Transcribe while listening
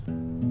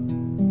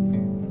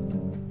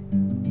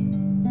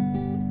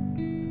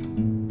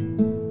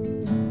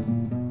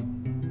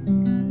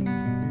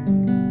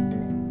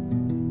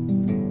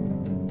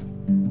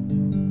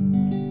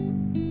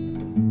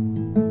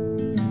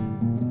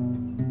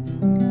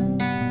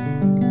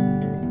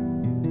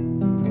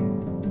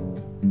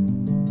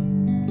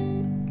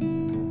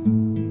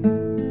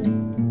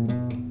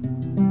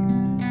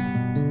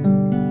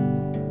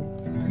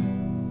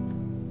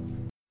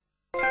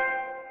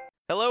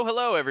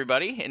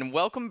everybody, and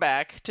welcome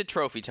back to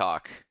Trophy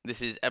Talk. This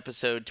is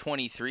episode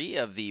 23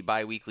 of the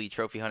bi-weekly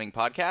Trophy Hunting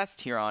Podcast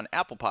here on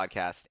Apple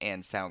Podcast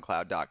and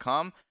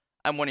SoundCloud.com.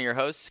 I'm one of your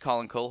hosts,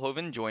 Colin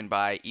Colhoven, joined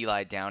by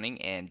Eli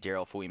Downing and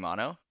Daryl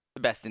Fuimano,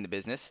 the best in the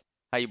business.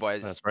 How you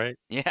boys? That's right.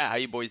 Yeah, how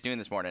you boys doing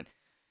this morning?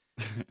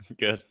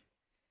 Good.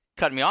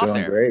 Cutting me off Doing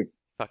there. Great.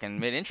 Fucking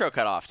mid-intro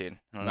cut off, dude.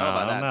 I don't know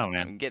about that. I don't know,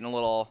 man. I'm getting a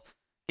little...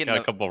 Got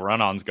a couple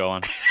run-ons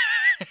going.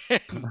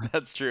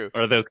 That's true.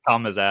 Or those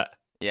commas at.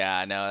 Yeah,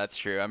 I know, that's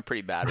true. I'm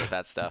pretty bad with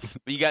that stuff.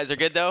 But you guys are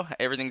good, though?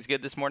 Everything's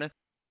good this morning?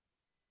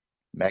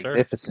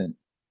 Magnificent.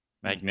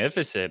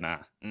 Magnificent. I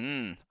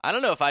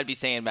don't know if I'd be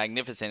saying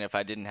magnificent if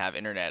I didn't have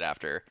internet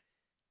after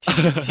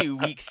 2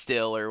 weeks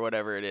still or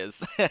whatever it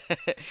is.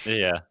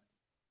 Yeah.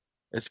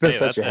 It's been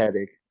such a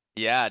headache.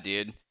 Yeah,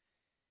 dude.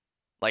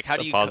 Like, how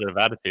do you positive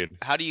attitude?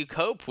 How do you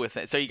cope with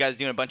it? So you guys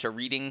doing a bunch of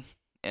reading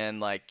and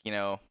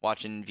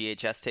watching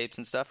VHS tapes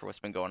and stuff, or what's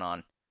been going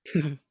on?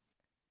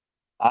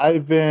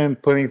 I've been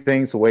putting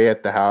things away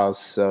at the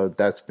house, so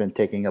that's been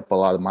taking up a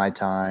lot of my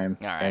time.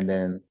 All right. And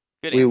then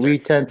Good we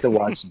tend to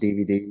watch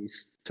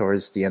DVDs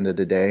towards the end of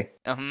the day.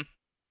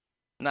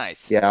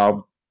 Nice. Yeah,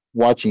 I'm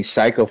watching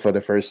Psycho for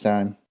the first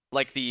time.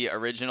 Like the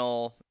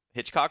original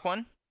Hitchcock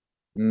one?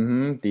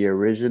 The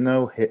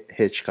original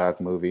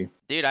Hitchcock movie.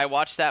 Dude, I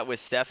watched that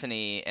with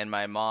Stephanie and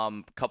my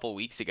mom a couple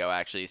weeks ago,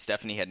 actually.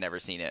 Stephanie had never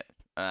seen it.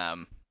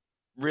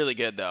 Really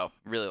good, though.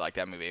 Really like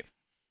that movie.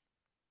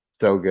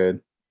 So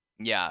good.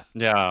 Yeah.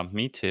 Yeah,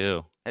 me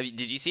too.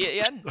 Did you see it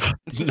yet?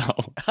 No.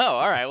 Oh,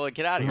 all right. Well,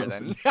 get out of here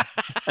then.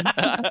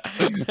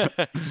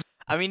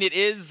 I mean, it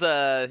is,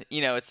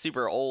 it's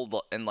super old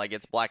and,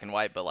 it's black and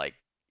white, but,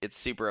 it's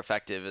super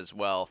effective as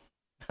well.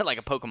 Like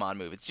a Pokemon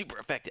move. It's super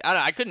effective. I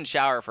don't know. I couldn't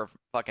shower for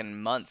fucking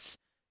months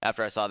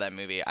after I saw that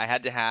movie. I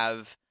had to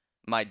have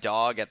my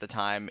dog at the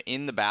time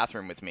in the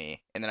bathroom with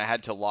me, and then I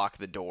had to lock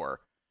the door.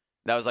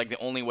 That was, the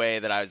only way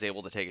that I was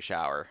able to take a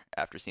shower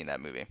after seeing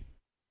that movie.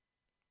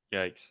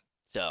 Yikes.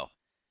 So,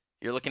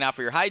 if you're looking out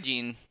for your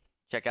hygiene,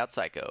 check out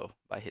Psycho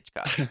by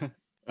Hitchcock.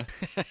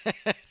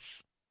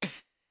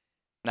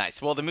 Nice.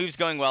 Well, the move's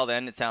going well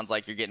then. It sounds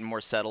like you're getting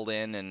more settled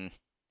in and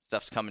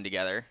stuff's coming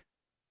together.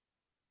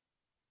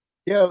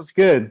 Yeah, it was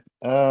good.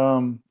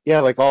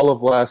 Like all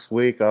of last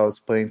week, I was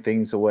putting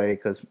things away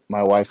because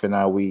my wife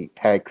and we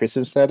had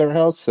Christmas at our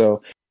house.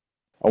 So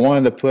I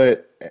wanted to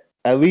put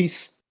at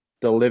least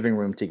the living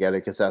room together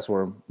because that's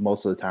where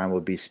most of the time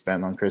would be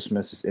spent on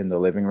Christmas, is in the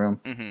living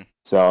room.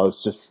 So I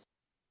was just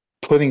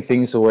putting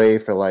things away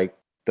for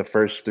the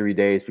first 3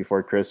 days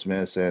before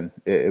Christmas, and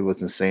it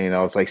was insane.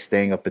 I was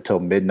staying up until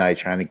midnight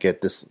trying to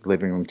get this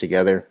living room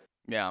together.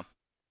 Yeah.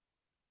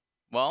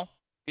 Well,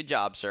 good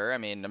job, sir. I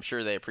mean, I'm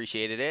sure they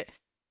appreciated it.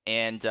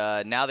 And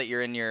now that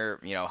you're in your,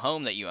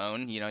 home that you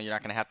own, you're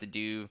not going to have to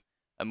do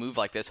a move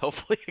like this,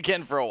 hopefully,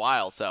 again for a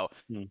while. So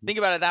think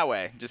about it that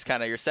way. Just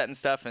kind of you're setting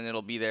stuff, and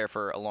it'll be there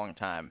for a long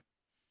time.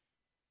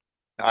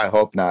 I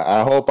hope not.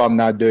 I hope I'm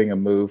not doing a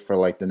move for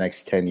the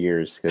next 10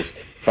 years, because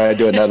if I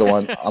do another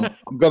one, I'm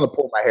going to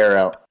pull my hair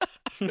out.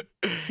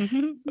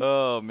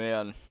 Oh,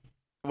 man.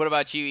 What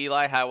about you,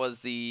 Eli? How was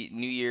the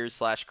New Year's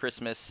 /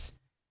 Christmas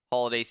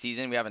holiday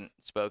season? We haven't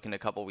spoken in a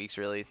couple weeks,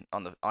 really,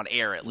 on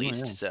air at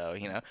least. Yeah. So,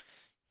 Yeah,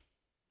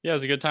 it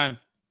was a good time.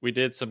 We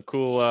did some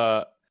cool,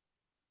 a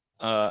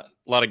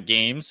lot of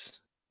games.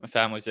 My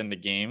family's into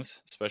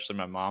games, especially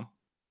my mom.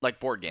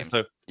 Like board games.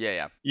 So,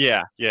 Yeah.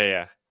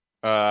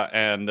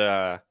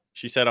 And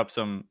she set up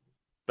some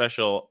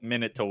special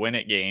minute to win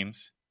it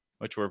games,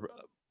 which were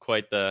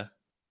quite the,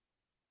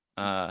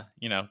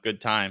 good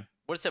time.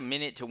 What is a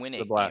minute to win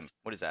it game?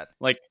 What is that?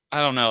 I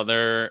don't know.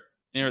 There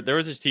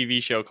was a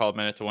TV show called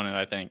Minute to Win It,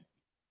 I think.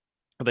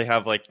 They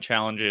have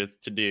challenges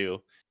to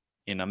do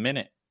in a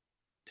minute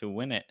to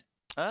win it.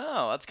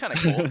 Oh, that's kind of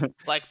cool.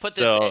 Put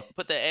the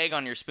egg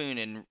on your spoon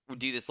and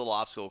do this little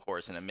obstacle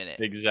course in a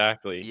minute.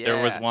 Exactly. Yeah.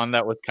 There was one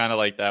that was kind of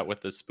like that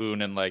with the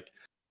spoon and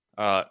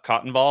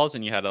cotton balls,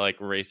 and you had to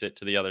race it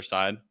to the other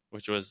side,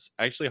 which was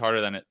actually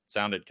harder than it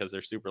sounded because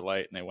they're super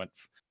light and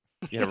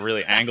you had to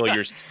really angle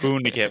your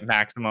spoon to get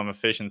maximum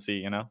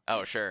efficiency,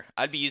 Oh, sure.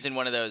 I'd be using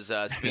one of those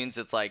spoons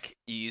that's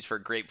you use for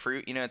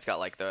grapefruit. It's got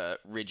the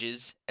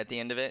ridges at the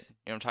end of it.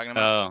 You know what I'm talking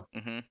about? Oh.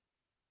 Mm-hmm.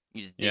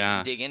 You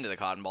just dig into the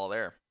cotton ball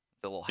there.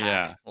 It's a little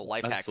hack, little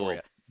life hack for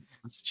you.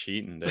 That's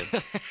cheating, dude.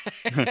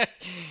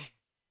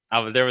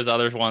 There was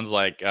other ones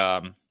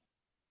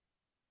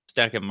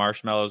stacking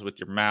marshmallows with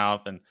your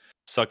mouth and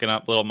sucking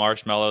up little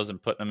marshmallows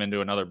and putting them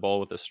into another bowl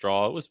with a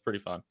straw. It was pretty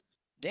fun.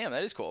 Damn,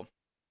 that is cool.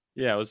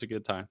 Yeah, it was a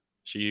good time.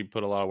 She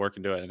put a lot of work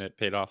into it, and it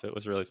paid off. It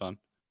was really fun.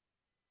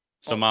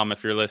 So, Mom,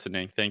 if you're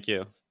listening, thank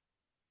you.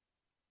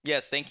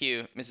 Yes, thank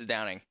you, Mrs.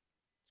 Downing.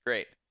 It's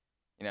great.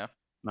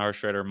 Our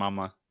shredder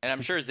mama. And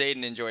I'm sure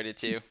Zayden enjoyed it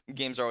too.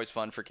 Games are always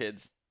fun for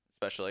kids,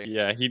 especially.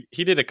 Yeah,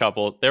 he did a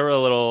couple. They were a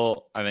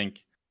little, I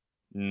think,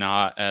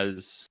 not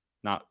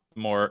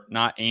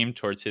aimed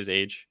towards his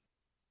age,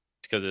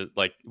 because it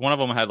one of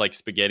them had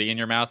spaghetti in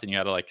your mouth, and you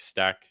had to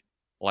stack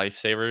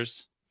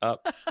lifesavers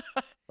up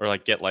or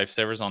get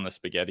lifesavers on the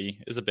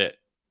spaghetti. Is a bit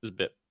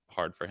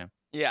hard for him.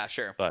 Yeah,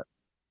 sure. But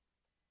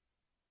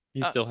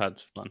He still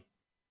had fun.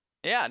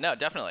 Yeah, no,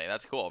 definitely.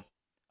 That's cool.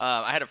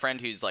 I had a friend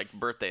whose like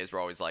birthdays were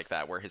always like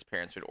that, where his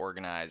parents would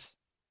organize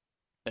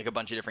like a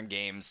bunch of different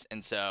games,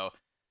 and so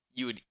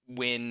you would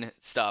win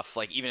stuff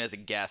like even as a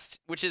guest,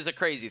 which is a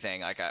crazy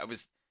thing. Like I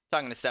was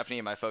talking to Stephanie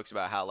and my folks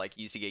about how like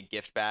you used to get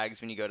gift bags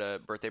when you go to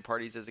birthday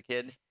parties as a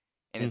kid,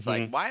 and it's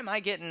like, why am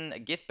I getting a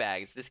gift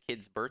bag? It's this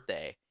kid's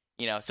birthday,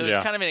 you know. So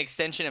it's kind of an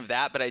extension of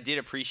that, but I did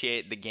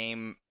appreciate the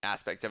game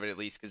aspect of it at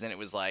least, because then it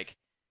was like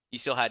you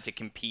still had to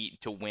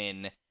compete to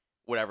win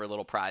whatever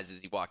little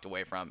prizes you walked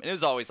away from, and it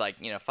was always like,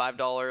 you know,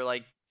 $5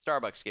 like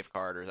Starbucks gift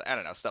card or I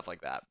don't know, stuff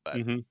like that. But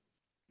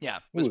yeah,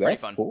 it was pretty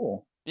fun.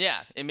 Cool.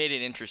 Yeah, it made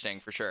it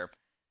interesting for sure.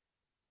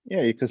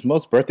 Yeah, because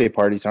most birthday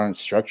parties aren't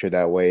structured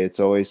that way.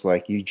 It's always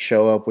like you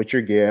show up with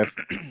your gift,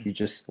 you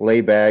just lay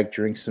back,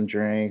 drink some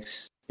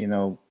drinks, you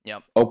know,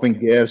 open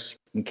gifts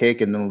and cake,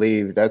 and then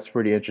leave. That's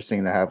pretty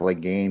interesting to have like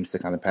games to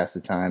kind of pass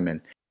the time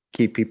and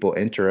keep people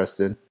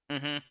interested.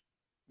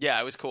 Yeah,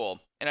 it was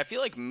cool. And I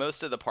feel like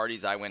most of the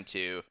parties I went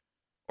to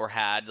or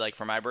had like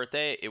for my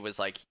birthday, it was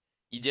like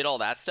you did all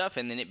that stuff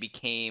and then it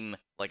became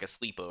like a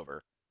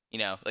sleepover. You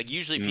know, like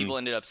usually people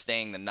ended up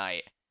staying the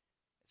night,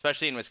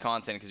 especially in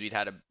Wisconsin, because we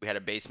had a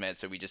basement,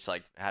 so we just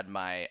like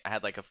I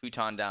had like a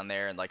futon down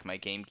there and like my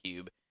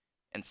GameCube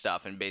and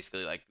stuff, and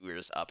basically like we were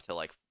just up till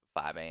like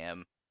 5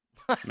 a.m.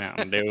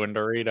 Mountain Dew and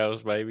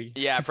Doritos, baby.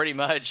 Yeah, pretty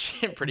much,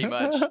 pretty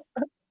much.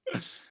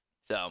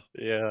 So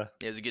yeah,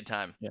 it was a good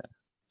time. Yeah,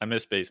 I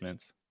miss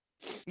basements.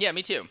 Yeah,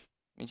 me too.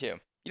 Me too.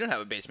 You don't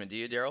have a basement, do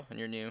you, Daryl, in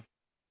your new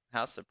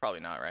house? Probably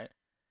not, right?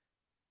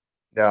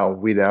 No,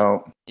 we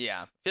don't.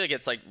 Yeah, I feel like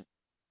it's like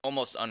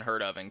almost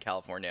unheard of in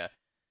California.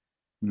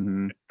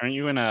 Aren't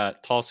you in a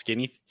tall,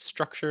 skinny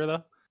structure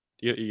though?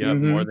 You have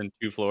more than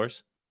 2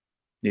 floors?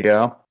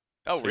 Yeah.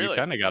 Oh, so really?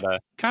 You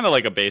kind of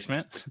like a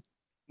basement.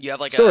 You have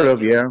like sort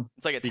of, yeah.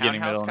 It's like a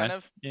townhouse kind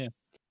of. Yeah.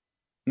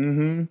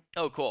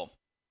 Oh, cool.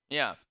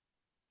 Yeah.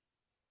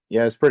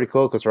 Yeah, it's pretty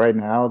cool because right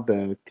now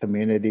the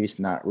community's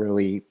not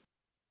really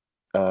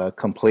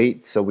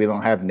complete, so we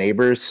don't have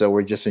neighbors. So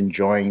we're just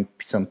enjoying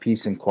some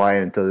peace and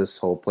quiet until this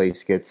whole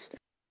place gets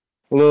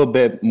a little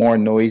bit more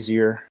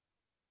noisier.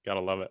 Gotta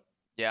love it.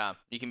 Yeah,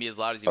 you can be as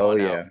loud as you want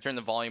now. Turn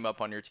the volume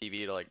up on your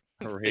TV to like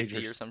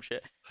 50 or some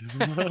shit.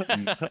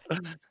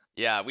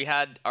 Yeah, we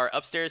had our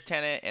upstairs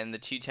tenant and the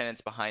 2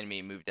 tenants behind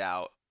me moved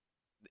out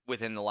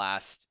within the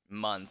last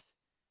month.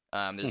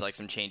 There's like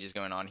some changes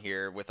going on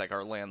here with like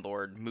our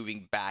landlord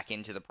moving back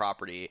into the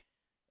property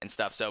and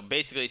stuff. So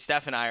basically,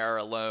 Steph and I are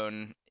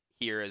alone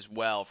here as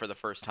well for the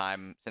first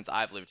time since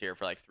I've lived here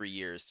for like 3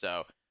 years.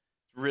 So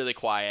it's really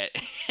quiet,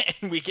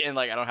 and we can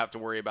like I don't have to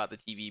worry about the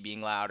TV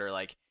being loud or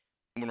like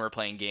when we're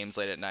playing games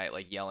late at night,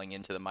 like yelling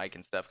into the mic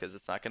and stuff, because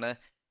it's not gonna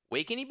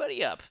wake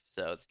anybody up.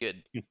 So it's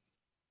good.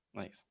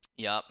 Nice.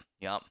 Yep.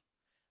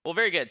 Well,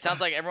 very good. Sounds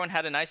like everyone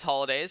had a nice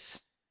holidays.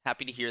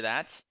 Happy to hear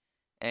that.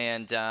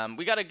 And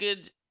we got a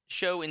good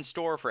show in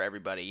store for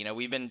everybody. You know,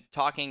 we've been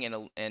talking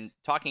and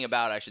talking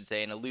about, I should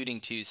say, and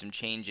alluding to some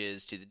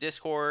changes to the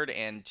Discord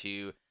and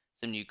to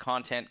some new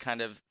content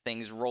kind of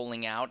things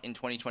rolling out in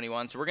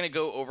 2021. So we're going to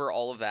go over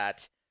all of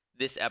that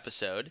this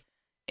episode.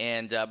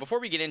 And before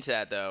we get into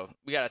that, though,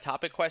 we got a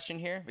topic question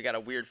here. We got a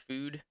weird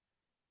food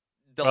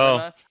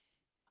dilemma.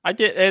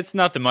 It's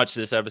nothing much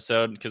this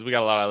episode because we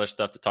got a lot of other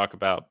stuff to talk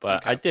about.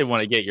 But I did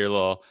want to get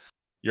your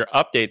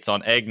updates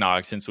on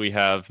eggnog since we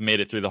have made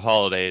it through the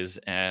holidays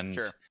and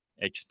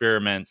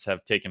experiments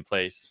have taken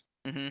place.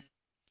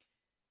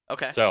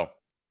 Okay. So,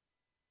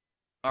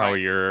 how are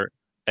your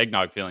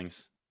eggnog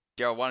feelings?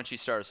 Daryl, why don't you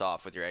start us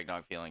off with your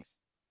eggnog feelings?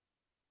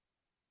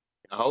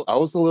 I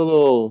was a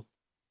little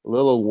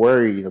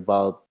worried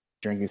about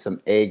drinking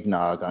some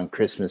eggnog on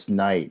Christmas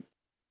night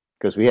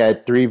because we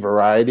had 3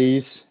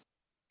 varieties.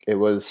 It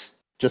was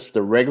just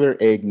the regular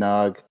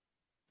eggnog,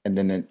 and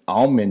then an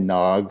almond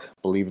nog,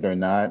 believe it or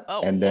not,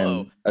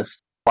 then a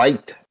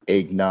spiked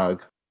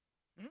eggnog.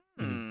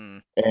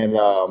 And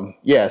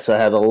so I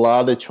had a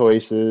lot of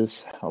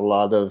choices, a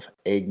lot of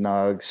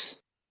eggnogs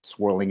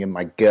swirling in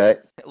my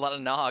gut. A lot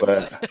of nogs.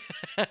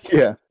 But,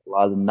 yeah, a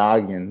lot of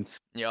noggins.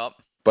 Yep.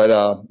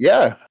 But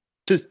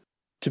just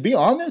to be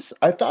honest,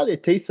 I thought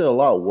it tasted a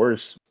lot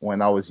worse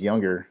when I was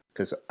younger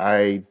because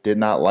I did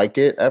not like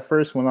it at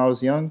first when I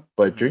was young.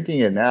 But drinking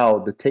it now,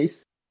 the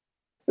taste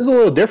is a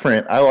little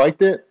different. I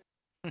liked it.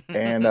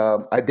 And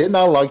I did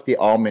not like the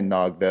almond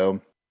nog,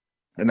 though.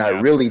 And I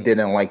really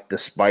didn't like the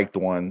spiked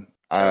one.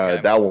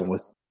 That one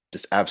was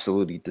just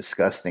absolutely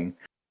disgusting.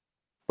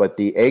 But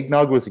the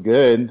eggnog was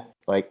good.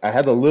 Like, I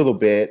had a little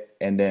bit,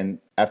 and then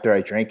after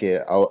I drank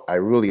it, I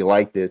really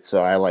liked it.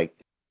 So I, like,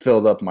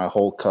 filled up my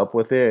whole cup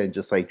with it and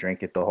just, like,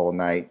 drank it the whole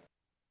night.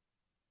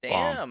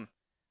 Damn.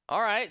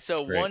 All right,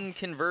 so one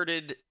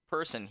converted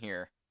person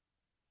here.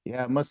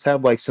 Yeah, I must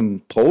have, like,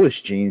 some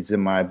Polish genes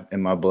in my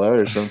blood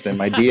or something,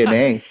 my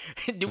DNA.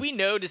 Do we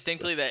know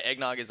distinctly that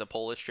eggnog is a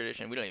Polish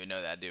tradition? We don't even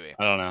know that, do we?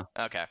 I don't know.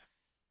 Okay.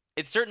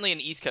 It's certainly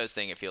an East Coast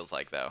thing, it feels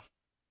like, though.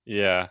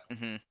 Yeah.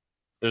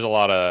 There's a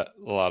lot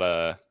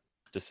of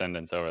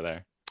descendants over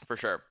there. For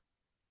sure.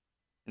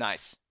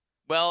 Nice.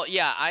 Well,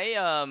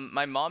 yeah,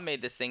 my mom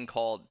made this thing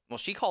called, well,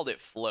 she called it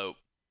float.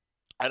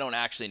 I don't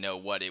actually know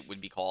what it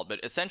would be called,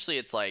 but essentially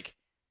it's like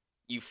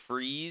you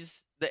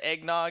freeze the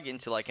eggnog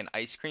into like an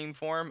ice cream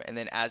form, and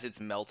then as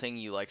it's melting,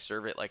 you like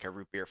serve it like a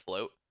root beer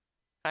float,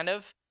 kind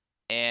of.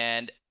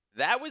 And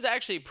that was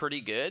actually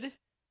pretty good,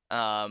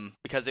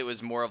 because it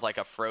was more of like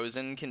a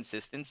frozen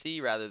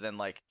consistency rather than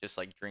like just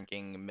like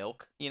drinking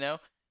milk,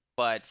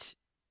 But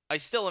I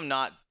still am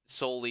not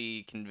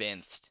solely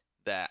convinced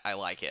that I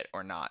like it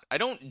or not. I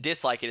don't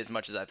dislike it as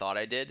much as I thought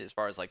I did as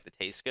far as like the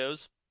taste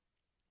goes,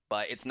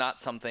 but it's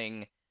not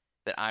something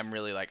that I'm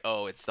really like,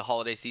 oh, it's the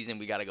holiday season,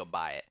 we got to go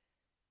buy it.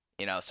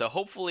 So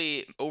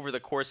hopefully over the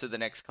course of the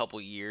next couple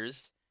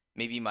years,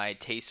 maybe my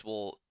taste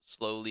will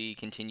slowly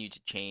continue to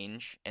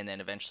change, and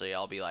then eventually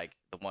I'll be like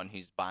the one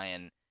who's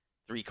buying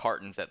 3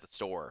 cartons at the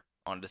store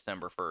on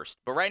December 1st.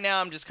 But right now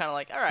I'm just kind of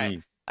like, all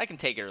right, I can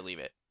take it or leave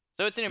it.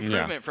 So it's an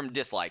improvement from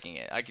disliking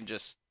it. I can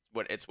just,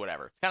 it's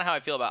whatever. It's kind of how I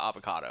feel about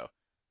avocado.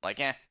 Like,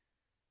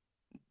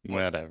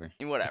 whatever.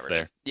 Whatever. It's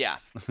there. Yeah.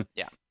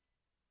 Yeah.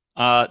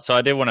 So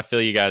I did want to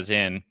fill you guys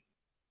in.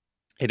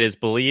 It is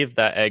believed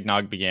that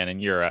eggnog began in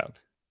Europe.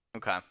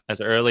 Okay.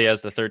 As early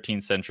as the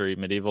 13th century,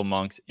 medieval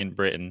monks in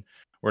Britain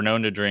were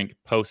known to drink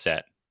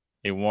posset,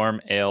 a warm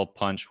ale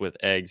punch with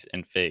eggs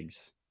and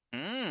figs.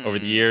 Over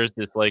the years,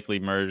 this likely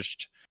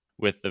merged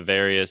with the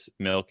various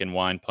milk and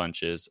wine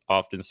punches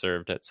often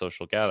served at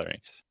social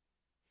gatherings.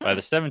 By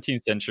the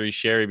 17th century,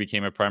 sherry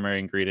became a primary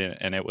ingredient,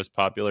 and it was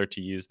popular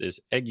to use this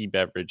eggy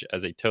beverage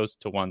as a toast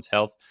to one's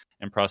health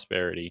and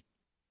prosperity.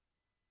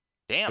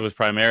 Damn. It was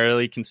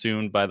primarily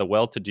consumed by the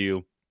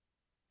well-to-do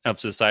of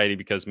society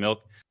because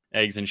milk,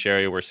 eggs, and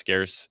sherry were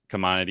scarce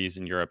commodities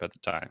in Europe at the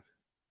time.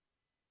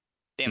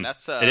 Damn,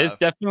 that's It is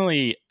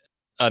definitely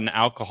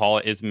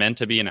is meant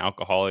to be an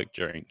alcoholic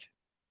drink.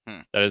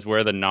 That is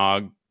where the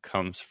nog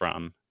comes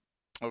from.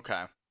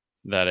 Okay.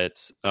 That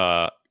it's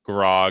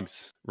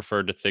grogs,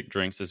 referred to thick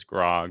drinks as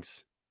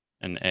grogs,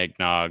 and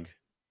eggnog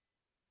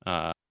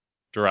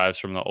derives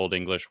from the Old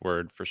English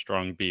word for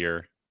strong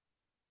beer.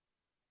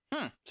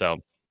 So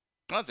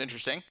that's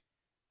interesting.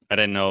 I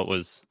didn't know it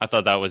was. I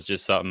thought that was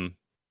just something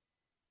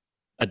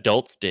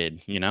adults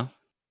did, No,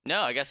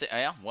 I guess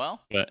yeah.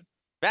 Well, but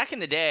back in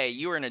the day,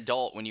 you were an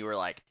adult when you were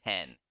like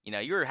 10.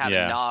 You were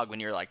having nog when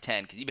you were like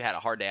 10 because you had a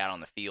hard day out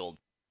on the field.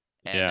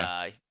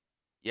 And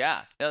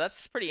no,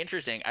 that's pretty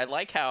interesting. I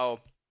like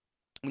how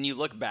when you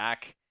look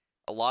back,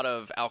 a lot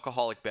of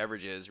alcoholic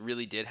beverages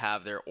really did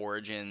have their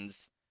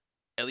origins,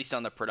 at least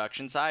on the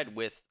production side,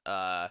 with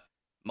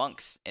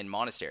monks and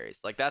monasteries.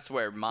 Like that's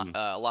where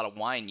a lot of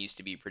wine used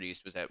to be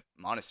produced, was at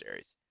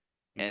monasteries.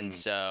 And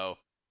so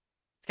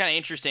it's kind of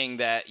interesting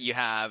that you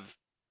have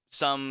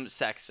some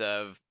sects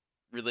of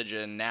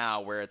religion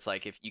now where it's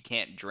like if you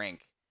can't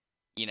drink,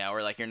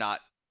 or like you're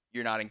not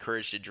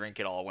encouraged to drink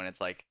at all when it's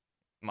like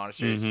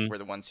monasteries were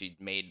the ones who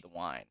made the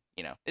wine.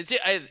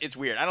 It's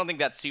weird. I don't think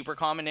that's super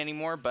common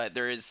anymore, but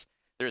there's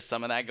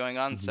some of that going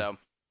on. So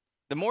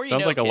the more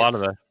sounds like kids, a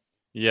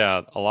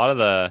lot of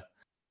the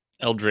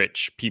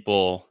eldritch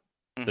people,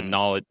 the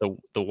knowledge,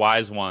 the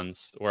wise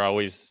ones were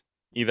always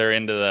either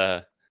into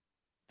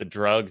the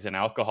drugs and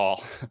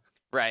alcohol.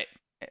 Right.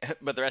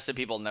 But the rest of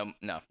the people, no,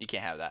 you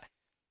can't have that.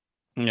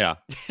 Yeah.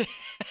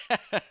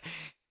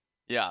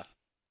 Yeah.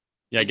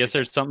 Yeah, I guess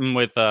there's something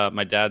with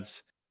my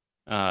dad's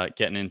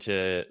getting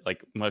into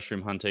like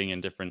mushroom hunting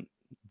and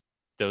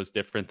those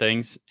different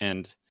things,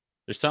 and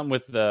there's something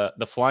with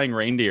the flying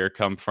reindeer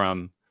come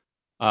from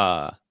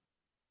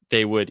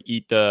they would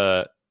eat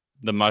the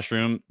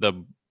mushroom,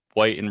 the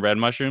white and red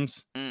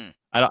mushrooms.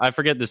 I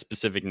forget the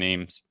specific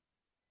names,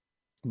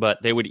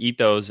 but they would eat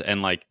those,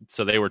 and like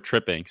so they were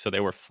tripping, so they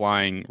were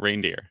flying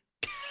reindeer.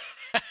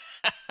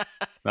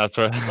 That's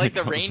what like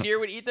the reindeer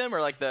would eat them, or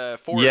like the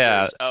foragers?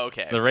 Yeah. Oh,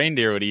 okay. The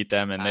reindeer would eat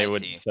them, and they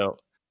would see.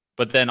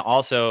 But then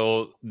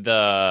also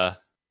and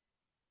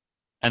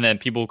then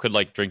people could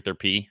like drink their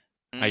pee.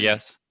 I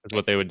guess is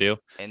what they would do,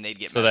 and they'd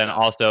get. So then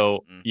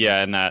also,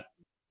 in that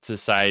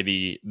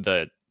society,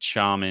 the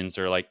shamans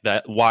or like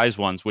the wise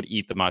ones would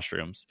eat the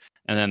mushrooms,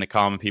 and then the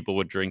common people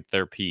would drink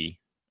their pee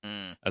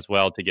as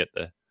well to get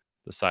the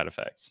side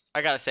effects.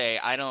 I gotta say,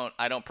 I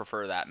don't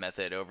prefer that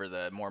method over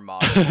the more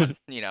modern one.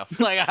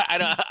 Like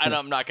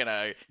I'm not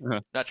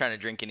trying to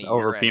drink any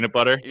over urine. Peanut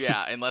butter.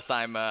 Yeah, unless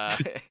I'm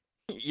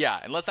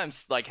unless I'm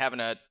like having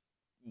a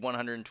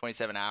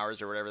 127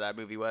 hours or whatever that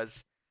movie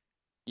was.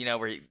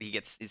 Where he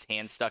gets his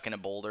hand stuck in a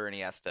boulder and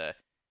he has to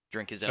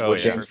drink his own.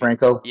 James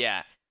Franco.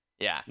 Yeah.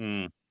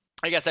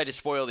 I guess I just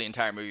spoiled the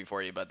entire movie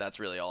for you, but that's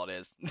really all it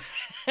is.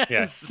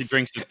 Yeah, he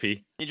drinks his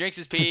pee. He drinks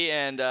his pee,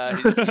 and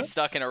he's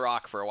stuck in a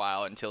rock for a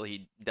while until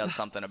he does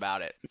something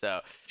about it. So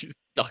he's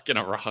stuck in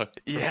a rock.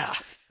 Yeah.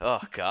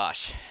 Oh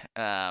gosh.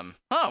 Well,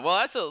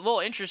 that's a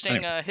little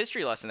interesting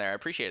history lesson there. I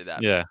appreciated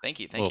that. Yeah. Thank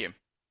you.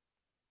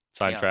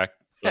 Sidetrack.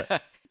 Yeah.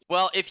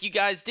 Well, if you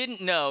guys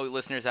didn't know,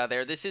 listeners out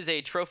there, this is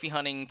a trophy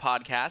hunting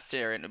podcast,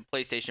 or a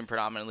PlayStation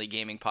predominantly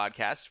gaming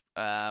podcast,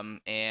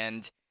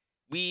 and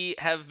we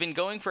have been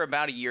going for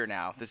about a year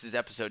now. This is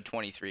episode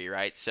 23,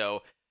 right?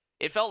 So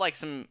it felt like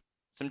some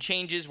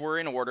changes were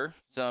in order.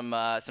 Some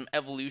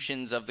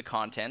evolutions of the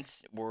content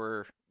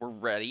were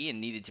ready and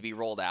needed to be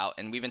rolled out,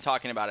 and we've been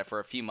talking about it for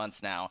a few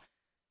months now,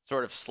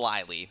 sort of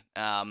slyly.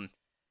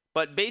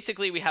 But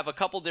basically, we have a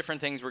couple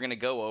different things we're going to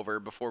go over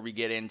before we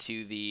get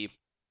into the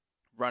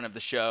run of the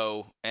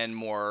show and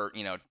more,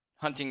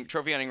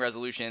 trophy hunting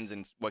resolutions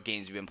and what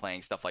games we've been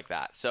playing, stuff like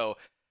that. So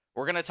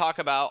we're going to talk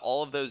about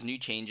all of those new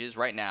changes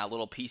right now, a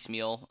little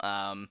piecemeal.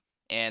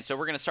 And so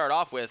we're going to start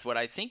off with what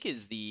I think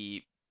is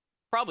the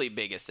probably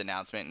biggest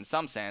announcement in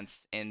some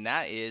sense, and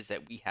that is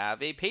that we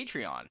have a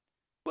Patreon.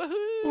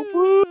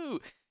 Woohoo!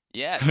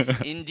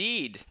 Yes,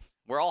 indeed.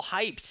 We're all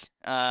hyped.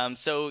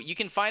 So you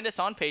can find us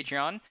on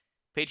Patreon,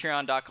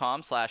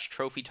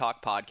 patreon.com/Trophy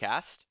Talk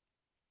Podcast.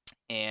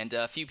 And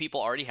a few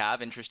people already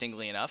have,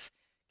 interestingly enough,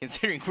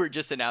 considering we're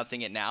just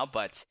announcing it now,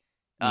 but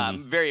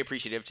very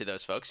appreciative to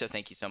those folks, so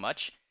thank you so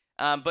much.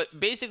 But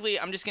basically,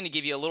 I'm just going to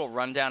give you a little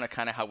rundown of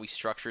kind of how we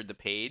structured the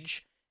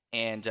page,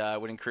 and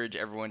would encourage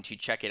everyone to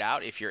check it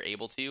out if you're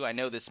able to. I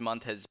know this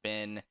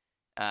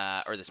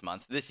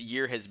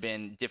year has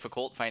been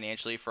difficult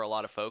financially for a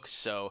lot of folks,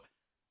 so,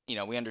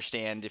 we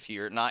understand if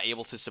you're not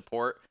able to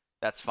support,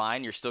 that's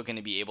fine. You're still going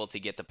to be able to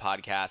get the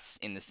podcasts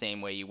in the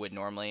same way you would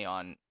normally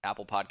on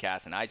Apple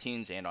Podcasts and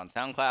iTunes and on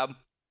SoundCloud.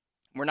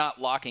 We're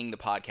not locking the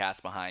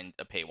podcast behind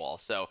a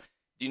paywall, so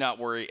do not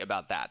worry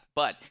about that.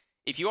 But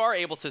if you are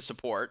able to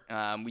support,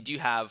 we do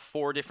have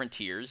 4 different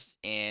tiers,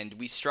 and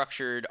we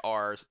structured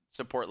our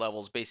support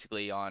levels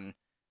basically on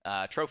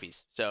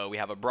trophies. So we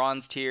have a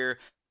bronze tier,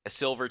 a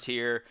silver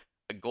tier,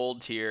 a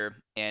gold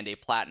tier, and a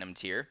platinum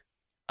tier.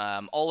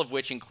 All of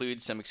which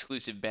include some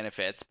exclusive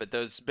benefits, but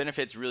those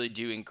benefits really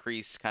do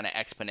increase kind of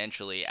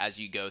exponentially as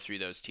you go through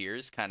those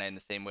tiers, kind of in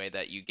the same way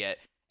that you get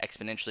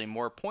exponentially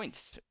more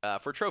points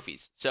for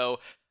trophies. So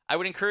I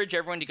would encourage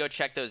everyone to go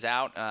check those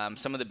out.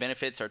 Some of the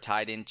benefits are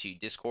tied into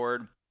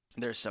Discord.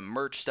 There's some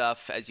merch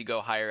stuff as you go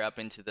higher up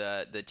into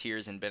the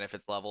tiers and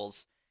benefits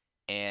levels.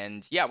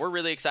 And yeah, we're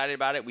really excited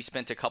about it. We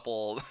spent a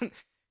couple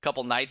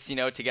nights,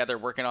 together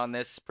working on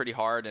this pretty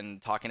hard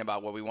and talking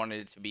about what we wanted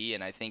it to be,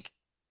 and I think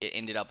it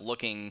ended up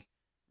looking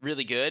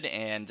really good,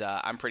 and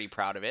I'm pretty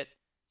proud of it.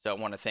 So I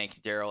want to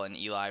thank Daryl and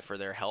Eli for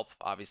their help,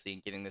 obviously,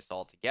 in getting this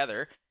all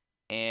together.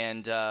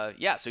 And so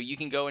you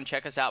can go and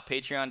check us out,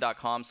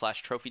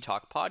 patreon.com/Trophy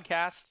Talk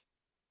Podcast.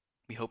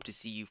 We hope to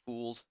see you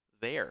fools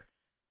there.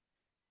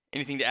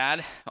 Anything to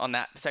add on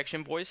that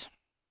section, boys?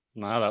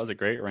 No, that was a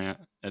great rant.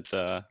 It's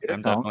I'm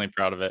definitely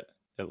proud of it.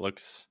 It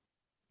looks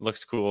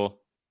cool,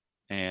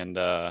 and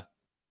I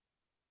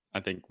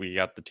think we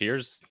got the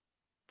tiers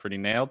pretty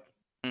nailed.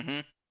 Mm-hmm.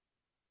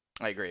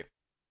 I agree.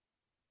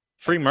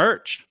 Free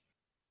merch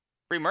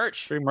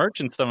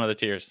in some of the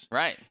tiers.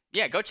 Right.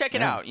 Yeah, go check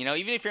it out.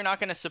 Even if you're not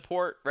going to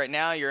support right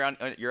now,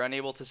 you're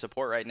unable to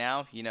support right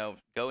now,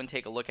 go and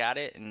take a look at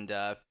it, and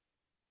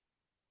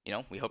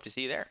we hope to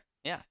see you there.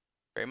 Yeah,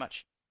 very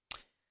much.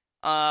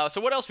 So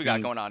what else we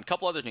got going on? A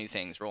couple other new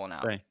things rolling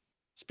out. Right.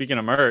 Speaking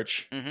of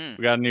merch,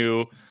 we got a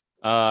new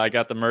I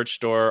got the merch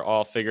store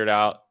all figured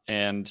out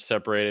and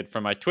separated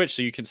from my Twitch,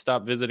 so you can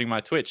stop visiting my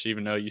Twitch,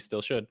 even though you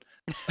still should.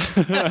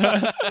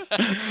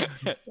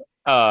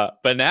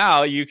 But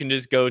now you can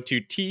just go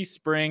to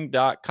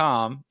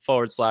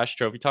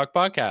teespring.com/Trophy Talk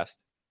Podcast.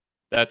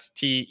 That's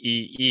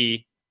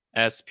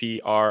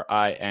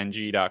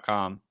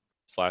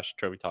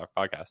TEESPRING.com/Trophy Talk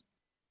Podcast.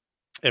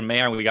 And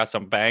man, we got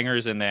some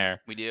bangers in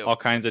there. We do. All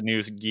kinds of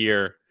new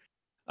gear.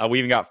 We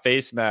even got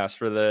face masks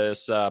for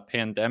this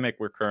pandemic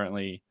we're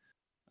currently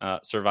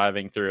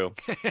surviving through.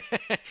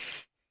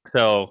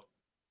 So,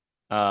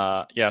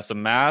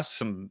 some masks,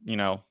 some,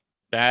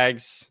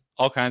 bags,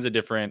 all kinds of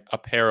different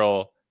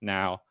apparel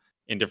now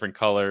in different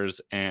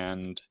colors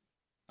and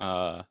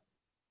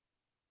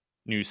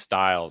new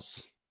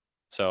styles.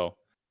 So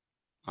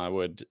I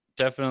would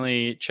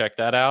definitely check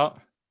that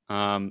out.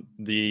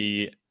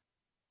 The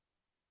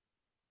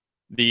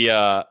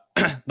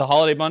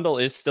holiday bundle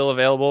is still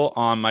available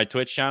on my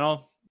Twitch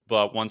channel,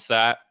 but once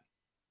that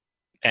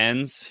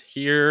ends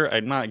here,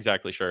 I'm not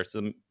exactly sure. It's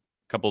a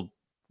couple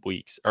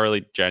weeks,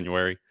 early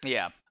January.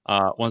 Yeah.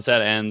 Once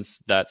that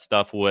ends, that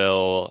stuff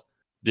will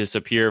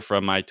disappear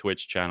from my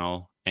Twitch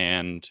channel,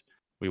 and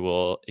we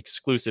will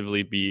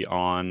exclusively be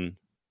on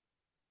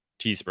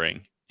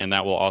Teespring, and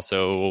that will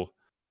also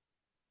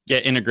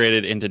get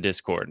integrated into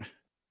Discord.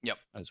 Yep.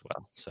 As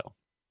well. So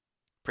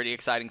pretty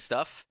exciting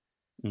stuff.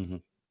 Mm-hmm.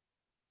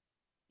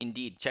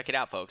 Indeed. Check it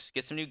out, folks.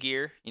 Get some new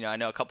gear. I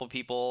know a couple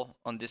people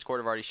on Discord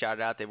have already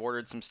shouted out they've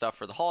ordered some stuff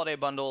for the holiday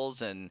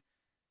bundles, and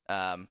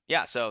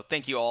so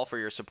thank you all for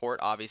your support,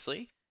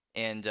 obviously,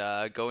 and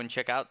go and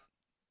check out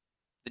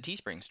the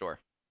Teespring store.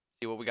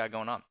 See what we got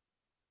going on.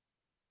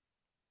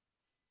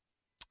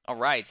 All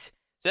right. So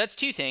that's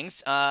 2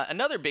 things.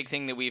 Another big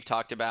thing that we've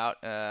talked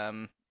about,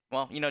 Daryl,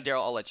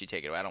 I'll let you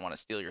take it away. I don't want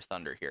to steal your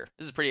thunder here.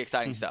 This is pretty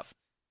exciting stuff.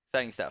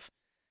 Exciting stuff.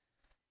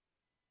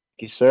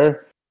 Yes,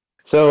 sir.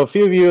 So a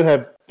few of you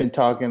have been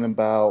talking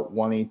about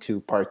wanting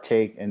to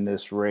partake in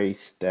this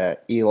race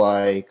that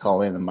Eli,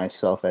 Colin, and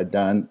myself had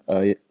done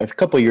a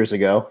couple years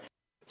ago.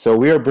 So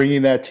we are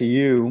bringing that to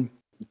you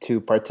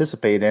to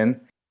participate in.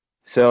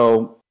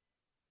 So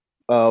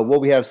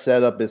what we have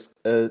set up is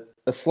a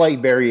slight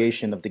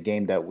variation of the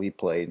game that we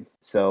played.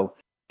 So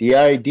the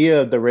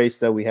idea of the race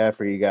that we have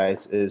for you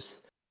guys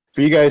is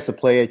for you guys to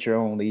play at your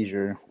own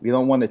leisure. We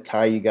don't want to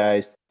tie you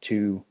guys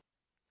to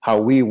how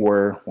we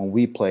were when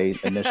we played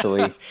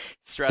initially.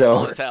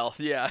 Stressful as hell.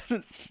 Yeah.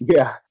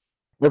 Yeah.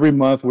 Every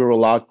month we were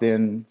locked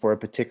in for a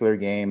particular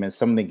game, and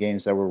some of the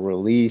games that were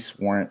released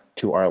weren't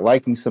to our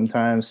liking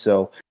sometimes.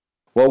 So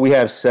what we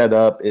have set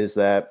up is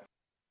that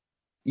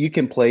you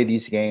can play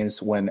these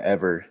games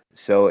whenever.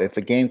 So if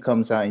a game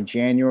comes out in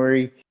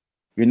January,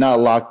 you're not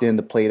locked in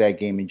to play that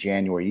game in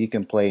January. You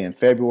can play in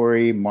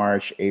February,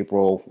 March,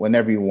 April,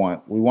 whenever you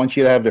want. We want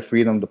you to have the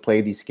freedom to play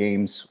these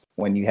games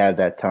when you have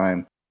that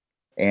time.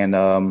 And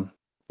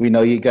we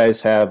know you guys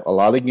have a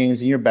lot of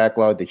games in your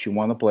backlog that you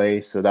want to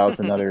play. So that was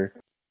another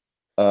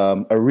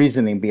a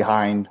reasoning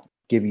behind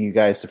giving you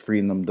guys the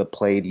freedom to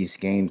play these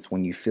games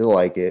when you feel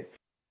like it.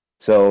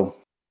 So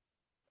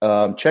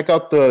check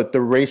out the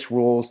race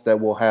rules that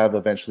we'll have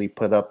eventually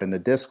put up in the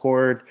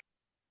Discord.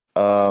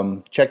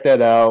 Check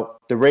that out.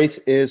 The race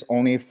is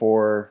only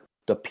for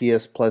the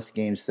PS Plus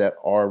games that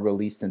are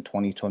released in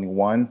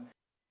 2021.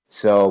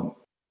 So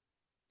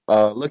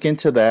look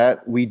into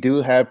that. We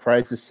do have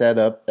prizes set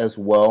up as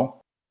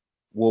well.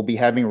 We'll be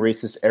having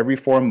races every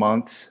 4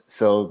 months.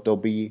 So there'll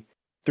be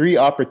 3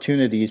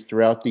 opportunities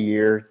throughout the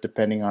year,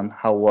 depending on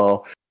how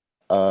well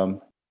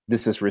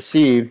this is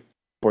received,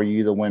 for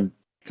you to win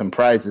some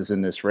prizes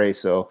in this race.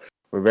 So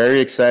we're very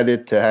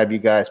excited to have you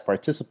guys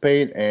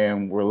participate,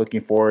 and we're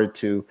looking forward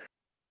to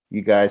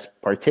you guys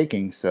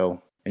partaking.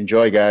 So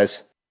enjoy,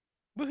 guys.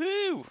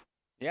 Woohoo!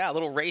 Yeah, a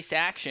little race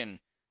action,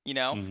 you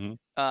know? Mhm.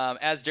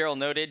 As Daryl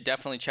noted,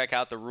 definitely check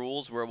out the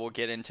rules where we'll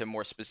get into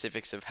more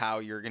specifics of how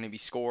you're going to be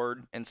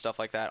scored and stuff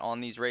like that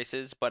on these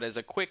races. But as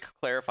a quick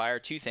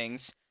clarifier, 2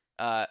 things.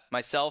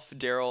 Myself,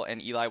 Daryl,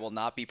 and Eli will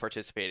not be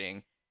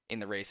participating in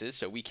the races,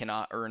 so we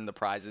cannot earn the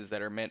prizes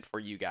that are meant for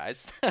you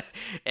guys.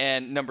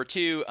 And number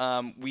 2,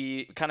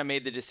 we kind of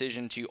made the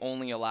decision to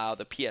only allow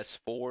the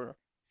PS4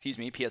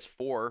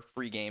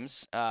 free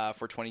games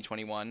for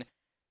 2021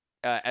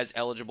 as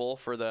eligible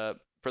for the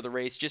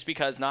race, just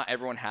because not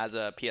everyone has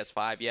a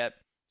PS5 yet.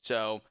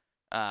 So,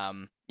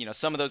 some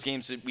of those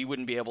games we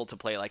wouldn't be able to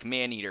play, like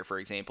Maneater, for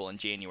example, in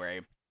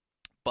January.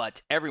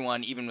 But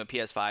everyone, even the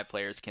PS5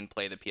 players, can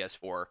play the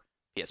PS4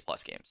 PS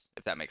Plus games,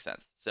 if that makes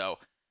sense. So,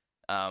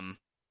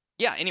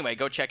 yeah, anyway,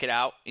 go check it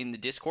out in the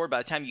Discord. By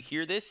the time you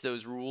hear this,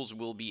 those rules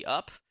will be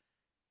up.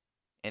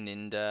 And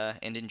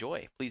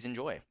enjoy. Please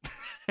enjoy.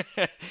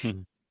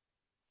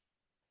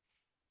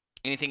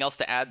 Anything else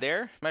to add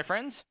there, my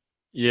friends?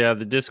 Yeah,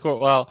 the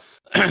Discord. Well,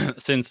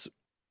 since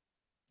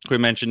we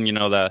mentioned,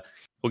 that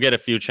we'll get a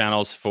few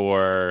channels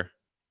for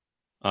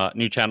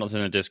new channels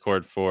in the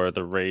Discord for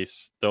the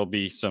race. There'll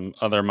be some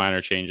other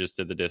minor changes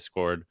to the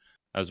Discord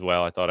as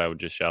well. I thought I would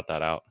just shout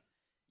that out.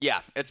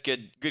 Yeah, it's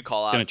good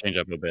call out. Going to change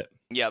up a bit.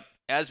 Yep.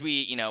 As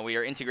we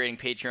are integrating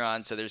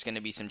Patreon, so there's going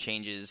to be some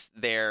changes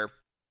there.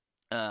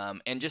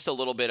 And just a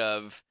little bit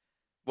of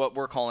what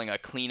we're calling a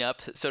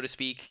cleanup, so to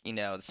speak.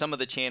 Some of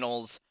the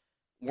channels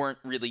weren't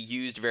really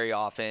used very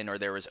often, or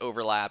there was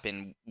overlap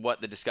in what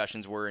the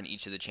discussions were in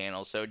each of the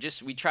channels. So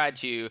we tried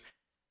to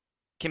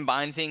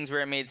combine things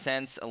where it made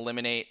sense,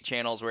 eliminate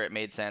channels where it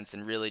made sense,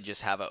 and really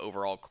just have an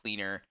overall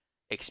cleaner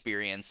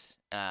experience.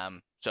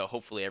 So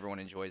hopefully everyone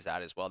enjoys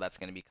that as well. That's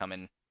going to be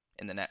coming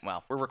in the net.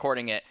 Well, we're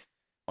recording it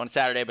on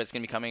Saturday, but it's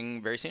going to be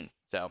coming very soon.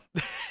 So,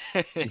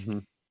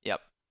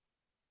 Yep.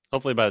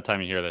 Hopefully by the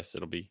time you hear this,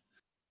 it'll be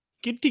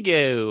good to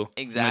go.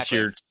 Exactly. Unless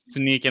you're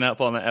sneaking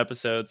up on the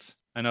episodes.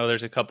 I know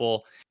there's a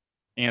couple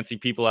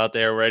antsy people out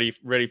there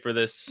ready for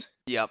this.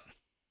 Yep.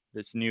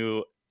 This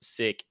new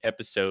sick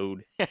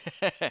episode.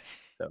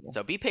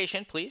 So be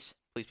patient, please.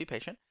 Please be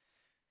patient.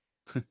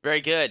 Very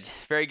good.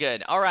 Very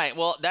good. All right.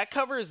 Well, that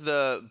covers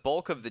the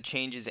bulk of the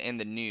changes in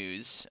the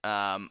news.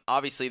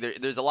 Obviously,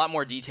 there's a lot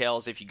more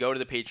details if you go to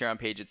the Patreon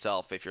page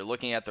itself. If you're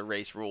looking at the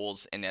race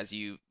rules, and as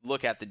you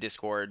look at the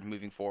Discord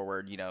moving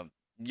forward,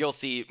 you'll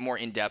see more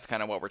in-depth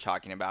kind of what we're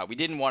talking about. We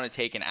didn't want to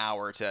take an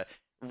hour to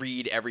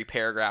read every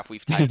paragraph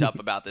we've typed up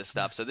about this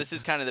stuff. So this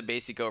is kind of the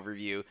basic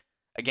overview.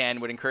 Again,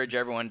 would encourage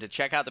everyone to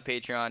check out the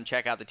Patreon,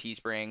 check out the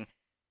Teespring.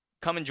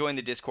 Come and join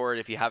the Discord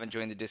if you haven't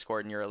joined the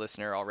Discord and you're a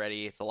listener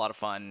already. It's a lot of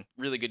fun,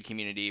 really good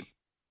community,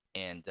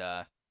 and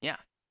yeah,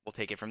 we'll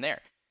take it from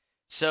there.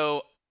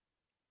 So,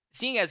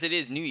 seeing as it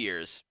is New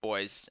Year's,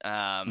 boys,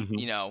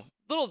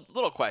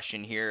 little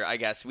question here. I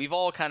guess we've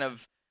all kind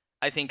of,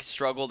 I think,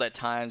 struggled at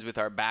times with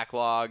our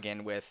backlog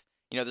and with,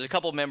 there's a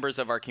couple members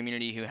of our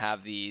community who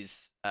have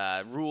these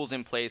rules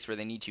in place where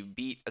they need to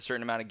beat a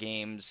certain amount of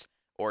games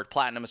or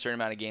platinum a certain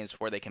amount of games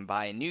before they can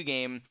buy a new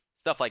game,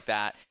 stuff like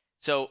that.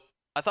 So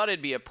I thought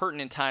it'd be a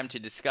pertinent time to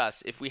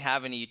discuss if we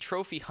have any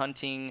trophy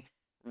hunting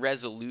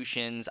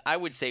resolutions. I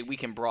would say we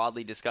can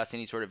broadly discuss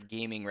any sort of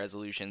gaming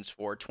resolutions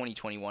for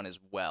 2021 as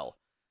well.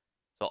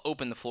 So I'll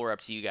open the floor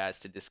up to you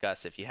guys to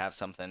discuss if you have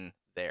something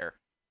there.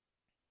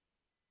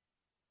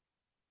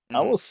 I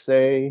will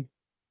say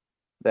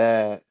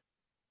that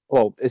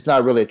well, it's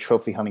not really a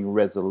trophy hunting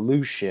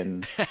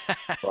resolution,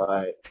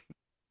 but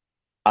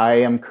I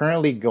am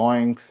currently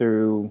going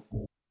through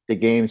the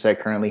games I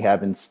currently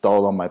have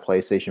installed on my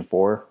PlayStation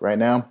 4 right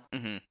now.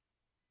 Mm-hmm.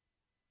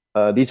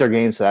 These are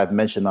games that I've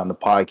mentioned on the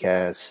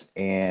podcast,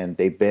 and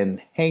they've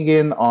been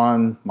hanging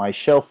on my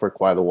shelf for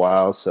quite a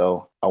while.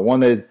 So I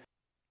wanted,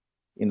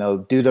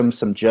 do them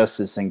some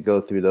justice and go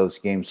through those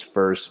games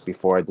first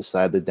before I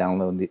decide to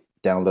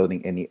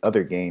downloading any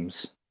other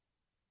games.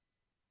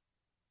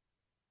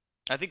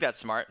 I think that's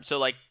smart. So,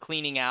 like,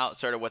 cleaning out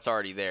sort of what's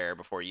already there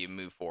before you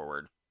move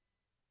forward.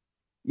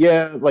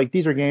 Yeah, like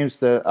these are games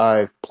that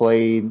I've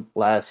played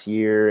last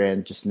year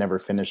and just never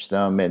finished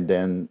them, and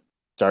then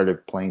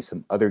started playing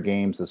some other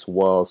games as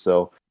well.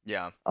 So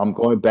Yeah. I'm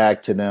going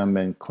back to them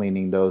and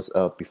cleaning those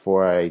up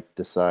before I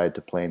decide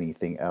to play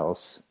anything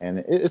else. And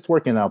it's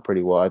working out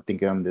pretty well. I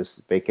think on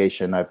this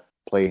vacation, I've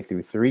played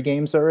through 3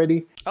 games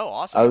already Oh,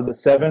 awesome. out of the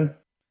 7.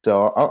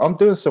 So I'm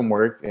doing some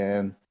work.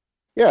 And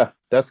yeah,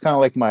 that's kind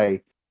of like my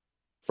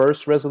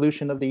first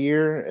resolution of the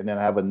year. And then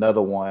I have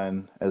another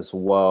one as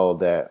well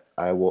that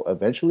I will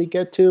eventually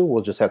get to.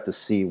 We'll just have to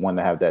see when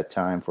I have that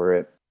time for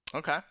it.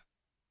 Okay.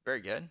 Very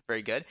good.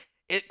 Very good.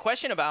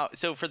 Question about,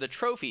 so for the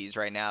trophies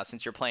right now,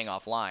 since you're playing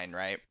offline,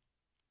 right?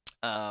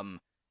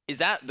 Is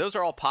that, those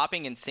are all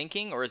popping and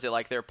syncing, or is it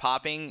like they're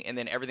popping and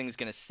then everything's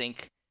going to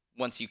sync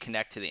once you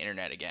connect to the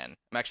internet again?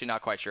 I'm actually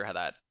not quite sure how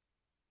that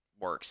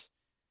works.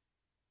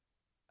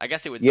 I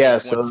guess it would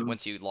sync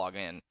once you log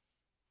in.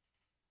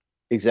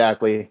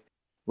 Exactly.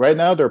 Right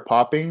now they're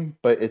popping,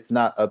 but it's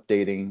not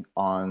updating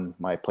on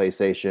my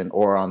PlayStation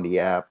or on the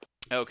app.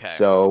 Okay.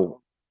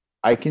 So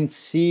I can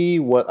see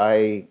what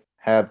I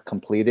have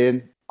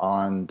completed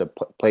on the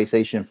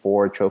PlayStation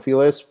 4 trophy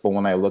list, but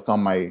when I look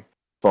on my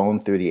phone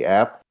through the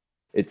app,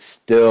 it's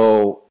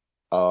still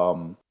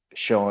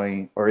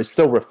showing, or it's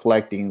still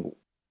reflecting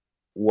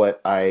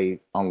what I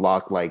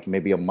unlocked like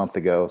maybe a month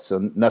ago.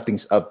 So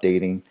nothing's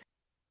updating.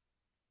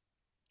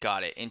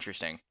 Got it.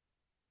 Interesting.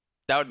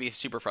 That would be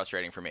super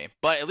frustrating for me.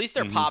 But at least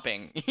they're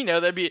popping.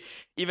 That'd be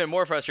even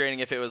more frustrating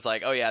if it was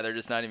like, oh yeah, they're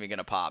just not even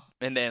gonna pop.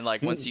 And then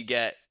like once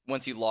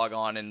you log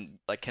on and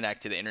like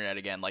connect to the internet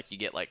again, like you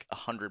get like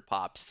 100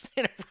 pops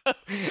in a row,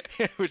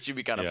 which would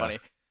be kind of funny.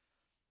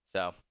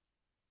 So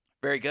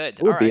very good.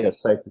 It would be a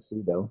sight to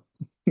see though.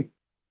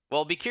 Well,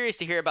 I'll be curious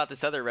to hear about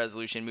this other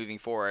resolution moving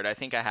forward. I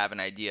think I have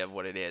an idea of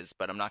what it is,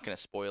 but I'm not going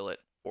to spoil it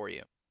for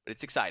you. But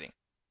it's exciting.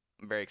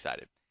 I'm very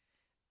excited.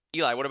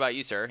 Eli, what about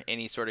you, sir?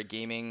 Any sort of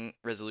gaming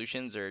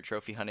resolutions or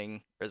trophy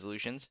hunting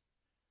resolutions?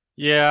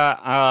 Yeah,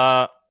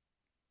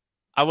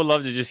 I would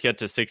love to just get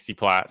to 60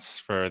 plats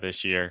for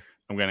this year.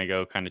 I'm going to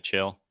go kind of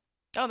chill.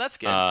 Oh, that's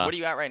good. What are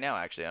you at right now,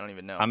 actually? I don't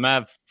even know. I'm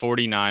at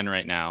 49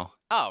 right now.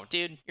 Oh,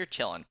 dude, you're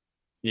chilling.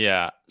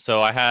 Yeah, so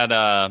I had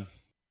I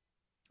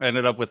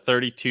ended up with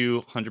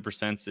 32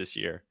 100% this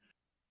year.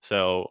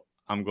 So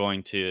I'm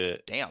going to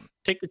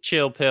take the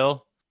chill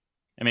pill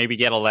and maybe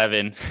get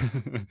 11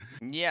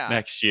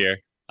 next year.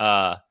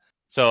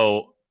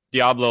 So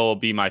Diablo will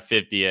be my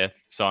 50th.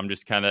 So I'm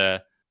just kind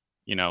of,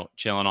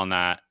 chilling on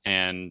that.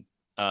 And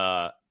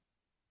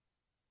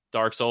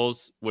Dark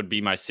Souls would be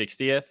my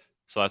 60th.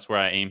 So that's where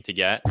I aim to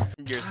get.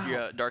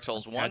 Your Dark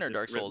Souls 1 or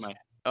Dark Souls?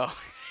 Oh,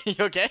 you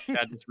okay?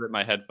 I just ripped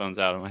my headphones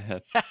out of my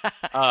head.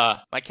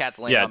 My cat's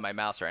laying on my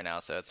mouse right now,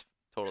 so it's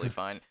totally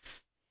fine.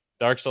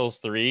 Dark Souls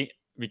 3,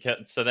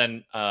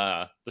 then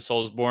the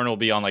Soulsborne will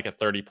be on like a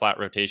 30 plat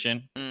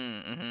rotation.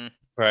 Mm-hmm.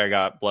 Where I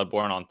got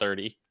Bloodborne on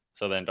 30.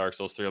 So then Dark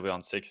Souls 3 will be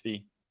on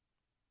 60.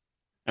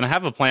 And I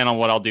have a plan on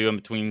what I'll do in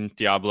between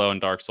Diablo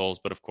and Dark Souls,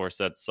 but of course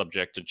that's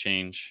subject to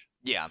change.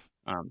 Yeah.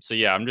 So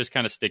yeah, I'm just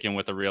kind of sticking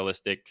with a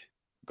realistic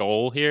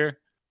goal here.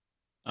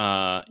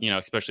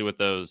 Especially with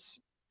those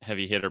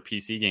heavy hitter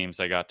PC games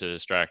that got to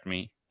distract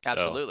me.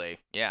 Absolutely. So,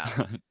 yeah.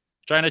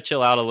 Trying to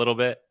chill out a little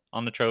bit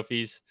on the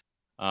trophies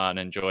and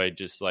enjoy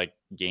just like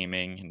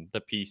gaming and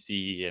the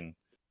PC and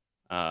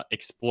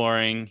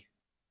exploring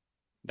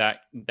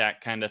that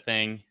kind of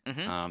thing.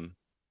 Mm-hmm.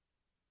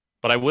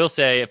 But I will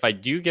say, if I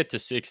do get to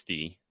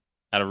 60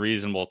 at a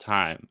reasonable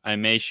time, I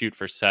may shoot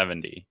for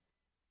 70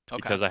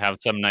 because I have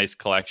some nice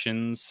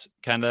collections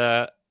kind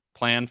of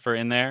planned for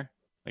in there,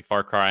 like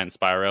Far Cry and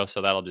Spyro.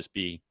 So it'll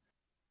be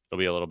a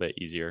little bit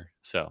easier.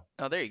 So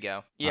there you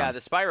go. Yeah,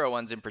 the Spyro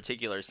ones in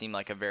particular seem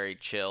like a very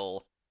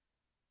chill,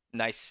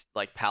 nice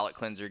like palate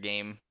cleanser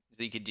game.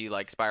 So you could do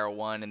like Spyro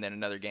 1 and then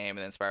another game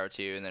and then Spyro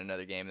 2 and then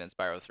another game and then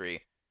Spyro 3.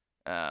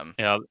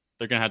 Yeah,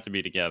 they're gonna have to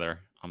be together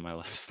on my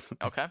list.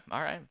 Okay,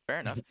 all right, fair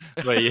enough.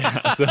 But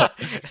yeah, so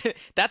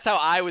that's how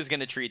I was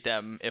gonna treat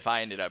them if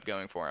I ended up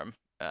going for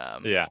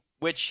them. Yeah,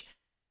 which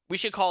we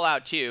should call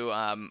out too.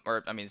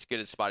 As good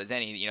a spot as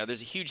any.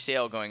 There's a huge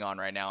sale going on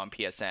right now on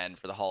PSN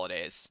for the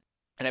holidays,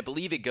 and I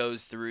believe it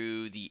goes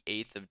through the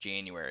 8th of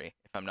January,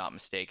 if I'm not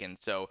mistaken.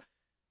 So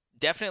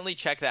definitely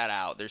check that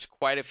out. There's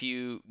quite a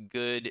few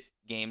good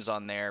games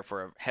on there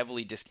for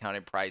heavily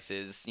discounted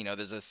prices.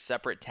 There's a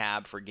separate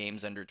tab for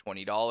games under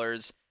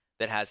 $20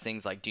 that has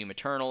things like Doom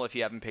Eternal if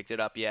you haven't picked it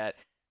up yet,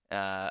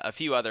 a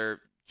few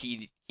other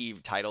key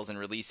titles and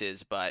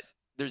releases, but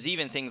there's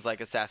even things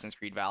like Assassin's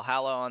Creed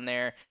Valhalla on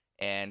there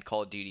and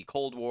Call of Duty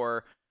Cold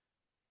War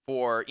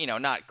for,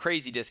 not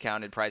crazy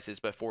discounted prices,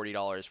 but $40,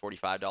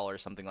 $45,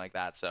 something like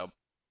that. So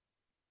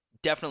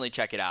definitely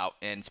check it out.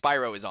 And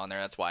Spyro is on there.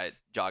 That's why it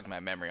jogged my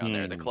memory on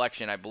there. The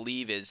collection, I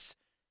believe, is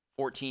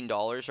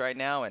 $14 right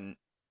now, and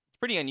it's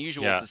pretty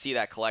unusual to see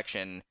that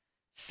collection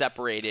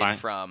separated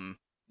from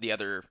the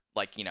other,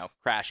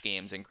 Crash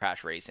games and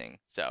Crash Racing.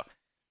 So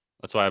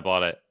that's why I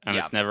bought it, and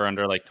it's never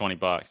under like $20,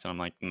 and I'm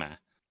like, nah,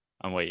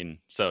 I'm waiting.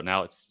 So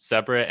now it's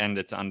separate and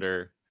it's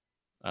under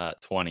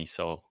 20,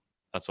 so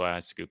that's why I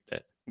scooped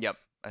it. Yep,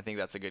 I think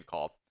that's a good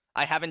call.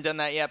 I haven't done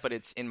that yet, but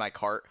it's in my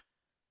cart,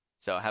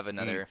 so I have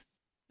another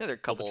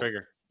couple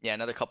trigger. Yeah,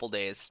 another couple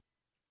days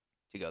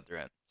to go through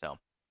it. So,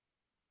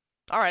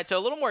 all right, so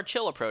a little more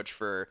chill approach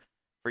for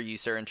you,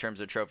 sir, in terms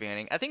of trophy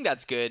hunting. I think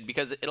that's good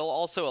because it'll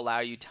also allow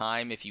you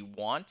time, if you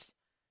want,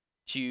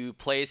 to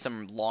play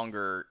some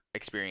longer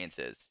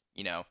experiences.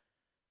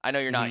 I know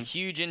you're not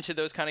huge into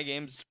those kind of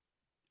games,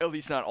 at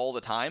least not all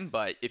the time,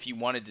 but if you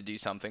wanted to do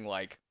something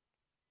like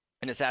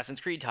an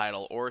Assassin's Creed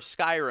title or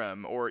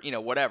Skyrim or,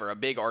 whatever, a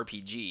big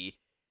RPG,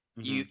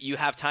 you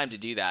have time to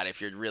do that if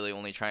you're really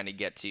only trying to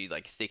get to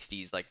like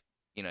 60s,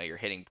 your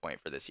hitting point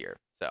for this year.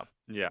 So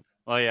yeah.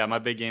 Well, yeah, my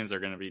big games are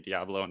going to be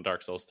Diablo and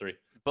Dark Souls 3.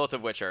 Both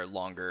of which are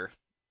longer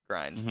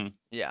grinds. Mm-hmm.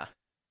 Yeah,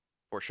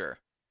 for sure.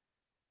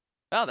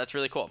 Oh, that's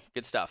really cool.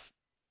 Good stuff.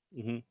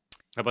 Mm-hmm.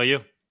 How about you?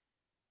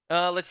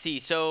 Let's see.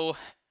 So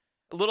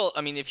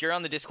if you're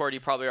on the Discord, you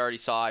probably already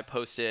saw I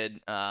posted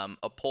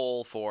a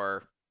poll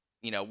for,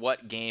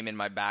 what game in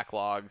my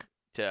backlog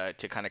to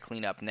kind of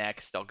clean up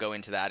next. I'll go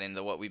into that in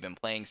the what we've been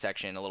playing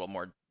section a little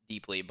more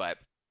deeply, but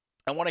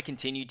I want to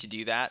continue to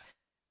do that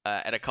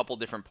at a couple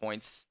different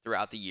points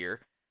throughout the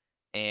year,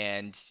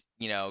 and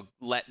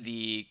let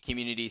the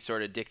community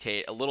sort of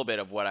dictate a little bit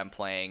of what I'm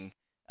playing.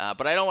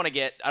 But I don't want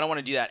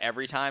to do that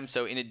every time.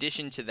 So in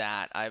addition to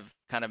that, I've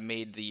kind of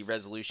made the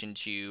resolution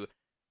to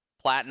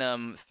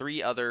platinum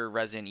 3 other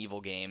Resident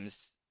Evil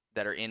games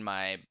that are in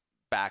my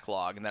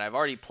backlog and that I've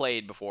already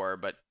played before,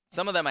 but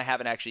some of them I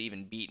haven't actually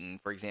even beaten.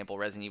 For example,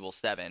 Resident Evil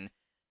 7.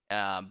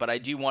 But I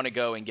do want to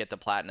go and get the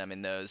platinum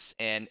in those,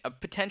 and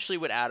potentially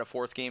would add a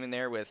 4th game in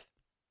there with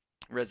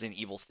Resident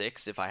Evil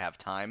 6 if I have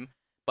time.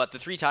 But the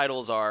 3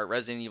 titles are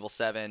Resident Evil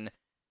 7,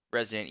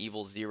 Resident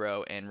Evil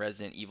 0, and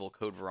Resident Evil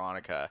Code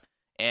Veronica.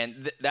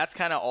 And that's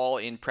kind of all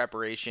in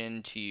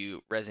preparation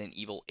to Resident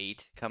Evil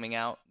 8 coming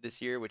out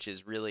this year, which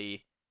is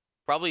really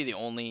probably the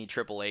only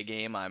AAA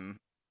game I'm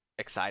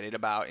excited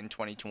about in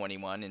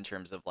 2021 in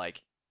terms of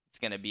it's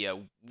going to be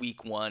a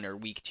week 1 or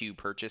week 2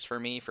 purchase for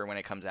me for when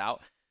it comes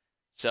out.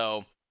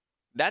 So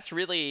that's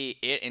really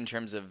it in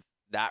terms of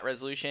that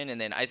resolution. And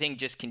then I think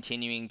just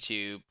continuing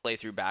to play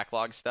through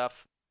backlog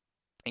stuff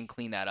and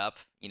clean that up.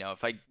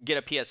 If I get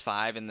a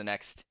PS5 in the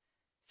next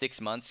 6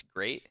 months,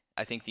 great.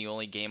 I think the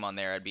only game on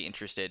there I'd be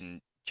interested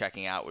in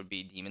checking out would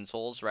be Demon's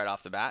Souls right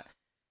off the bat.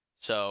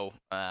 So,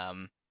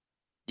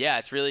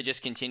 it's really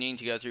just continuing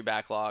to go through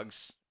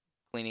backlogs,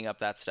 cleaning up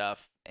that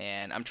stuff.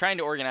 And I'm trying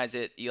to organize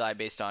it, Eli,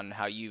 based on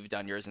how you've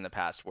done yours in the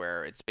past,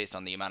 where it's based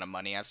on the amount of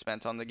money I've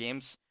spent on the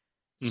games.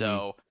 Mm-hmm.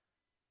 So,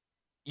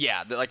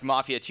 like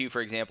Mafia 2,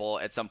 for example,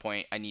 at some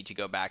point I need to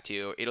go back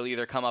to. It'll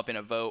either come up in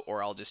a vote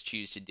or I'll just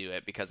choose to do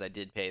it because I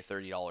did pay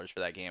 $30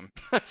 for that game.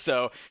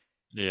 So,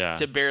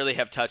 to barely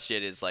have touched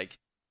it is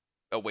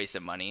a waste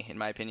of money, in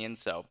my opinion.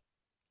 So,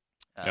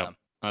 But I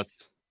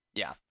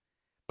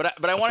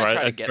want to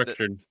try to get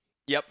the.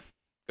 Yep.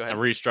 Go ahead. I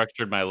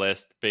restructured my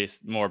list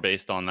based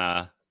on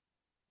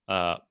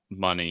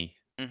money.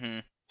 Mm-hmm.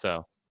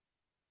 So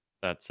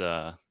that's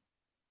where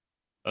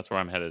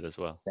I'm headed as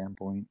well.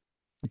 Standpoint.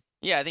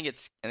 Yeah, I think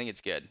it's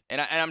good, and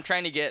I'm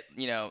trying to get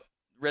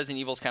Resident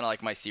Evil's kind of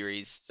like my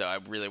series, so I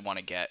really want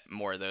to get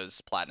more of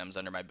those platinums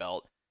under my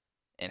belt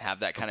and have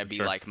that kind of be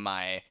like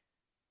my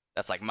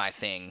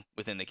thing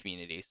within the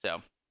community.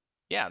 So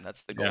yeah,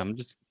 that's the goal. Yeah, I'm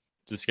just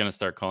gonna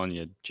start calling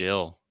you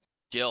Jill.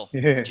 Jill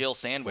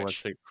Sandwich.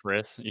 What's it,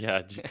 Chris?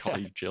 Yeah, just call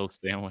you Jill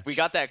Sandwich. We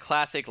got that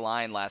classic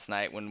line last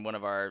night when one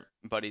of our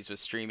buddies was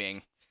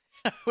streaming,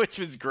 which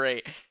was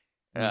great,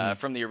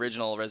 from the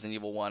original Resident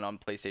Evil 1 on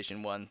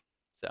PlayStation 1.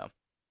 So,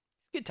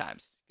 good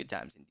times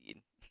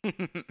indeed.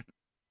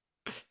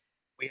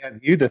 We have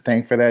you to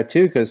thank for that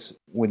too, because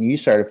when you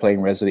started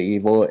playing Resident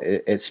Evil,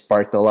 it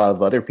sparked a lot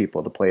of other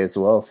people to play as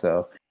well.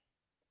 So,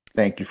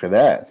 thank you for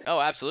that.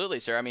 Oh,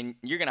 absolutely, sir. I mean,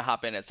 you're gonna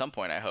hop in at some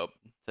point, I hope,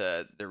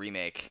 to the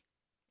remake.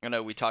 I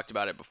know we talked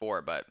about it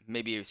before, but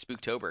maybe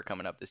Spooktober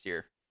coming up this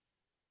year.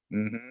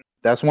 Mm-hmm.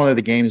 That's one of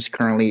the games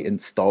currently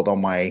installed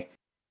on my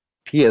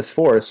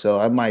PS4,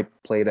 so I might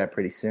play that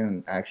pretty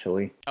soon,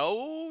 actually.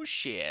 Oh,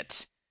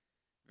 shit.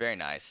 Very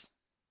nice.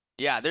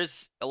 Yeah,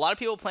 there's a lot of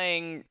people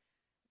playing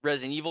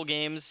Resident Evil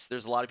games.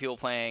 There's a lot of people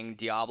playing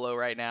Diablo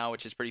right now,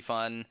 which is pretty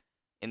fun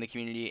in the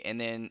community. And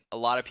then a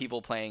lot of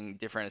people playing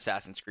different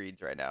Assassin's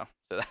Creeds right now.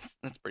 So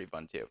that's pretty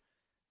fun, too.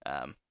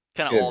 Kind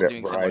of all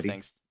doing similar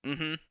things.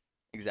 Mm-hmm.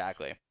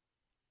 Exactly.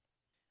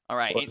 All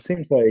right. Well, it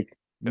seems like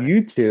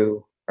you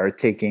two are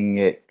taking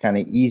it kind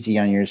of easy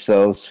on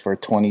yourselves for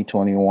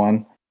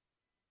 2021.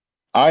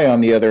 I,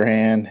 on the other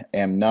hand,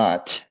 am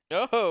not.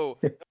 Oh,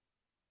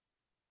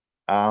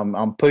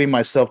 I'm putting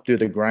myself through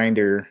the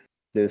grinder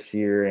this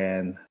year,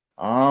 and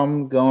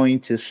I'm going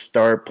to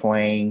start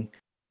playing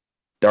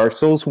Dark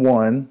Souls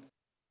 1,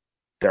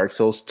 Dark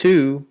Souls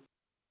 2,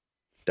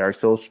 Dark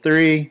Souls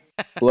 3,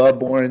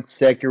 Bloodborne,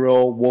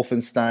 Sekiro,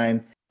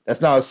 Wolfenstein.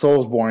 That's not a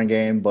Soulsborne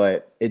game,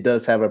 but it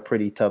does have a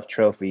pretty tough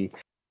trophy.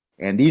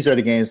 And these are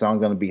the games I'm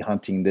going to be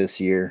hunting this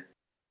year.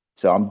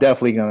 So I'm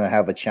definitely going to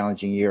have a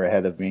challenging year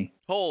ahead of me.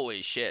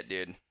 holy shit,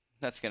 dude.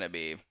 That's going to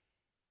be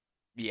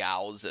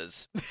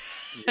yowzas.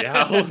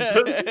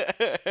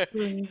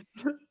 Yowzas.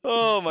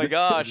 Oh my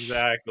gosh.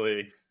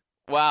 Exactly.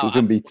 Wow. It's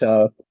going to be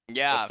tough.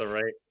 Yeah. That's the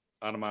right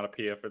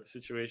onomatopoeia for the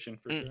situation,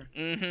 for sure.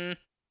 Mm-hmm.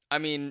 I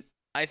mean,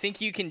 I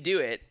think you can do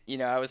it. You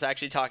know, I was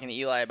actually talking to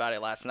Eli about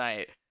it last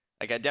night.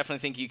 Like, I definitely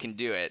think you can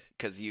do it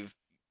because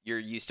you're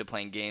used to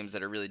playing games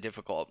that are really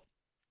difficult.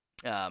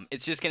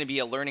 It's just going to be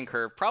a learning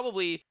curve,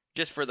 probably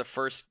just for the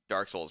first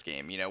Dark Souls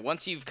game. You know,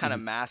 once you've kind of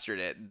mastered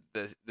it,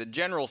 the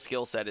general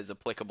skill set is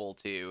applicable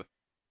to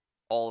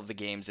all of the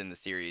games in the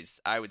series,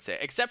 I would say,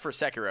 except for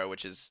Sekiro,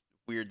 which is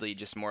weirdly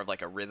just more of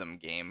like a rhythm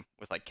game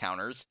with like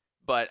counters.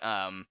 But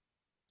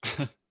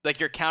like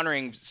you're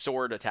countering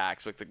sword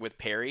attacks with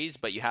parries,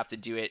 but you have to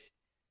do it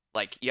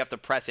like you have to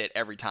press it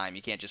every time.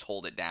 You can't just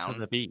hold it down. To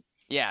the beat.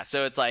 Yeah,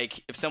 so it's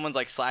like if someone's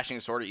like slashing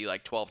a sword at you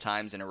like 12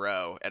 times in a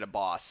row at a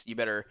boss, you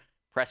better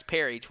press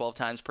parry 12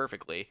 times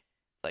perfectly.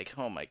 Like,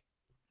 oh my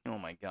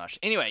gosh.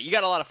 Anyway, you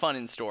got a lot of fun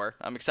in store.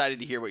 I'm excited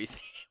to hear what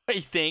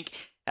you think,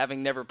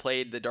 having never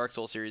played the Dark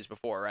Souls series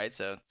before, right?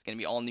 So it's going to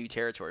be all new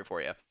territory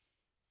for you.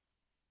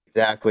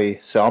 Exactly.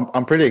 So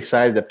I'm pretty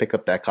excited to pick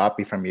up that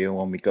copy from you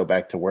when we go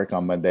back to work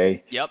on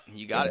Monday. Yep,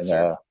 you got it,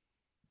 sir.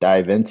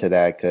 Dive into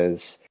that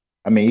because,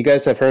 I mean, you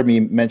guys have heard me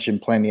mention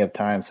plenty of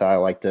times how I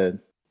like to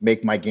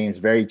make my games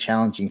very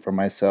challenging for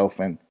myself,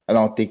 and I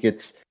don't think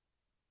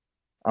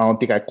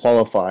I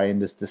qualify in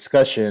this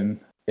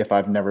discussion if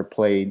I've never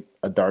played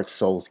a Dark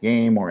Souls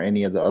game or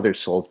any of the other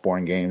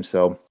Soulsborne games.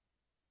 So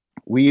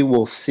we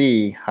will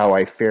see how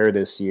I fare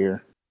this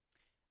year.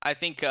 I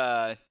think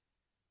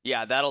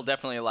yeah, that'll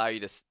definitely allow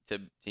you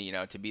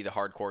to be the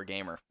hardcore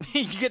gamer.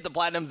 You get the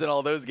platinums in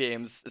all those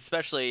games,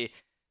 especially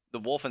the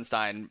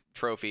Wolfenstein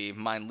trophy,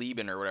 Mein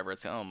Leben or whatever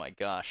it's. Oh my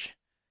gosh.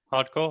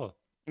 Hardcore.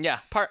 Yeah,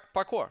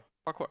 parkour.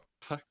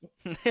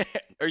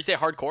 Or you say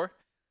hardcore?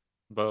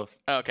 Both.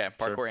 Oh, okay,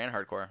 parkour Sure. and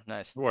hardcore.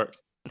 Nice. It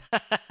works.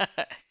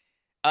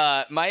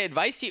 My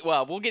advice to you,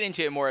 well, we'll get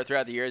into it more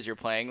throughout the year as you're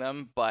playing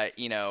them, but,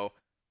 you know,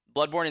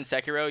 Bloodborne and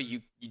Sekiro,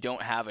 you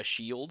don't have a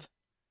shield,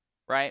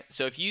 right?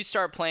 So if you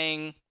start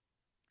playing,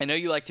 I know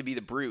you like to be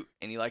the brute,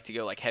 and you like to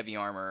go, like, heavy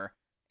armor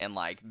and,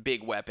 like,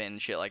 big weapon,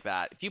 shit like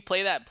that. If you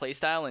play that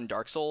playstyle in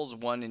Dark Souls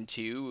 1 and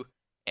 2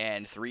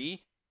 and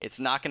 3, it's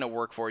not going to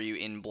work for you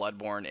in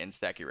Bloodborne and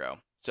Sekiro.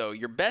 So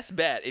your best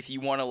bet, if you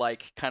want to,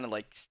 like, kind of,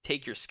 like,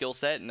 take your skill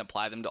set and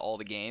apply them to all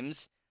the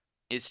games,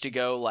 is to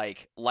go,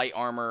 like, light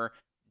armor,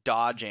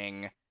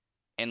 dodging,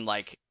 and,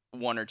 like,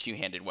 one or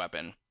two-handed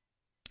weapon,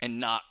 and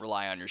not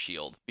rely on your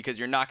shield, because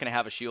you're not going to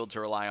have a shield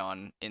to rely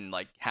on in,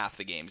 like, half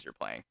the games you're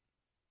playing.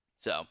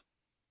 So,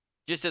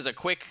 just as a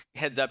quick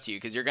heads up to you,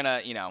 because you're going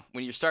to, you know,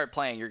 when you start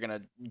playing, you're going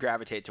to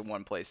gravitate to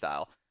one play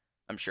style,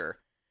 I'm sure.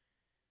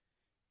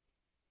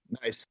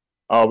 Nice.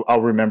 I'll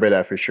remember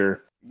that for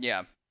sure.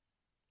 Yeah.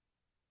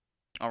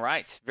 All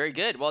right. Very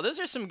good. Well, those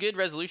are some good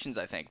resolutions,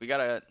 I think. We got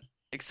a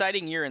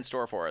exciting year in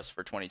store for us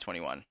for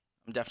 2021.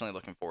 I'm definitely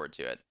looking forward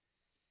to it.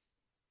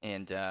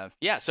 And,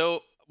 yeah,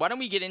 so why don't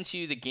we get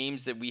into the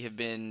games that we have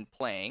been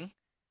playing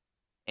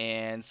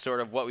and sort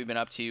of what we've been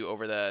up to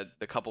over the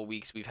couple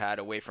weeks we've had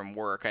away from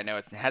work. I know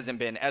it hasn't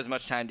been as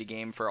much time to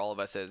game for all of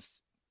us as,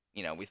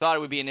 you know, we thought it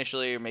would be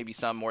initially, or maybe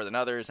some more than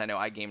others. I know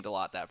I gamed a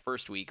lot that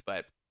first week,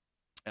 but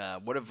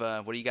what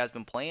have you guys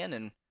been playing,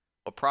 and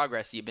what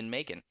progress you've been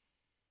making?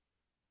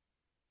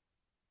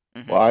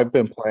 Mm-hmm. Well, I've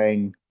been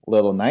playing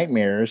Little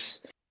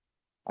Nightmares.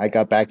 I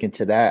got back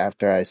into that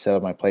after I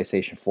sold my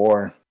PlayStation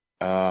 4.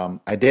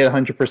 I did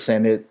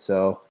 100% it,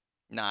 so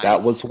Nice.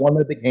 That was one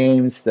of the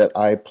games that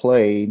I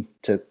played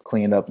to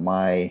clean up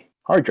my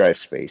hard drive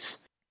space.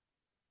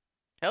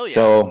 Hell yeah.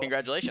 So,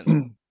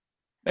 congratulations.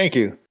 Thank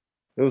you.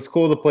 It was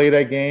cool to play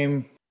that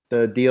game.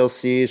 The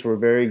DLCs were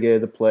very good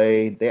to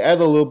play. They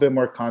add a little bit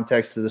more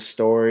context to the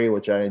story,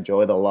 which I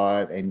enjoyed a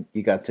lot, and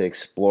you got to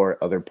explore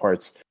other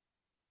parts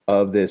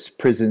of this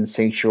prison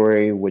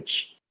sanctuary,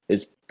 which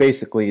is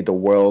basically the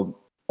world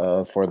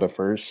for the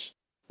first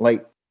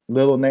like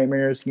Little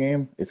Nightmares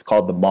game. It's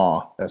called the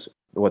Maw. That's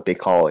what they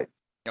call it.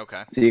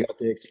 Okay. So you got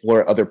to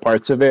explore other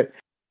parts of it.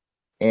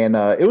 And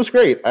it was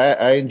great.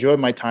 I enjoyed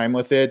my time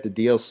with it. The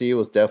DLC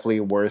was definitely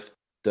worth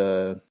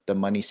the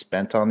money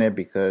spent on it,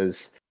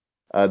 because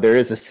there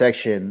is a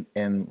section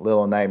in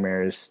Little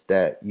Nightmares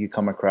that you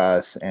come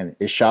across and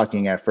it's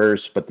shocking at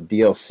first, but the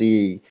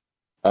DLC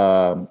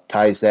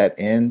ties that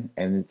in,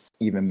 and it's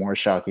even more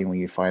shocking when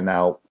you find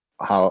out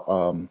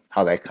how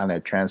that kind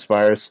of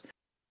transpires.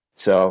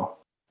 So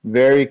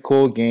very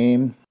cool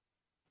game.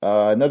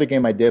 Another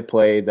game I did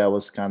play that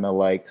was kind of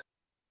like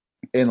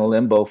in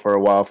limbo for a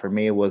while for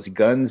me was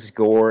Guns,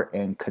 Gore,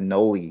 and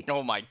Cannoli.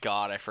 Oh my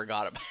god, I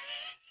forgot about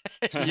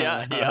it.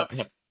 Yeah, yep.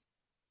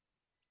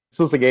 This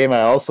was a game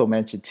I also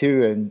mentioned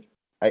too, and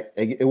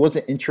it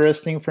wasn't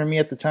interesting for me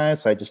at the time,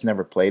 so I just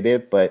never played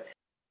it. But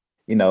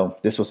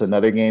this was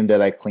another game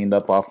that I cleaned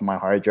up off my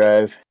hard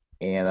drive,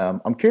 and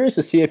I'm curious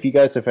to see if you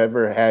guys have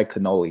ever had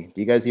cannoli.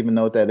 Do you guys even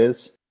know what that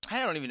is?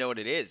 I don't even know what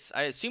it is.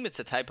 I assume it's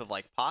a type of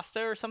like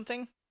pasta or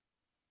something.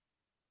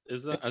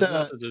 Isn't It's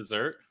that a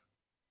dessert?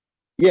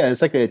 Yeah,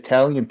 it's like an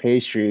Italian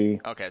pastry.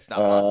 Okay, it's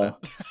not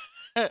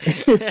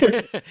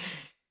pasta.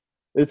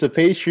 It's a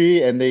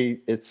pastry, and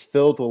it's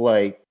filled with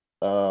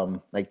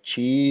like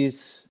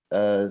cheese,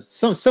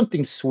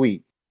 something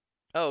sweet.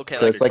 Oh, okay.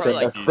 So it's like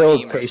a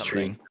filled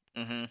pastry.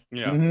 Mm-hmm.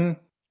 Yeah. Mm-hmm.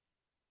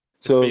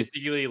 So it's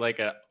basically like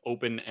a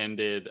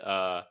open-ended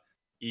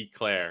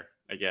eclair,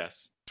 I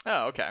guess.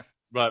 Oh, okay.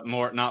 But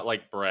not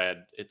like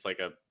bread. It's like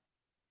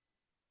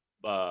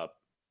a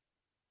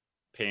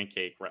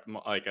pancake wrap,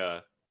 like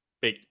a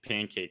baked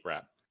pancake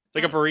wrap,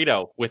 like a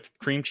burrito with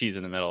cream cheese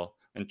in the middle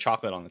and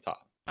chocolate on the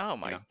top. Oh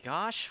my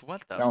gosh,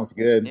 what the? Sounds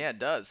good. Yeah, it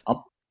does.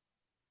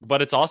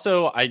 But it's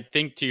also, I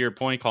think, to your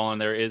point, Colin,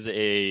 there is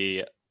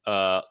a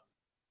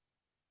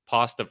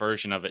pasta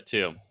version of it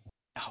too.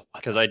 Oh,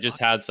 because I just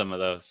had some of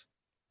those,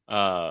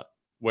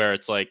 where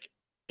it's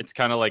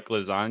kind of like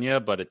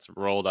lasagna, but it's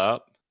rolled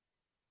up.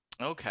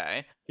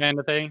 Okay. Kind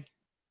of thing.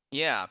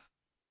 Yeah.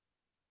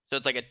 So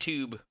it's like a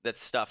tube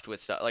that's stuffed with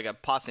stuff, like a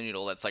pasta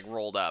noodle that's like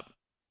rolled up.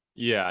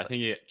 Yeah, I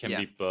think it can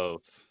be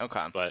both.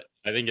 Okay. But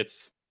I think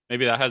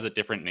maybe that has a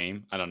different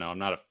name. I don't know. I'm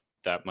not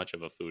that much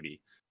of a foodie,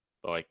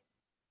 but like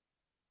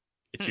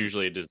it's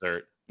usually a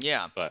dessert.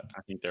 Yeah. But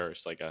I think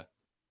there's like a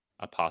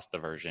pasta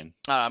version.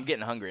 I'm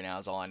getting hungry now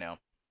is all I know.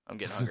 I'm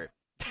getting hungry.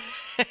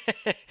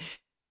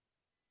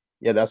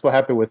 Yeah, that's what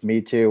happened with me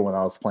too when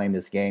I was playing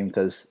this game,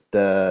 because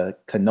the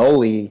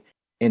cannoli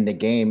in the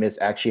game is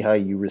actually how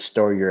you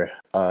restore your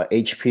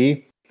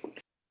HP.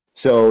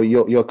 So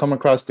you'll come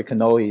across the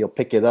cannoli, you'll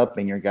pick it up,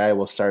 and your guy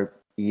will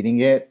start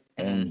eating it,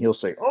 and he'll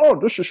say, "Oh,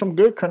 this is some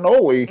good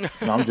cannoli,"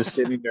 and I'm just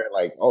sitting there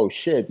like, "Oh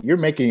shit, you're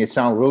making it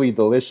sound really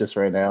delicious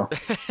right now."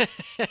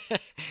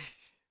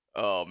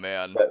 Oh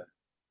man. But,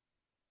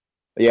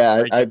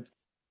 yeah,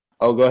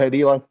 oh, go ahead,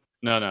 Eli.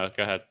 No,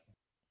 go ahead.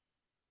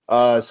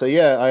 So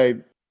yeah, I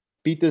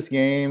beat this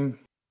game,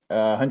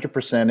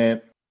 100%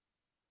 it.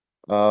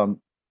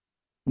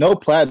 No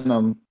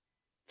platinum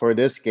for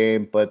this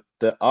game, but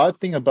the odd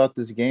thing about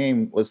this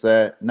game was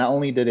that not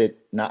only did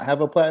it not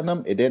have a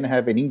platinum, it didn't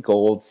have any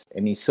golds,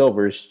 any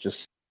silvers,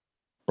 just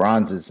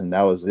bronzes, and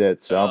that was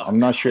it. So I'm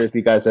not sure if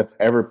you guys have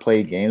ever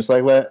played games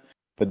like that,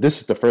 but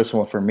this is the first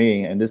one for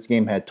me, and this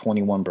game had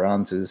 21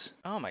 bronzes.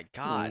 Oh my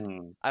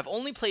god. I've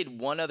only played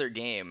one other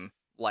game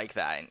like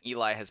that, and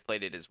Eli has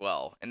played it as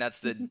well, and that's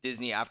the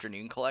Disney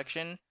Afternoon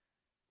Collection,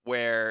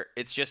 where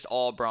it's just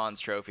all bronze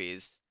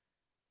trophies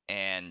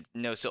and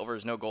no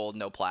silvers, no gold,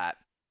 no plat.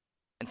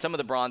 And some of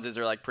the bronzes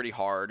are like pretty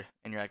hard,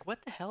 and you're like, what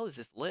the hell is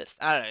this list?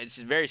 I don't know, it's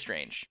just very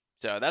strange.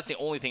 So that's the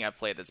only thing I've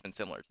played that's been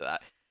similar to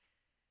that.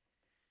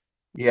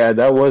 Yeah,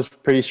 that was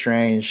pretty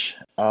strange.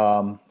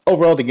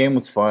 Overall, the game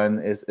was fun.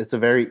 It's a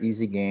very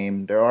easy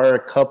game. There are a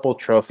couple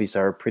trophies that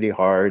are pretty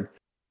hard,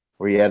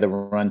 where you had to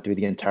run through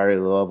the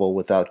entire level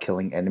without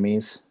killing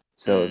enemies.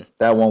 So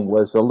that one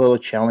was a little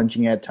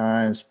challenging at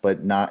times,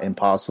 but not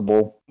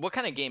impossible. What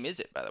kind of game is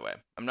it, by the way?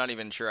 I'm not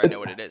even sure I know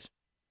what it is.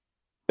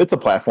 It's a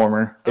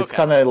platformer. Okay. It's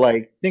kind of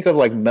like, think of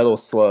like Metal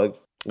Slug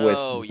with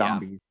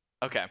zombies.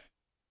 Yeah. Okay.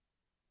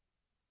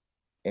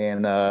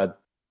 And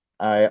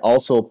I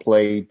also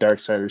played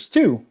Darksiders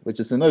 2, which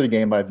is another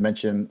game I've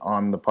mentioned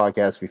on the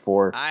podcast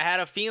before. I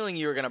had a feeling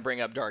you were going to bring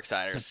up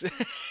Darksiders.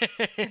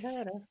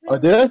 Oh,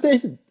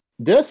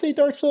 did I say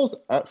Dark Souls?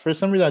 For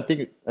some reason, I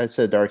think I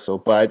said Dark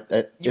Souls, but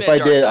if I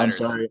did, I'm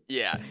sorry.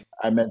 Yeah.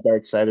 I meant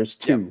Darksiders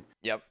 2.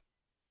 Yep.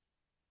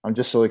 I'm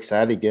just so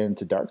excited to get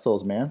into Dark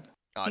Souls, man.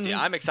 Oh, dude,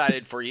 I'm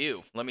excited for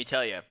you. Let me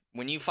tell you.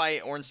 When you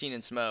fight Ornstein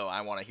and Smo,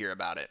 I want to hear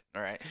about it.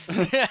 All right?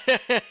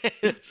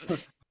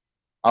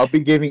 I'll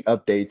be giving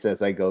updates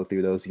as I go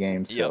through those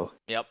games.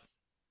 Yep.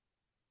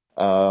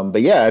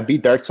 But yeah, I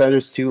beat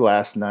Darksiders 2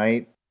 last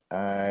night.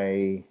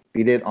 I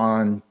beat it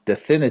on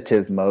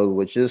definitive mode,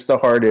 which is the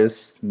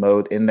hardest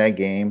mode in that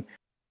game.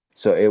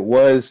 So it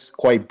was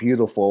quite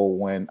beautiful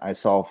when I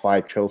saw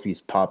 5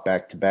 trophies pop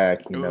back to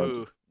back.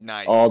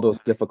 Nice. All those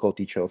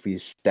difficulty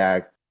trophies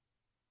stacked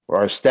or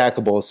are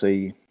stackable. So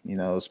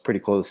it's pretty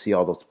cool to see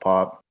all those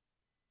pop.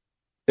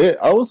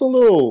 I was a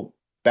little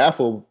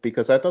baffled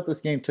because I thought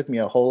this game took me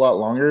a whole lot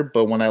longer,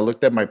 but when I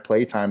looked at my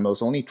playtime, it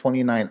was only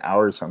 29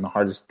 hours on the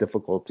hardest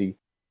difficulty.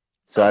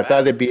 So I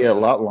thought it'd be a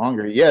lot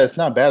longer. Yeah, it's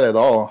not bad at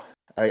all.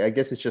 I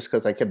guess it's just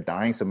because I kept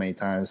dying so many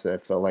times that I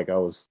felt like I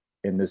was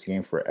in this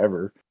game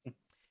forever.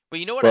 Well,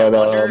 you know what I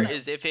wonder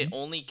is if it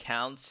only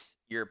counts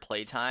your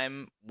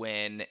playtime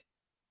when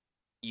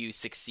you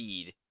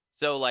succeed.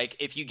 So, like,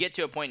 if you get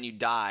to a point and you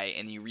die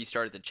and you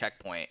restart at the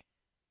checkpoint,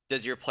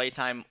 does your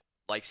playtime,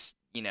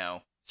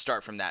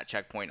 start from that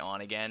checkpoint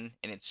on again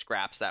and it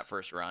scraps that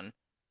first run?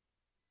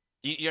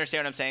 You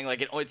understand what I'm saying?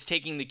 Like it's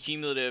taking the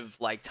cumulative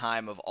like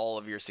time of all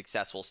of your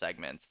successful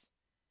segments,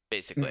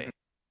 basically.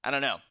 I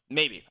don't know.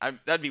 Maybe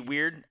that'd be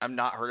weird. I've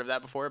not heard of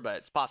that before, but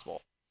it's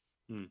possible.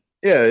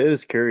 Yeah, it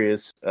is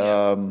curious.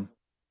 Yeah.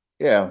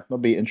 Yeah, it'll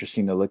be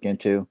interesting to look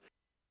into.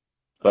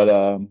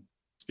 But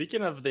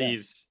speaking of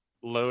these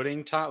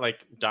loading time, like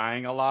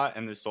dying a lot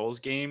in the Souls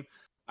game,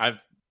 I've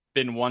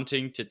been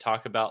wanting to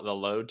talk about the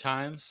load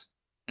times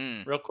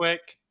real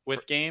quick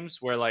with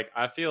games where like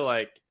I feel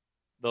like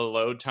the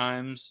load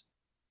times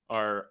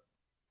are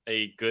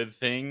a good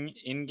thing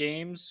in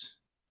games.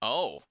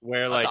 Oh,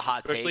 where that's like a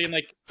hot especially take.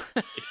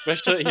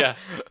 in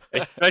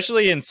like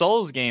especially in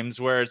Souls games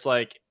where it's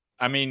like,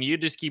 I mean, you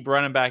just keep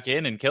running back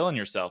in and killing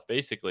yourself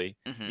basically.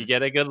 You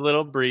get a good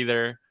little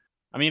breather.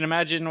 I mean,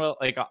 imagine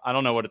like I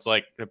don't know what it's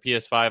like the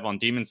PS5 on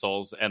Demon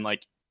Souls, and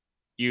like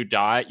you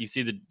die, you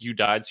see the you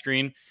died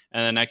screen,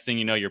 and the next thing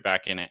you know you're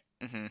back in it.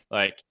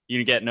 Like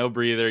you get no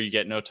breather, you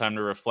get no time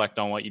to reflect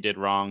on what you did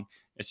wrong.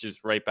 It's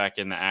just right back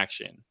in the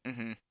action.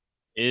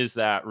 Is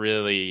that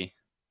really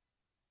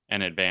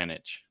an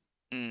advantage?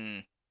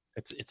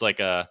 It's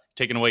like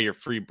taking away your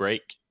free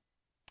break,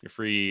 your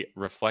free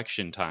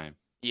reflection time.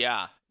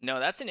 Yeah, no,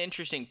 that's an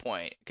interesting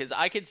point because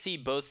I could see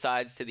both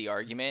sides to the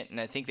argument,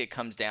 and I think that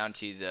comes down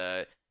to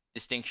the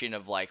distinction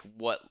of like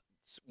what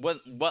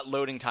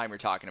loading time you're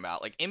talking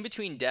about. Like in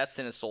between deaths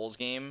in a Souls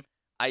game,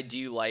 I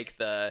do like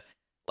the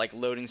like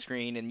loading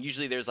screen, and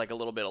usually there's like a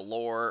little bit of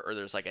lore or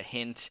there's like a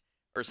hint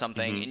or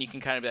something, and you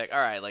can kind of be like, all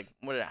right, like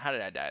how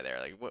did I die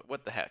there? Like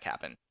what the heck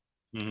happened?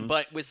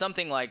 But with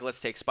something like, let's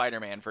take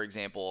Spider-Man, for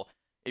example,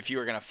 if you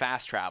were going to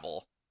fast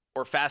travel,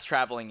 or fast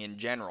traveling in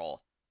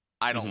general,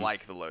 I don't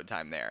like the load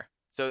time there.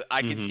 So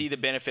I could see the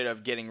benefit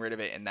of getting rid of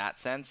it in that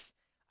sense.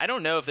 I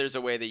don't know if there's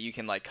a way that you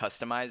can, like,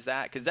 customize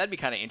that, because that'd be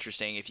kind of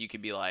interesting if you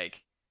could be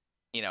like,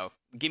 you know,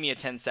 give me a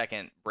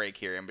 10-second break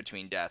here in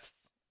between deaths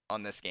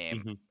on this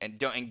game, and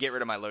get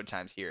rid of my load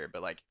times here.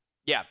 But, like,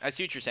 yeah, I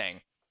see what you're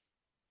saying.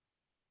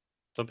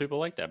 Some people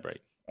like that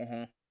break.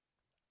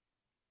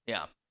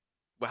 Yeah.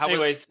 Well, how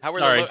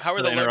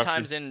are the load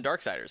times in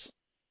Darksiders?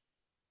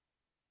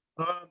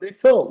 They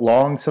felt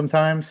long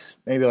sometimes,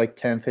 maybe like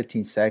 10,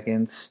 15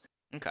 seconds.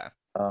 Okay.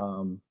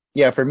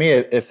 Yeah, for me,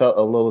 it felt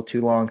a little too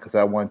long because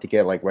I wanted to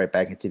get like right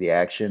back into the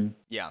action.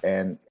 Yeah.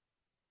 And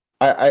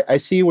I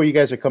see where you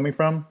guys are coming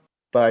from,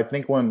 but I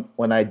think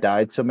when I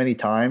died so many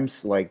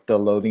times, like the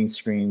loading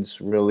screens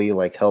really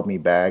like held me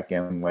back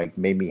and like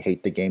made me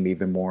hate the game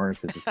even more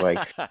because it's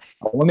like I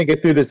want to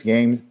get through this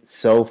game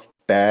so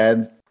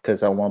bad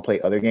because I want to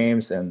play other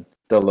games, and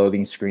the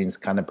loading screens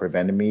kind of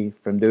prevented me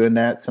from doing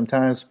that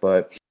sometimes.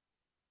 But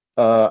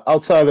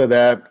outside of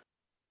that,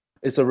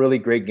 it's a really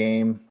great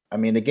game. I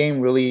mean, the game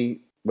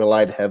really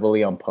relied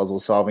heavily on puzzle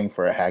solving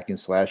for a hack and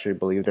slasher,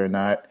 believe it or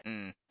not.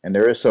 And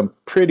there is some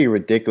pretty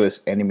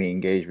ridiculous enemy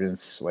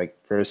engagements. Like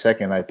for a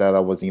second, I thought I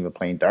wasn't even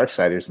playing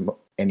Darksiders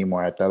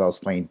anymore. I thought I was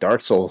playing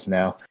Dark Souls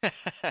now.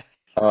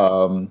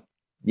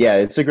 Yeah,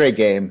 it's a great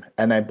game,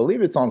 and I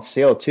believe it's on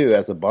sale too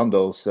as a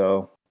bundle.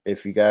 So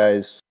if you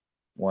guys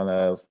want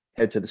to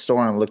head to the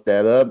store and look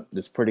that up,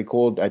 it's pretty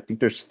cool. I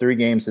think there's 3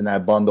 games in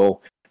that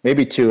bundle.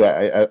 Maybe 2.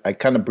 I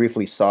kind of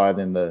briefly saw it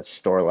in the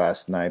store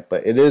last night,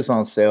 but it is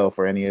on sale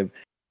for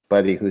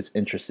anybody who's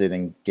interested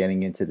in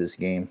getting into this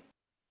game.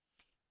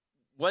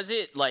 Was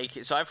it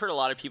like, so I've heard a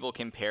lot of people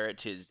compare it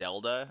to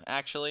Zelda,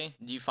 actually.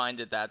 Do you find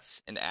that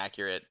that's an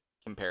accurate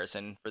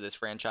comparison for this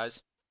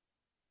franchise?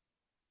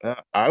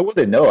 I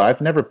wouldn't know.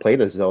 I've never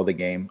played a Zelda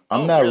game.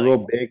 I'm not really?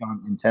 real big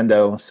on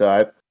Nintendo,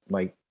 so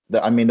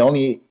the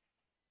only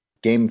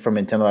game from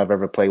Nintendo I've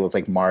ever played was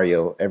like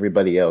Mario.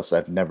 Everybody else,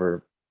 I've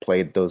never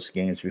played those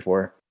games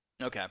before.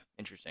 Okay,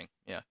 interesting.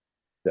 Yeah.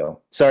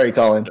 So sorry,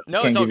 Colin.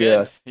 No, Can't it's all give you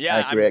good. a Yeah,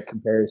 accurate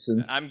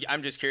comparison.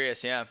 I'm just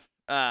curious. Yeah.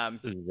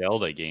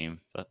 Zelda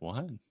game, but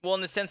what? Well,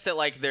 in the sense that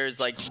like there's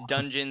like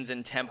dungeons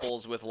and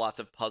temples with lots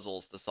of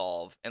puzzles to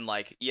solve, and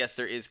like yes,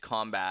 there is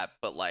combat,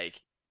 but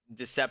like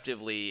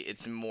deceptively,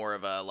 it's more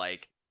of a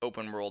like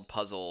open world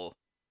puzzle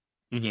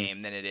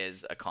game than it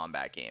is a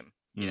combat game.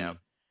 You know.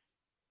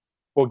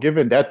 Well,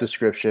 given that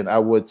description, I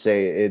would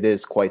say it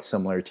is quite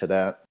similar to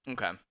that.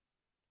 Okay.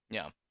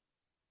 Yeah.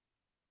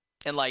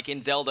 And like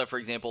in Zelda, for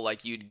example,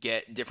 like you'd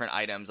get different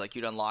items, like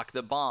you'd unlock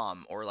the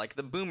bomb or like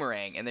the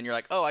boomerang, and then you're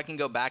like, oh, I can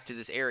go back to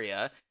this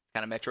area,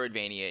 kind of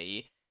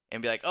Metroidvania-y,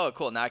 and be like, oh,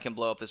 cool, now I can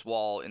blow up this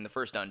wall in the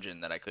first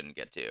dungeon that I couldn't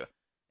get to,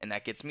 and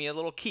that gets me a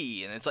little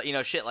key, and it's like, you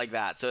know, shit like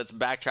that. So it's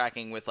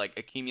backtracking with like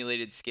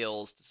accumulated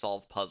skills to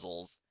solve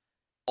puzzles.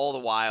 All the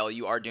while,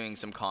 you are doing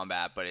some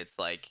combat, but it's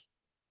like,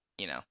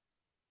 you know,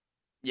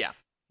 yeah.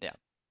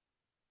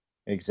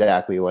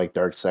 Exactly like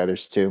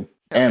Darksiders 2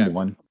 and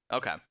 1.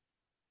 Okay.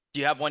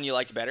 Do you have one you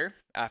liked better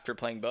after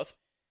playing both?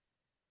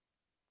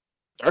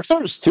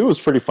 Darksiders 2 was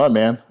pretty fun,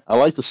 man. I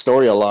like the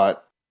story a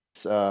lot.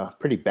 It's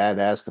pretty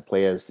badass to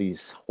play as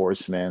these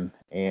horsemen,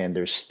 and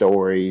their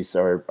stories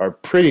are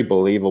pretty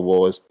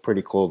believable. It's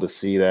pretty cool to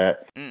see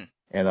that.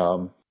 And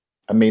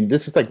I mean,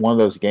 this is like one of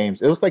those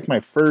games. It was like my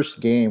first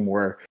game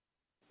where,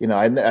 you know,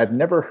 I've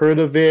never heard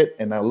of it,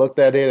 and I looked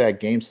at it at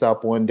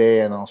GameStop one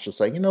day, and I was just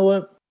like, you know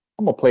what?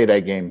 I'm gonna play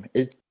that game.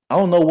 I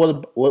don't know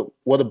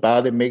what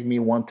about it made me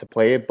want to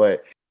play it,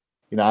 but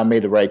I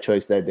made the right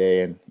choice that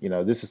day, and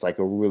this is like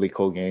a really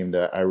cool game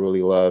that I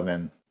really love,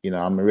 and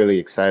I'm really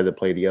excited to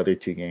play the other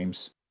two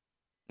games.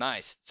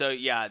 Nice. So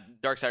yeah,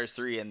 Darksiders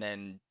 3 and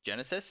then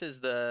Genesis is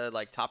the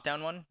like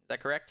top-down one. Is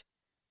that correct?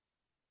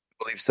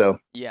 I believe so.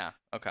 Yeah.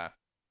 Okay.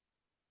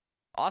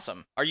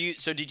 Awesome.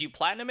 So did you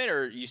platinum it,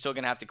 or are you still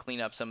gonna have to clean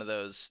up some of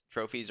those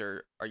trophies,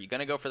 or are you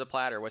gonna go for the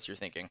plat, or what's your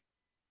thinking?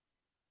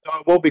 I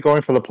will be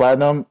going for the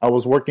platinum. I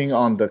was working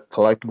on the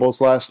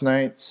collectibles last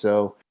night,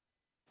 so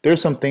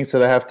there's some things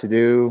that I have to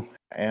do.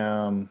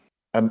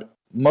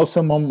 Most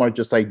of them are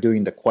just like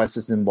doing the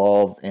quests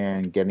involved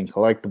and getting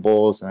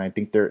collectibles, and I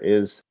think there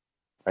is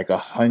like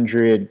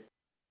 100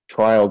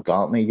 trial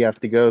gauntlet you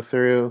have to go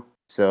through.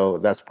 So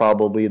that's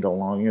probably the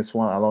longest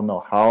one. I don't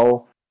know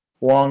how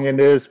long it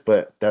is,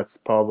 but that's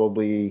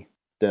probably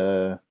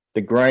the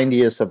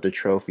grindiest of the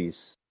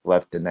trophies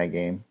left in that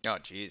game. Oh,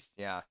 geez,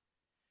 yeah.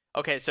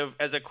 Okay, so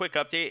as a quick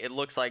update, it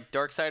looks like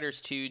Darksiders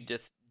 2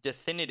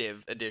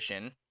 Definitive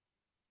Edition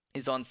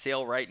is on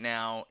sale right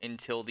now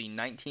until the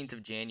 19th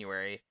of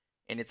January,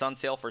 and it's on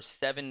sale for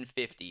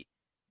 $7.50,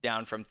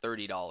 down from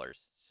 $30.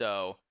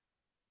 So,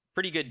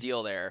 pretty good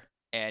deal there,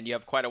 and you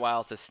have quite a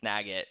while to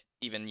snag it,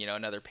 even,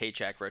 another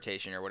paycheck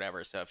rotation or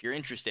whatever. So if you're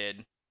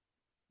interested,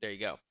 there you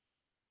go.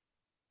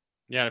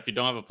 Yeah, and if you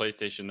don't have a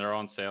PlayStation, they're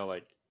on sale.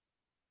 Like,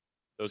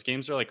 those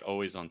games are like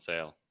always on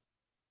sale.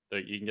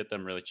 You can get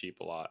them really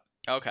cheap a lot.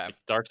 Okay. Like,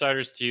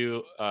 Darksiders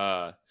 2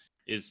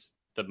 is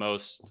the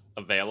most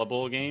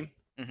available game.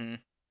 Mm-hmm.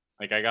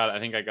 Like I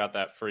think I got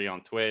that free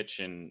on Twitch,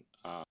 and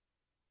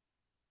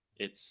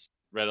it's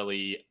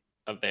readily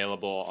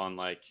available on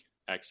like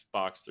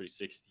Xbox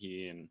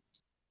 360, and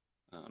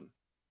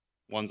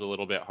one's a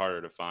little bit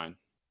harder to find.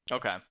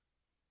 Okay.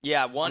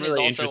 Yeah, one I'm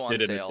really is also on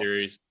interested in sale. the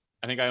series.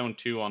 I think I own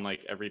 2 on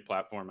like every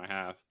platform I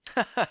have.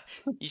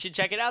 You should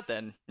check it out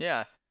then.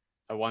 Yeah.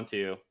 I want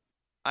to.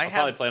 I'll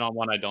probably play it on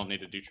one I don't need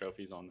to do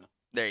trophies on now.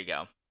 There you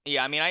go.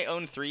 Yeah, I mean, I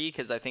own 3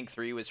 because I think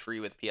 3 was free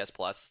with PS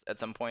Plus at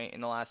some point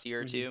in the last year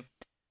or two.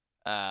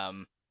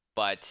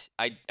 But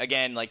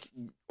again, like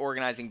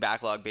organizing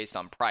backlog based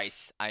on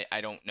price,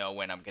 I don't know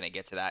when I'm gonna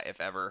get to that,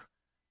 if ever.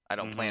 I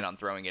don't plan on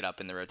throwing it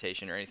up in the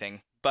rotation or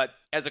anything. But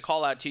as a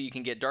call out too, you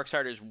can get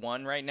Darksiders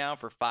 1 right now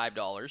for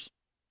 $5.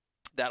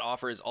 That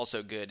offer is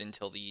also good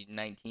until the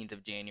 19th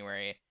of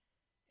January.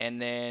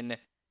 And then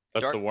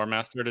that's the War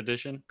Mastered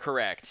edition?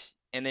 Correct.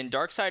 And then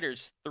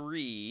Darksiders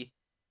 3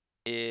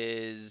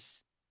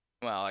 is,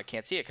 well, I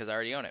can't see it because I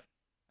already own it.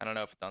 I don't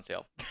know if it's on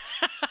sale.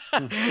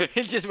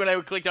 It's just when I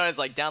clicked on it, it's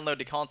like download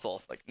to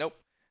console. Like, nope.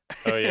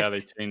 Oh yeah,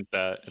 they changed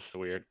that. It's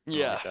weird.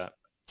 Yeah. Like that.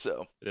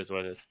 So it is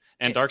what it is.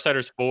 And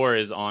Darksiders 4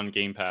 is on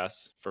Game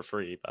Pass for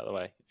free, by the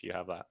way, if you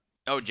have that.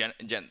 Oh,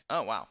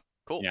 oh wow,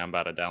 cool. Yeah, I'm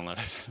about to download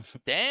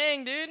it.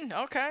 Dang, dude.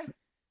 Okay.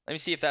 Let me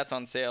see if that's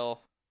on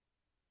sale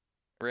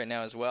right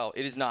now as well.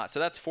 It is not. So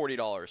that's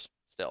 $40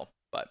 still,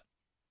 but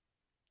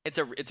it's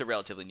a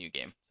relatively new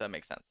game, so that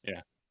makes sense.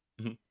 Yeah.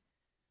 Mm-hmm.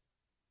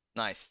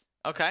 Nice.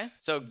 Okay,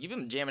 so you've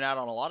been jamming out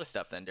on a lot of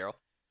stuff then, Daryl.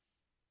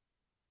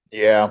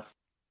 Yeah,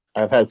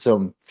 I've had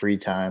some free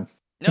time.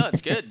 No,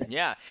 it's good.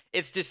 Yeah,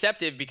 it's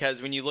deceptive because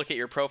when you look at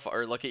your profile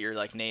or look at your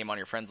like name on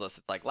your friends list,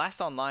 it's like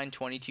last online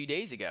 22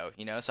 days ago.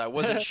 So I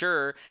wasn't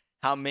sure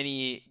how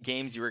many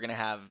games you were gonna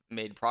have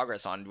made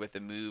progress on with the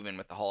move and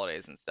with the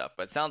holidays and stuff.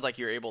 But it sounds like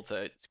you're able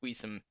to squeeze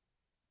some,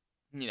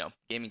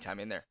 gaming time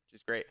in there, which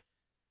is great.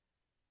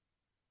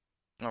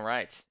 All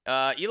right,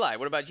 Eli,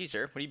 what about you,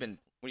 sir? What have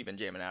you been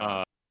jamming out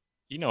on?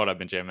 You know what I've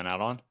been jamming out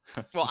on.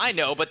 Well, I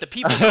know, but the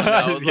people don't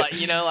know.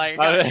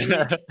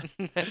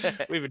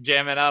 We've been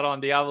jamming out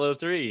on Diablo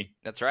 3.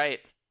 That's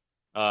right.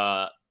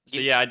 So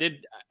yeah, I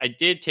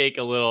did take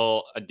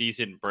a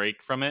decent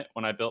break from it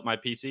when I built my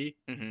PC,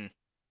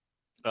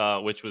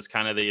 which was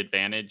kind of the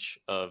advantage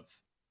of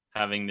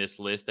having this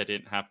list. I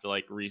didn't have to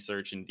like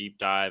research and deep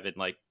dive and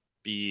like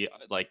be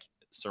like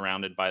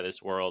surrounded by this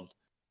world.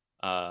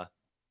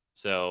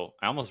 So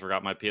I almost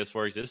forgot my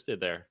PS4 existed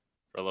there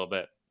for a little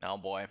bit. Oh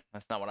boy,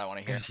 that's not what I want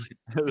to hear.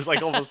 It was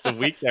like almost a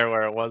week there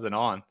where it wasn't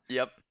on.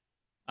 Yep.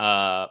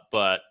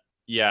 But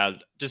yeah,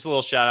 just a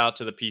little shout out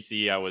to the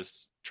PC. I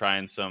was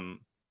trying some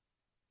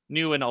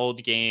new and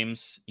old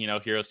games.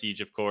 Hero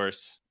Siege, of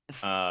course.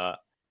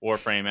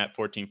 Warframe at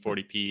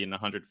 1440p and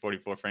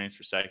 144 frames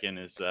per second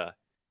is,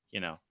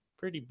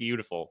 pretty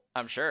beautiful.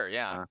 I'm sure.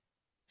 Yeah.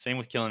 Same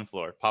with Killing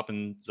Floor,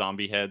 popping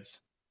zombie heads.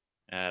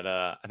 At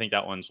I think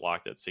that one's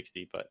locked at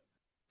 60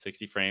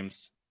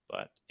 frames.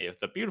 But with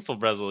the beautiful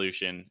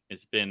resolution,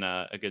 it's been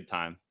a good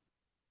time.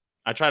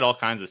 I tried all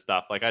kinds of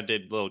stuff. Like I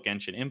did little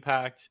Genshin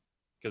Impact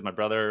because my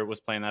brother was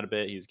playing that a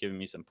bit. He was giving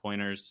me some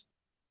pointers.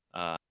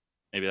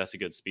 Maybe that's a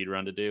good speed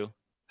run to do.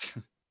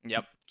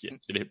 Yep.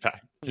 Genshin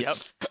Impact. Yep.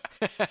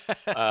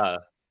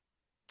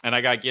 And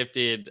I got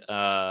gifted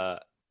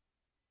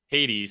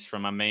Hades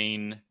from my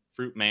main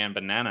Fruit Man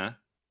Banana.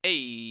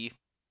 Hey.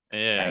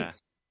 Yeah. Nice.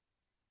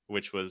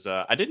 Which was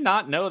I did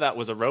not know that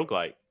was a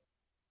roguelike.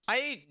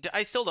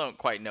 I still don't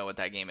quite know what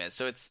that game is.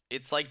 So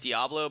it's like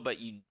Diablo, but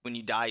when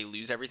you die, you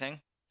lose everything.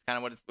 It's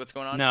kind of what's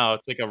going on? No,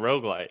 it's like a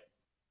roguelite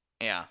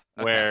Yeah.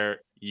 Okay. where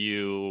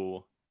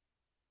you.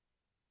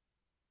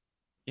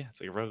 Yeah,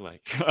 it's like a roguelike.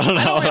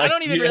 I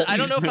don't even. I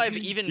don't know if I've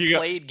even you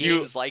played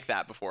games like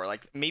that before.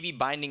 Like maybe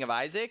Binding of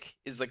Isaac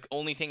is the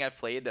only thing I've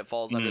played that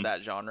falls under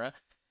that genre.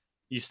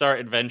 You start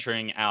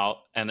adventuring out,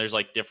 and there's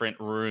like different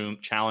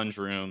challenge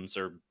rooms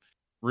or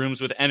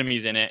rooms with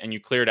enemies in it, and you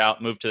clear it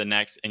out, move to the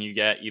next, and you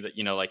get either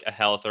like a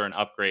health or an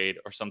upgrade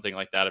or something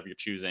like that of your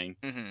choosing,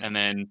 and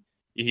then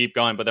you keep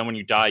going. But then when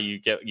you die,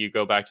 you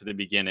go back to the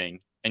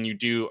beginning, and you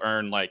do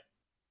earn like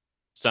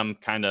some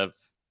kind of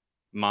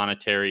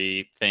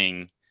monetary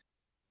thing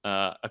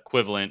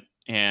equivalent,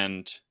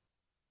 and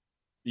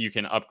you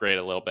can upgrade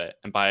a little bit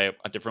and buy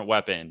a different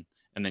weapon,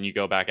 and then you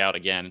go back out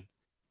again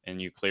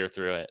and you clear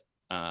through it.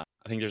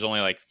 I think there's only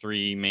like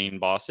 3 main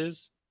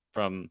bosses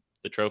from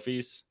the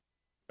trophies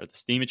or the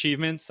Steam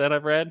achievements that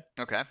I've read.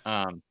 Okay.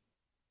 But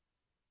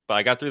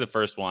I got through the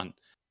first one,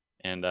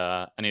 and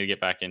I need to get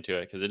back into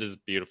it because it is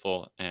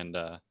beautiful. And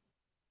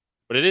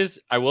but it is,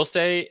 I will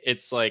say,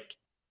 it's like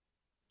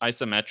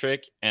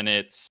isometric and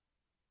it's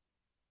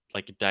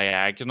like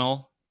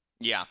diagonal.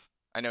 Yeah,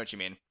 I know what you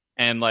mean.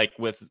 And like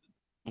with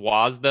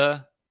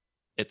WASD,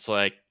 it's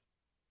like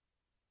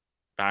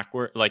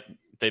backward, like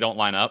they don't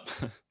line up.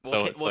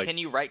 So it's like, can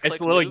you right click?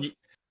 It's a little.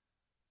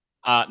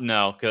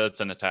 No, because it's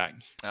an attack.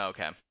 Oh,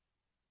 okay.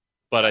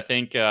 But I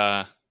think,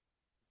 yeah,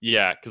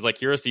 because like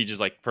Hero Siege is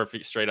like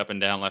perfect, straight up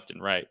and down, left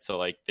and right. So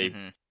like they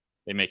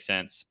make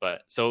sense.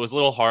 But so it was a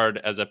little hard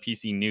as a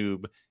PC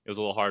noob. It was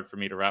a little hard for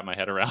me to wrap my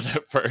head around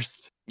at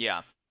first.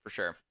 Yeah, for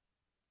sure.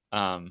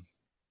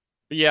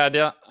 But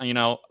yeah,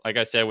 like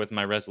I said with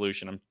my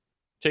resolution, I'm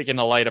taking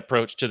a light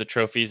approach to the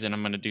trophies, and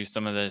I'm going to do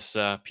some of this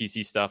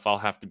PC stuff. I'll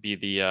have to be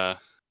the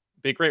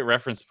big, great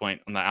reference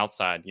point on the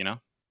outside,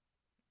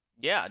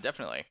 Yeah,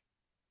 definitely.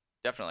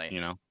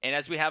 And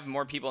as we have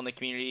more people in the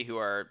community who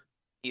are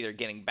either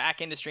getting back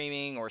into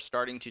streaming or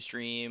starting to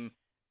stream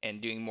and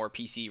doing more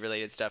PC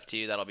related stuff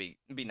too, that'll be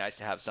nice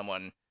to have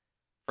someone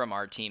from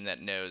our team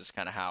that knows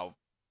kind of how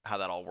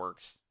that all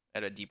works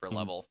at a deeper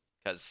level,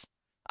 because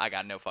I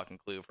got no fucking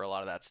clue for a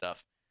lot of that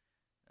stuff.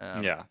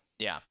 Yeah.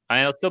 Yeah.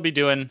 I'll still be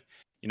doing,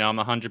 I'm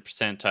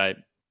 100% type.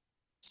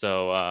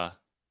 So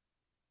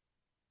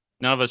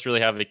none of us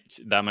really have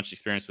that much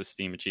experience with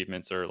Steam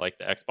achievements or like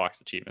the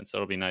Xbox achievements. So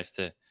it'll be nice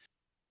to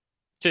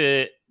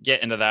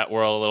get into that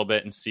world a little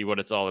bit and see what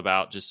it's all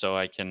about, just so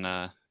I can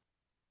have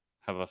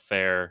a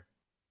fair,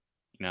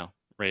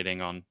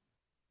 rating on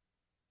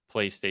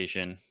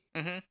PlayStation.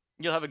 Mm-hmm.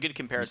 You'll have a good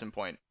comparison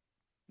point.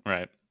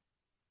 Right.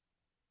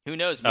 Who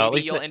knows?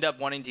 Maybe you'll end up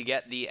wanting to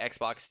get the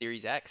Xbox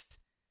Series X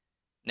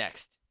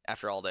next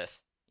after all this.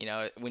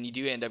 When you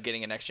do end up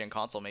getting a next-gen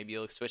console, maybe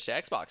you'll switch to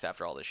Xbox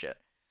after all this shit.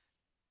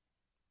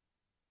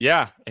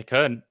 Yeah, it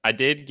could. I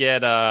did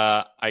get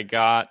I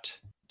got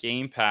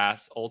Game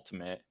Pass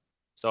Ultimate.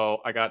 So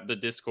I got the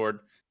Discord.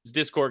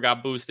 Discord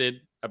got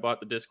boosted. I bought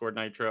the Discord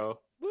Nitro,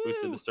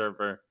 boosted the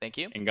server. Thank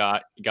you. And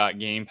got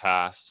Game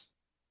Pass.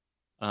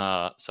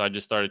 So I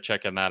just started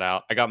checking that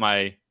out. I got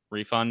my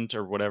refund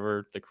or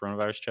whatever, the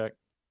coronavirus check.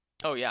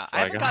 Oh yeah, So I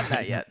haven't gotten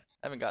that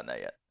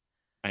yet.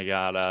 I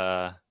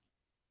got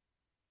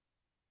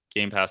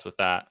Game Pass with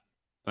that.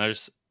 And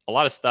there's a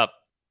lot of stuff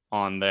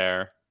on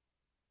there.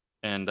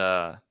 And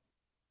oh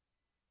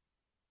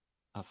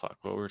fuck,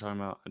 what were we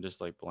talking about? I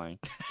just like blank.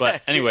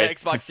 But anyway,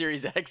 Xbox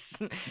Series X.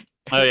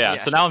 Oh yeah.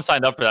 So now I'm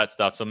signed up for that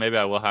stuff. So maybe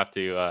I will have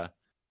to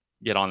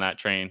get on that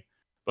train.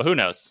 But who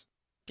knows?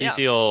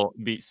 PC will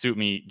suit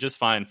me just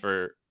fine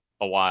for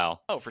a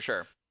while. Oh, for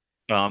sure.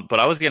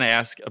 But I was gonna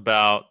ask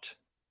about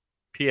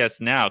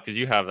PS Now, because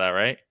you have that,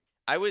 right?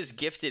 I was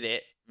gifted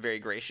it very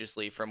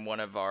graciously from one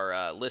of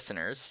our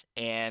listeners,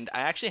 and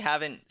I actually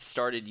haven't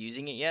started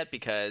using it yet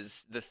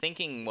because the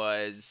thinking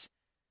was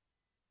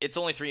it's a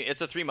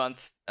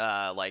 3-month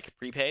like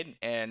prepaid,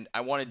 and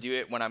I want to do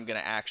it when I'm gonna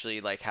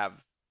actually like have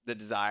the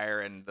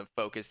desire and the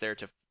focus there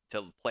to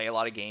play a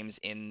lot of games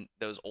in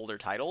those older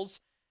titles.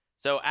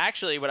 So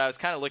actually what I was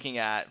kind of looking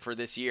at for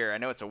this year, I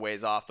know it's a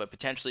ways off, but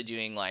potentially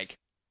doing like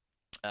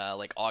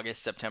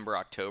August, September,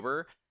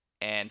 October,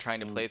 and trying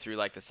to play through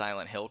like the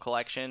Silent Hill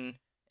collection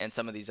and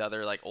some of these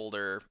other like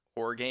older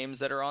horror games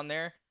that are on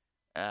there.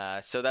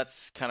 So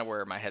that's kind of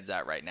where my head's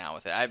at right now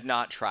with it. I've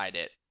not tried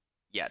it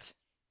yet.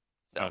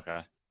 So.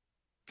 Okay.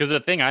 Because the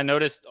thing I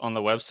noticed on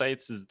the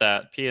websites is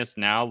that PS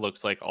Now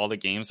looks like all the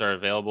games are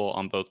available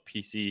on both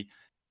PC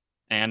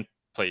and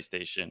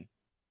PlayStation.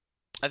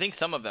 I think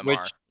some of them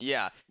are.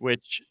 Yeah.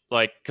 Which,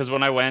 like, because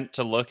when I went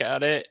to look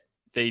at it,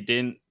 they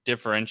didn't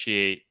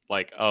differentiate,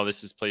 like, oh,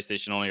 this is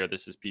PlayStation only or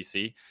this is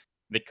PC.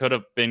 They could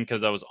have been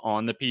because I was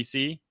on the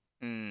PC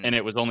and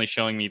it was only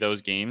showing me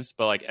those games.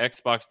 But, like,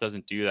 Xbox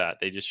doesn't do that.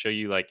 They just show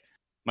you, like,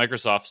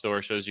 Microsoft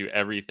Store shows you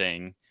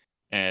everything.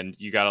 And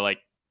you got to, like,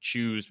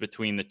 choose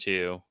between the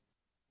two.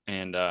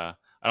 And I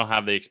don't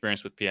have the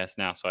experience with PS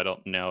Now, so I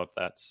don't know if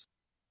that's,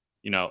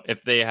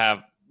 if they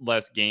have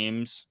less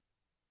games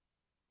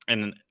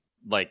and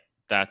like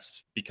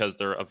that's because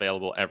they're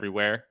available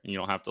everywhere and you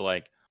don't have to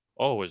like,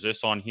 oh, is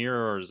this on here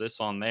or is this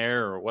on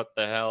there or what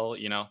the hell,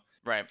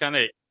 Right. Kind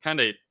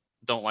of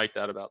don't like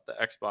that about the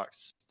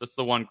Xbox. That's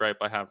the one gripe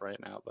I have right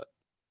now. But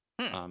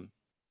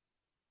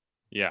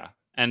yeah.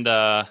 And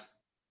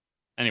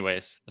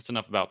anyways, that's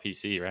enough about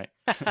PC, right?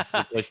 It's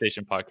a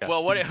PlayStation podcast.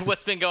 Well,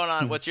 what's been going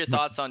on? What's your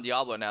thoughts on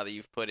Diablo now that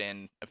you've put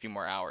in a few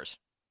more hours?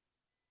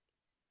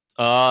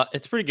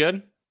 It's pretty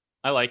good.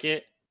 I like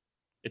it.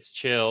 It's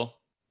chill.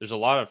 There's a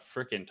lot of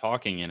freaking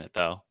talking in it,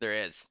 though.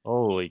 There is.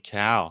 Holy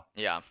cow.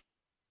 Yeah.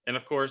 And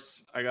of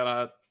course, I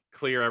gotta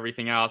clear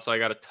everything out, so I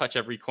gotta touch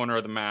every corner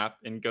of the map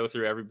and go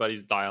through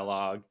everybody's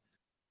dialogue.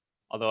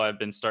 Although I've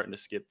been starting to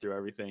skip through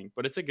everything,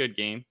 but it's a good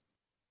game.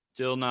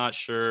 Still not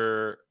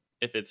sure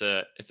if it's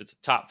a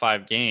top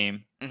 5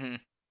 game,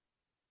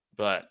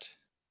 but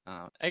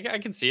I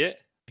can see it.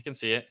 I can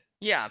see it.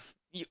 Yeah,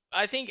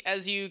 I think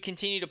as you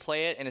continue to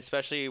play it, and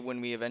especially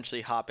when we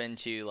eventually hop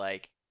into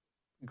like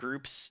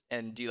groups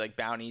and do like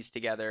bounties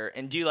together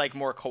and do like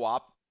more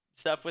co-op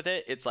stuff with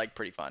it, it's like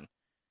pretty fun.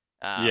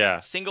 Yeah.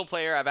 Single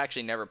player, I've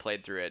actually never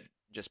played through it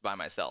just by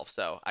myself,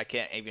 so I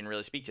can't even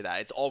really speak to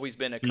that. It's always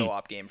been a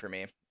co-op game for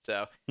me.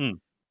 So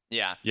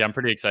yeah, I'm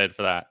pretty excited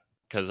for that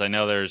because I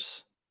know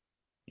there's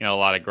a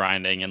lot of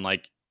grinding and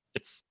like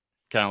it's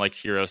kind of like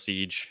Hero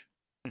Siege.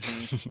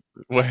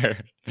 Where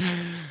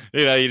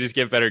you just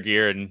get better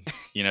gear and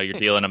you're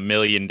dealing 1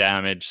 million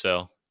damage,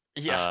 so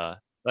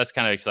that's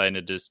kind of exciting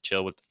to just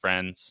chill with the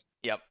friends.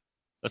 Yep,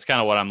 that's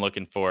kind of what I'm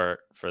looking for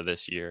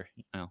this year,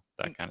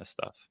 that kind of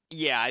stuff.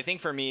 Yeah, I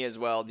think for me as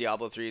well,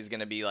 Diablo 3 is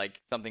going to be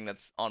like something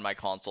that's on my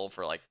console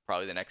for like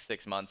probably the next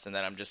 6 months, and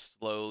then I'm just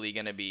slowly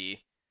going to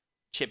be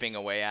chipping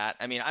away at.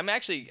 I mean,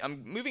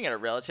 I'm moving at a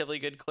relatively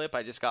good clip.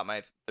 I just got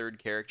my 3rd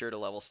character to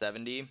level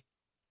 70,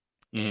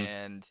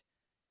 and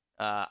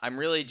I'm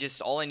really just,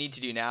 all I need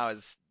to do now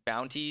is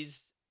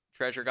bounties,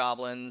 treasure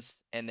goblins,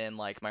 and then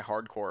like my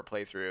hardcore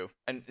playthrough.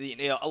 And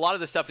a lot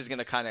of the stuff is going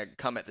to kind of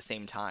come at the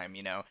same time,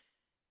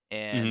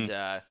 And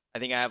I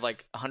think I have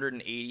like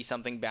 180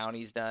 something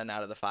bounties done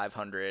out of the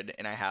 500,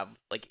 and I have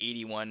like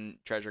 81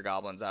 treasure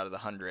goblins out of the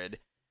 100.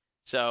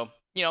 So,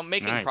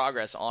 making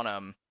progress on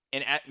them.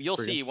 And you'll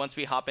see once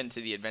we hop into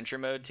the adventure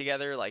mode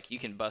together, like you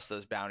can bust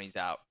those bounties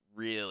out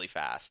really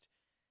fast.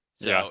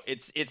 So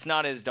it's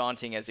not as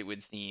daunting as it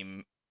would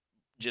seem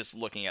just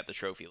looking at the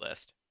trophy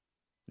list.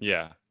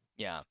 Yeah.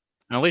 And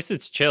at least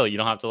it's chill. You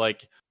don't have to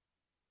like,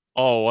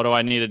 oh, what do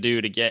I need to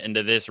do to get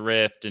into this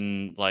rift?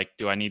 And like,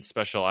 do I need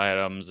special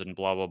items and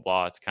blah, blah,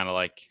 blah. It's kind of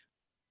like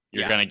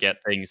you're going to get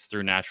things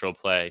through natural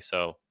play.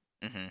 So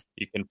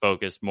you can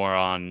focus more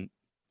on,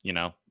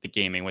 the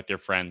gaming with your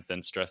friends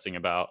than stressing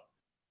about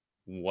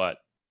what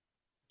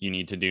you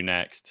need to do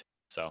next.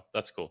 So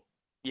that's cool.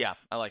 Yeah,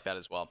 I like that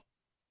as well.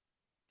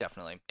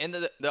 Definitely. And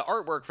the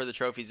artwork for the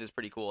trophies is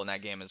pretty cool in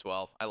that game as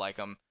well. I like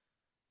them.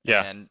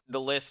 Yeah. And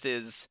the list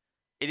is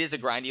a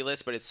grindy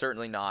list, but it's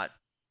certainly not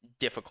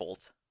difficult,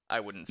 I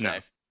wouldn't say. No.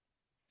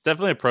 It's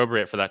definitely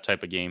appropriate for that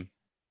type of game.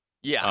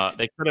 Yeah.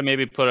 They could have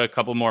maybe put a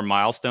couple more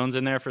milestones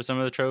in there for some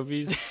of the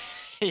trophies.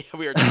 Yeah,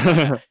 we were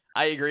talking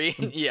I agree.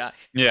 Yeah.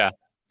 Yeah.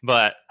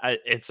 But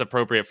it's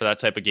appropriate for that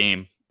type of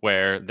game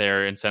where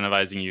they're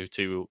incentivizing you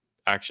to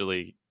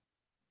actually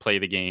play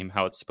the game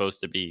how it's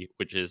supposed to be,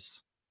 which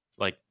is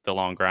like the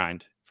long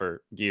grind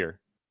for gear.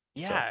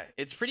 Yeah,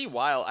 it's pretty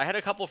wild. I had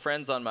a couple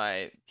friends on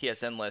my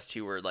PSN list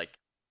who were like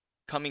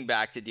coming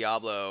back to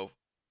Diablo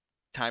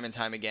time and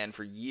time again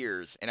for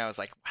years, and I was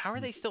like, how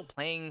are they still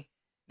playing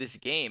this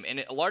game?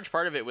 And a large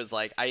part of it was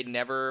like I'd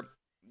never,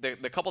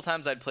 the couple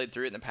times I'd played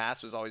through it in the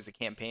past was always the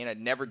campaign. I'd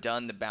never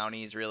done the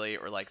bounties really,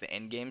 or like the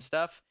end game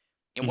stuff.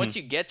 And once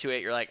you get to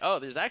it, you're like, oh,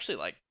 there's actually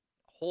like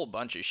a whole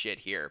bunch of shit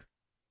here.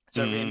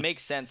 So it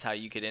makes sense how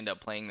you could end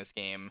up playing this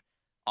game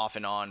off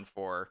and on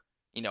for,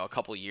 a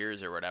couple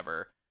years or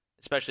whatever,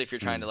 especially if you're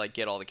trying to like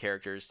get all the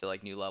characters to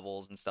like new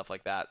levels and stuff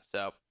like that.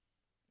 So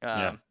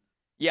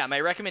yeah, my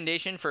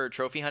recommendation for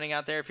trophy hunting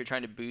out there, if you're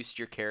trying to boost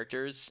your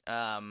characters,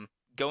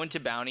 go into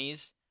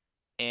bounties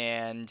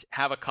and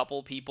have a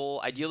couple people,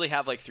 ideally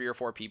have like 3 or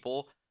 4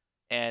 people,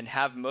 and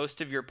have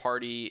most of your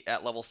party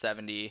at level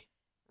 70,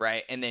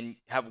 right? And then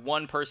have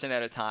one person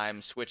at a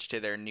time switch to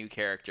their new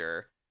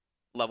character,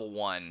 level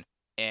 1,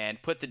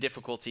 and put the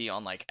difficulty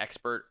on like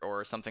expert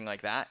or something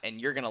like that, and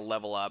you're gonna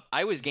level up.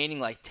 I was gaining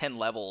like 10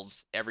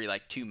 levels every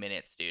like 2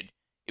 minutes, dude.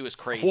 It was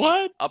crazy.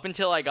 What? Up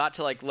until I got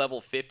to like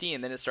level 50,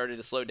 and then it started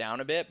to slow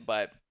down a bit,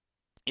 but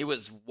it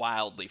was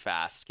wildly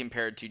fast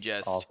compared to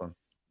just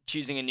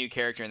choosing a new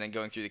character and then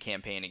going through the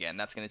campaign again.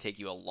 That's going to take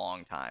you a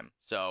long time.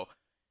 So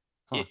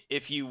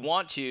if you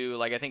want to,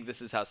 like I think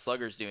this is how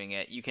Slugger's doing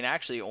it, you can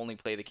actually only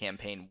play the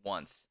campaign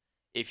once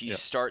if you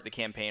start the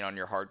campaign on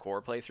your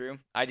hardcore playthrough.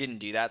 I didn't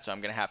do that, so I'm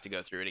going to have to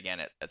go through it again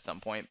at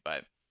some point.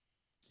 But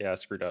yeah, I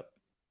screwed up.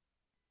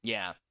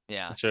 Yeah.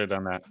 I should have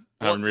done that.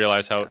 I didn't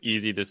realize how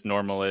easy this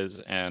normal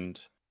is, and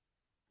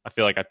I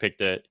feel like I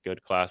picked a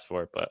good class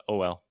for it, but oh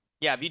well.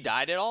 Yeah, have you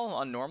died at all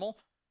on normal?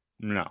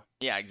 No.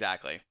 Yeah,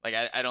 exactly. Like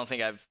I don't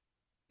think I've.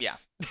 Yeah.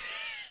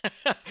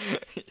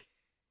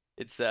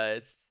 It's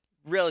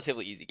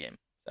relatively easy game.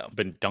 So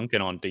been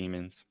dunking on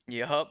demons.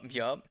 Yup.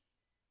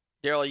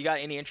 Daryl, you got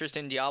any interest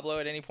in Diablo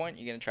at any point?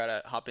 You gonna try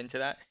to hop into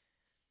that?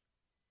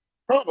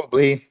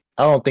 Probably.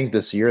 I don't think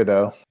this year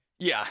though.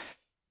 Yeah,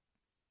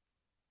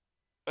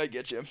 I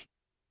get you.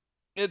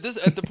 At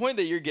the point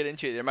that you're getting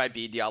to, there might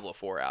be Diablo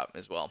 4 out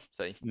as well,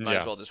 so you might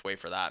as well just wait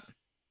for that.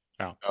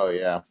 Oh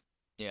yeah.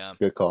 Yeah,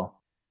 Good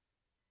call.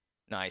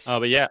 nice.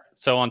 But yeah.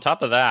 So on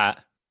top of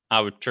that,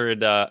 I would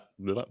turd.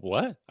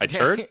 What? I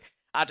turd?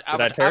 I'm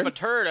turd? a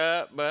turd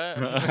up,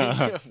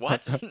 but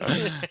what?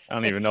 I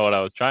don't even know what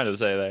I was trying to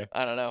say there.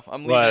 I don't know.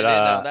 I'm leaving it in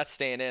though. That's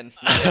staying in.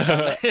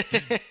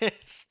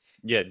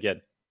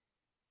 Good.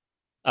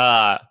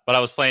 But I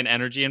was playing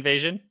Energy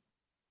Invasion.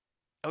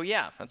 Oh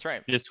yeah, that's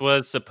right. This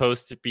was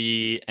supposed to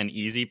be an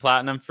easy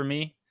platinum for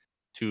me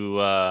to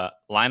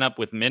line up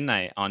with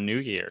Midnight on New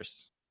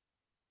Year's.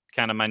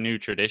 Kind of my new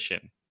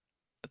tradition.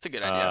 That's a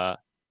good idea.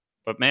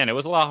 But man, it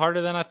was a lot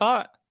harder than I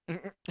thought.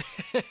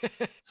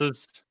 So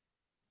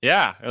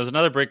it was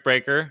another brick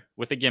breaker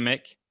with a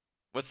gimmick.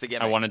 What's the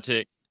gimmick? I wanted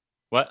to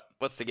what?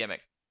 What's the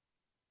gimmick?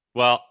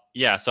 Well,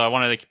 yeah, so I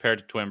wanted to compare it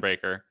to Twin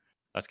Breaker.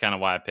 That's kind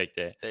of why I picked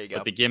it. There you go.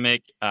 But the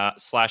gimmick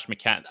slash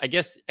mechanic. I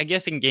guess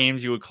in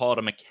games you would call it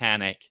a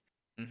mechanic.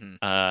 Mm-hmm.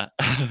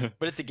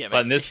 But it's a gimmick.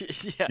 But in this,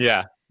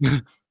 yeah.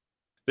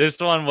 This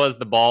one was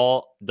the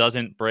ball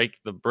doesn't break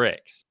the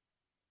bricks.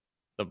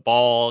 The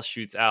ball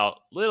shoots out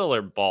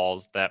littler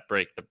balls that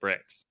break the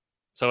bricks.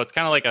 So it's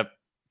kind of like a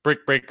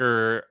brick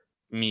breaker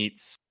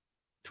meets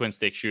twin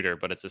stick shooter,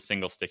 but it's a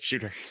single stick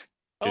shooter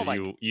because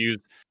you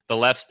use the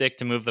left stick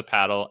to move the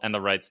paddle and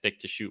the right stick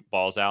to shoot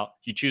balls out.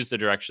 You choose the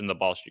direction the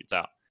ball shoots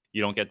out.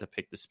 You don't get to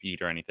pick the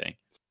speed or anything.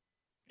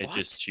 It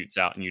just shoots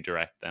out and you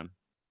direct them.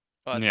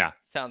 Oh, yeah.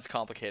 Sounds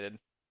complicated.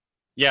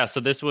 Yeah, so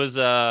this was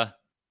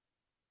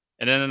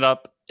it ended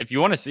up, if you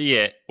want to see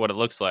it, what it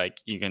looks like,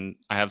 I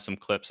have some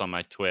clips on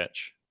my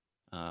Twitch,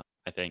 I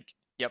think.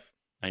 Yep.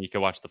 And you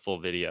can watch the full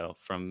video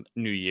from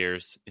New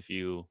Year's if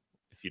you'd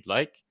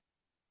like.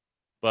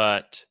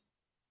 But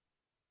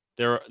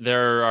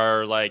there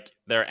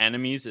are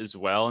enemies as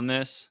well in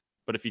this,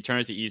 but if you turn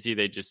it to easy,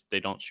 they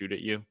don't shoot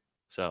at you.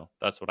 So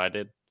that's what I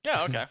did.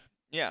 Yeah, okay.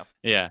 Yeah.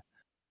 Yeah.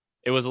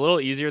 It was a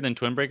little easier than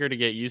Twin Breaker to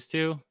get used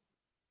to,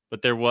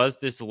 but there was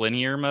this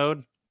linear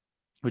mode,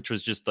 which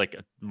was just like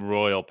a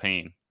royal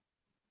pain.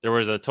 There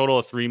was a total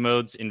of 3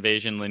 modes: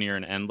 Invasion, Linear,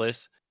 and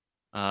Endless.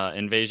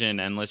 Invasion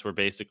and Endless were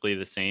basically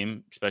the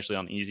same, especially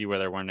on easy where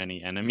there weren't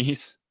any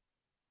enemies.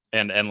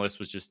 And Endless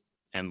was just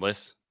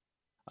endless.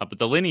 But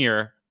the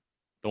Linear,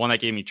 the one that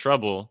gave me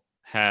trouble,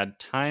 had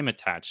time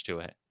attached to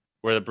it,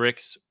 where the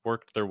bricks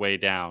worked their way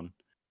down,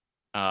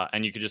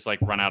 and you could just like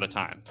run out of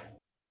time.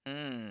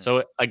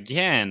 So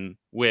again,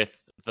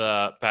 with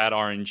the bad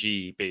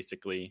RNG,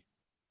 basically,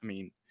 I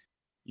mean,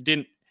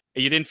 you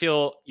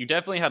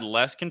definitely had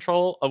less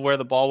control of where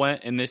the ball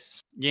went in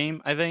this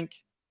game, I think.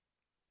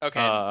 Okay.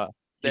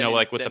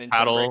 Like with the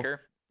paddle.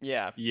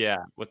 Yeah. Yeah,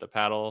 with the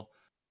paddle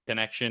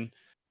connection,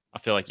 I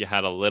feel like you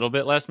had a little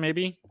bit less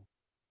maybe.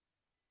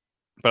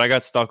 But I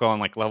got stuck on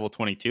like level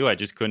 22. I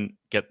just couldn't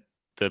get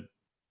I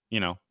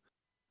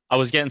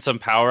was getting some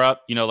power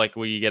up, like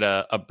where you get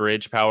a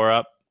bridge power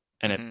up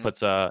and it puts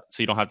so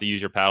you don't have to use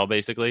your paddle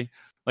basically.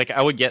 Like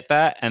I would get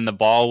that and the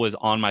ball was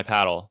on my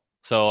paddle.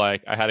 So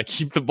like I had to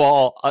keep the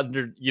ball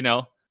under,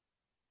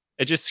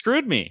 it just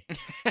screwed me.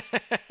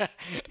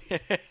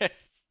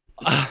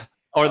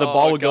 Or the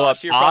ball would go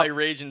up. You're probably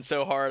raging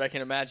so hard. I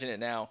can imagine it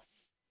now.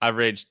 I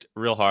raged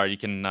real hard. You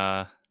can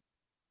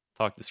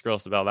talk to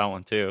Skrills about that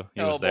one too.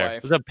 He was there. Boy.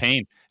 It was a pain.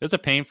 It was a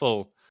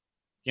painful.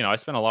 I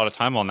spent a lot of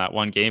time on that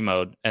one game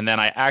mode, and then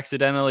I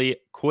accidentally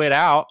quit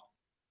out.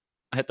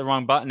 I hit the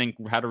wrong button and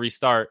had to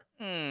restart.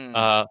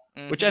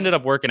 Which ended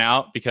up working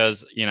out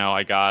because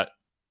I got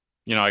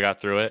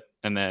through it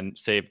and then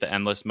saved the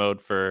endless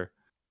mode for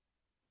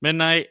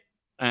Midnight,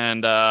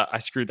 and I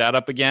screwed that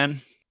up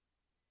again.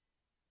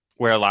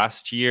 Where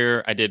last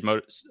year I did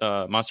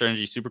Monster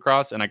Energy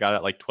Supercross and I got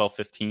it like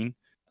 12:15.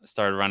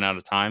 Started running out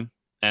of time,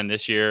 and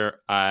this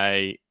year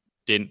I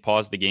didn't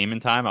pause the game in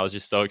time. I was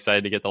just so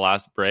excited to get the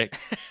last brick,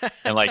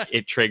 and like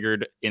it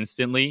triggered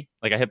instantly.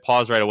 Like I hit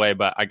pause right away,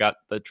 but I got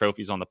the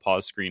trophies on the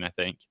pause screen, I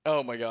think.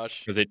 Oh my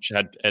gosh! Because it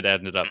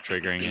ended up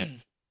triggering it.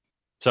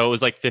 So it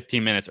was like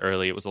 15 minutes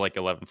early. It was like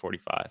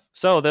 11:45.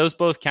 So those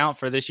both count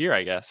for this year,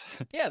 I guess.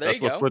 Yeah, there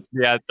you go. That's what puts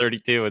me at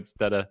 32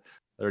 instead of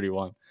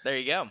 31. There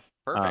you go.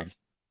 Perfect.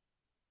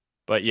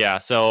 But yeah,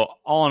 so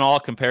all in all,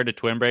 compared to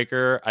Twin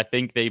Breaker, I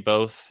think they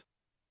both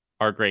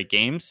are great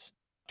games.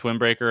 Twin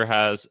Breaker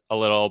has a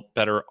little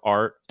better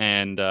art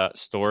and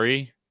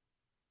story.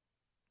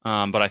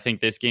 But I think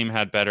this game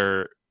had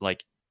better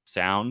like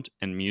sound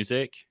and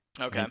music.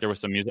 Okay. There was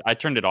some music. I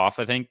turned it off,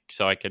 I think,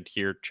 so I could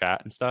hear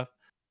chat and stuff.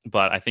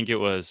 But I think it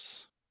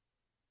was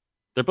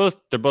they're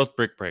both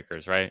brick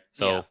breakers, right?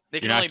 So yeah, they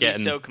can only be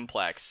so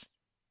complex.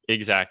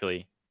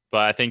 Exactly.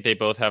 But I think they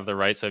both have the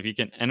right. So if you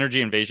can,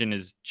 Energy Invasion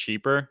is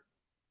cheaper.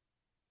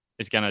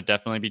 It's gonna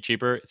definitely be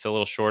cheaper. It's a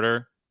little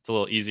shorter. It's a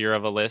little easier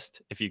of a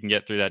list if you can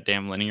get through that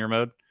damn linear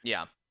mode.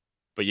 Yeah.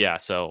 But yeah,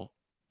 so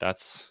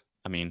there's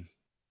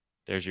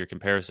your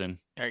comparison.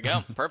 There you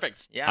go.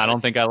 Perfect. Yeah. I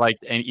don't think I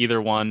liked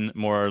either one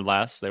more or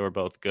less. They were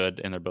both good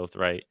and they're both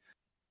right.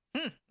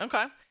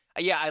 Okay.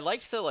 Yeah, I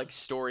liked the like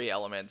story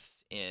elements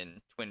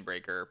in Twin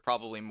Breaker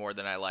probably more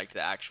than I liked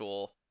the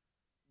actual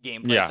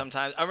gameplay Yeah.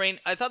 sometimes. I mean,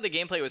 I thought the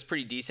gameplay was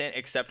pretty decent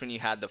except when you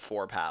had the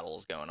 4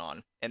 paddles going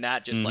on. And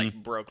that just hmm like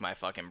broke my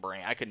fucking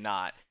brain. I could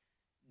not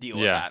deal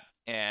with Yeah. that.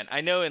 And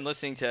I know in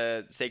listening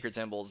to Sacred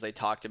Symbols, they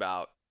talked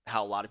about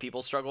how a lot of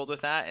people struggled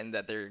with that and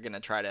that they're going to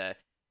try to,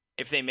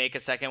 if they make a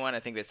second one, I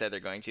think they said they're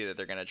going to, that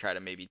they're going to try to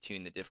maybe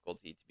tune the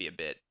difficulty to be a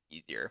bit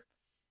easier.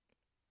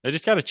 They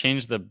just got to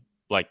change the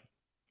like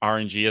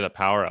RNG of the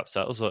power ups.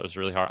 That was what was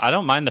really hard. I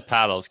don't mind the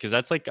paddles because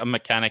that's like a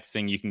mechanic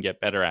thing you can get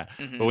better at.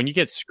 Mhm. But when you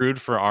get screwed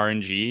for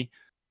RNG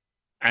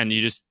and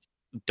you just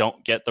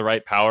don't get the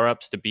right power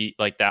ups to beat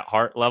like that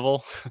heart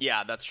level,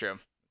 Yeah, that's true.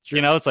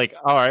 you know, it's like,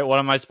 all right, what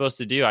am I supposed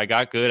to do? I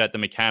got good at the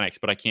mechanics,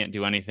 but I can't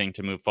do anything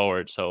to move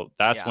forward. So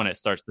that's Yeah. when it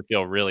starts to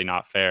feel really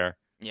not fair.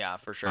 Yeah,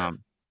 for sure.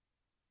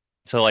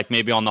 So like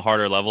maybe on the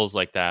harder levels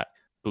like that,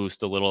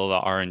 boost a little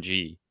of the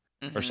RNG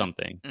or Mhm.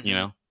 something, you Mhm.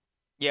 know?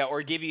 Yeah,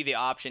 or give you the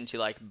option to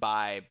like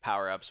buy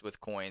power-ups with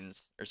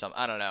coins or something.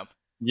 I don't know.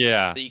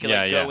 Yeah. So you can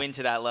yeah, like yeah. go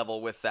into that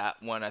level with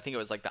that one. I think it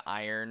was like the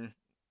iron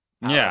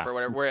power Yeah. up or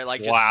whatever, where it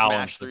like just Wow.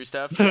 smashed through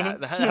stuff. Yeah,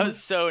 that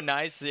was so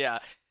nice. Yeah.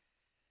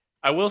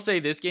 I will say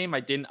this game, I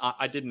did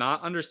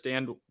not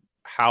understand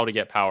how to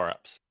get power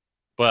ups,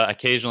 but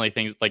occasionally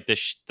things like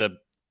this,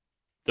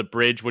 the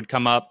bridge would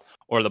come up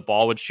or the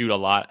ball would shoot a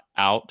lot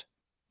out,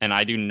 and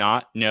I do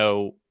not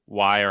know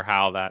why or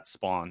how that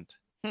spawned,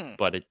 Hmm.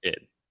 but it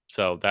did.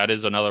 So that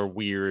is another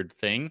weird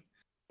thing,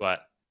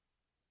 but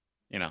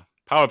you know,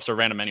 power ups are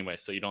random anyway,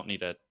 so you don't need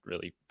to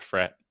really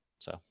fret.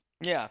 So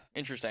Yeah,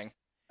 interesting.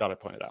 thought I'd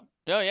point it out.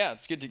 No, yeah,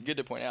 it's good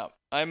to point out.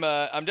 I'm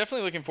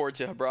definitely looking forward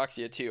to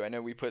Habroxia too. I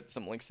know we put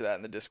some links to that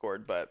in the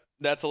Discord, but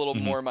that's a little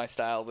Mhm. more my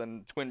style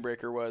than Twin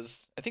Breaker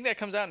was. I think that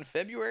comes out in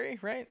February,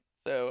 right?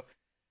 So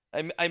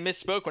I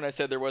misspoke when I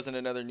said there wasn't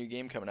another new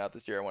game coming out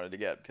this year I wanted to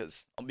get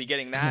because I'll be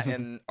getting that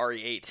and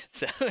RE8.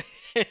 So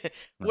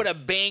what a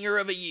banger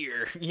of a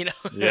year, you know?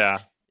 Yeah.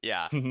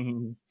 Yeah,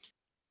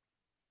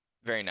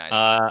 very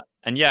nice.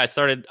 And yeah,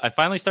 I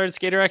finally started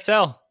Skater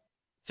XL.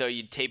 So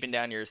you taping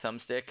down your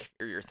thumbstick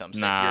or your thumbstick?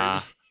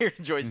 Nah. Your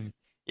joystick.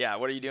 Yeah,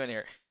 what are you doing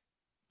here?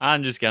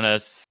 I'm just gonna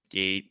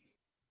skate.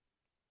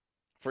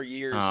 For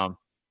years.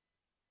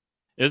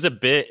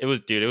 It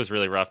was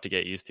really rough to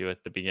get used to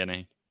at the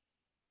beginning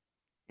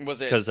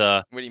Was it? because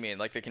What do you mean?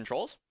 Like the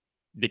controls?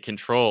 the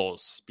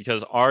controls,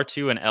 because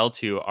R2 and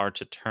L2 are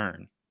to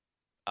turn.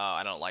 Oh,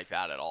 I don't like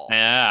that at all.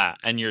 Yeah,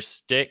 and your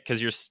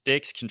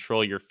sticks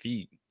control your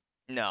feet.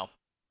 No,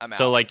 I'm out.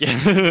 So like, no,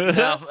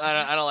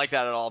 I don't like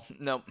that at all.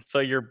 Nope. so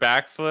your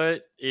back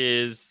foot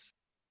is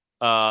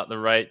the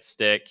right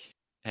stick,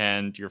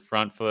 and your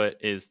front foot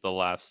is the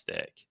left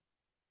stick.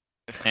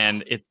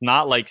 And it's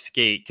not like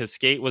Skate, because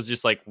Skate was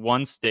just like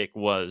one stick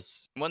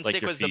was One like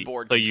stick your was the feet.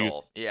 board So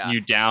control. Yeah.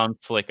 you down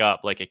flick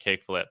up like a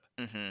kick flip.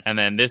 Mm-hmm. And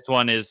then this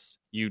one is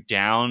you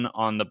down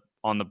on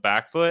the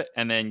back foot,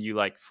 and then you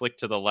like flick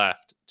to the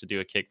left to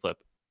do a kick flip.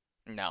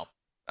 No.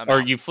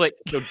 Or you flick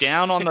so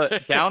down on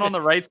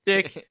the right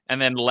stick, and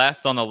then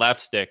left on the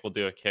left stick will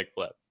do a kick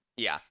flip.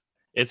 Yeah.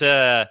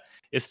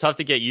 It's tough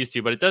to get used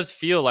to, but it does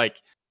feel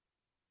like,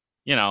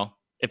 you know,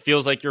 it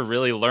feels like you're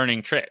really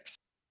learning tricks.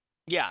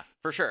 Yeah,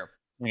 for sure.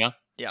 You know?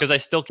 Yeah. Because I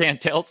still can't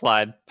tail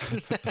slide.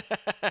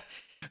 I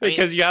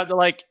Because mean, you have to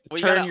like you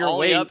turn gotta your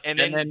ollie weight up and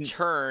then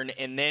turn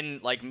and then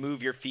like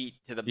move your feet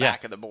to the Yeah.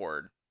 back of the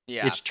board.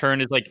 Yeah. which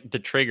turn is like the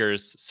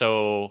triggers.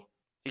 So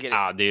You get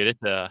it. dude,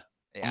 Yeah.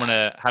 I'm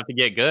gonna have to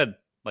get good.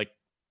 Like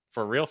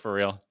for real.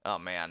 Oh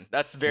man,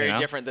 that's very You know?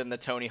 different than the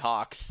Tony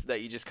Hawks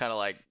that you just kind of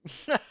like.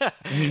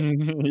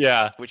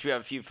 Yeah. Which we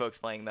have a few folks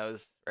playing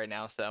those right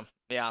now. So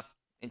yeah,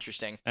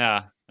 interesting.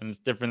 Yeah. And it's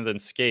different than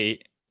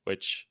Skate,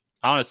 which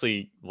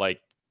honestly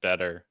like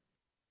better.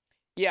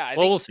 Yeah.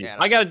 Well, we'll see. yeah,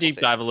 I got to we'll deep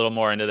see. dive a little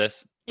more into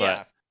this, but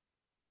Yeah.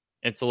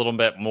 it's a little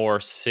bit more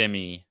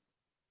simmy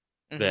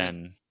Mhm.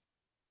 than,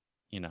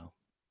 you know,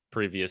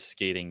 previous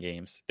skating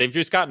games. They've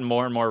just gotten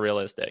more and more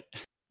realistic.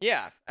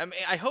 Yeah, I mean,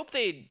 I hope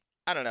they.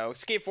 I don't know.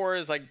 Skate 4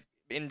 is like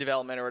in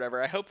development or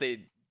whatever. I hope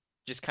they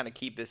just kind of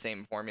keep the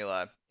same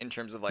formula in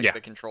terms of like Yeah.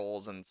 the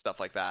controls and stuff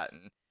like that.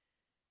 And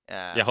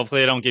Yeah,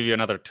 hopefully they don't give you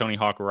another Tony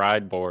Hawk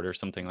ride board or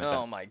something like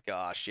oh my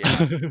gosh, yeah.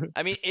 that.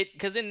 I mean,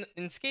 because in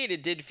Skate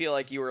it did feel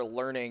like you were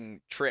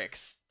learning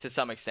tricks to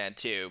some extent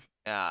too.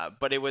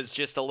 But it was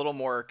just a little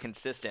more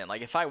consistent.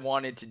 Like if I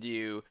wanted to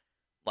do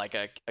like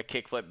a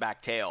kickflip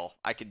back tail,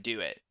 I could do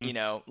it. You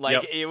know,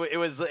 like Yep. it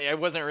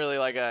wasn't really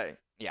like a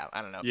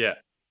I don't know. Yeah,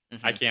 Mhm.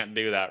 I can't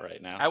do that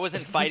right now. I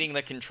wasn't fighting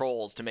the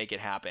controls to make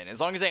it happen. As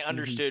long as I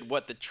understood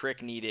what the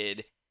trick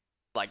needed,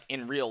 like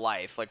in real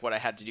life, like what I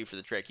had to do for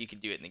the trick, you could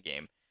do it in the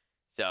game.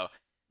 So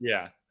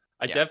Yeah.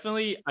 I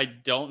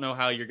don't know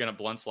how you're going to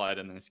blunt slide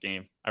in this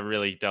game. I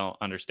really don't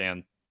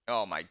understand.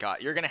 oh my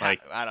god, you're gonna have.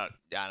 Like- I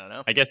don't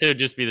know. I guess it would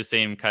just be the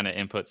same kind of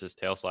inputs as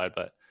tail slide,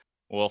 but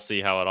we'll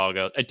see how it all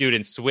goes. Dude,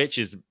 and Switch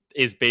is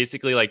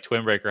basically like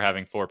Twin Breaker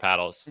having 4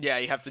 paddles. Yeah,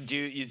 you have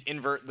to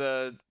invert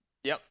the.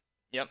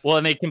 Yep. Well,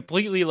 and they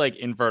completely like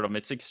invert them.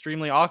 It's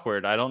extremely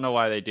awkward. I don't know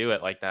why they do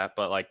it like that,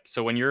 but like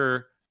so when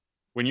you're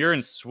when you're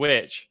in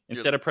Switch,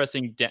 instead of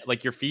pressing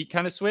like your feet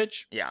kind of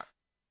switch. Yeah.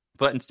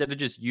 But instead of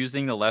just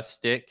using the left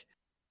stick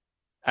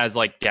as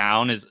like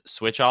down as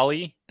switch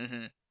ollie,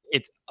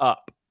 it's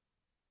up.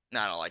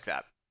 No, I don't like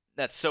that.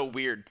 That's so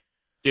weird.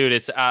 Dude,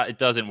 it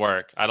doesn't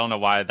work. I don't know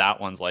why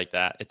that one's like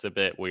that. It's a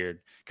bit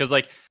weird. Because,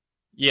 like,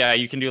 yeah,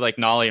 you can do, like,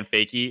 nollie and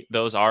fakie.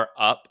 Those are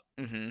up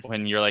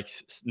when you're, like,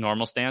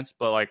 normal stance.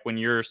 But, like, when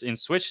you're in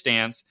switch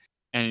stance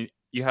and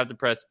you have to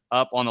press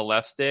up on the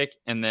left stick,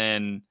 and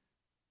then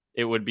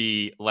it would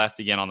be left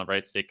again on the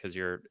right stick because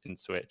you're in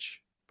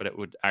switch. But it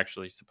would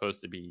actually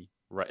supposed to be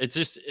right. It's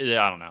just,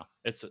 I don't know.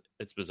 It's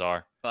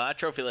bizarre. Well, that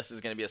trophy list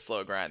is going to be a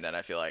slow grind then,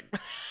 I feel like.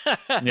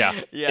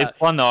 Yeah. It's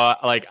fun, though.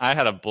 Like, I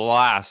had a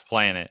blast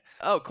playing it.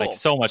 Oh, cool. Like,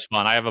 so much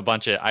fun. I have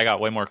I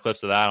got way more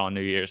clips of that on New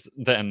Year's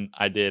than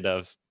I did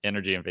of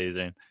Energy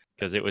Invasion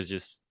because it was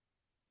just,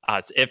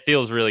 it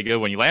feels really good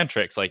when you land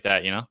tricks like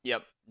that, you know?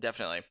 Yep,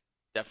 definitely.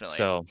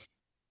 So,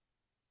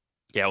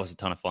 yeah, it was a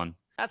ton of fun.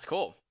 That's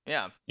cool.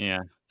 Yeah.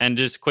 Yeah. And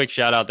just quick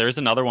shout out, there's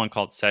another one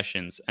called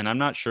Sessions, and I'm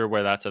not sure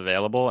where that's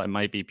available. It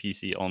might be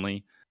PC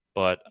only,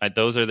 but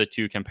those are the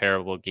two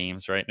comparable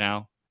games right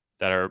now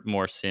that are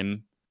more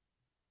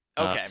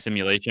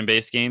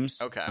simulation-based games.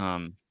 Okay.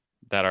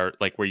 That are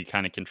like where you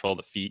kind of control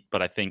the feet,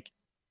 but I think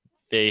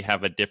they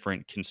have a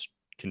different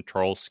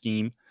control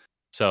scheme.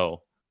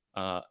 So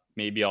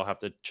maybe I'll have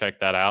to check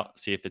that out,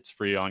 see if it's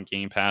free on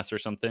Game Pass or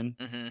something,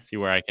 see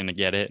where I can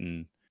get it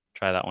and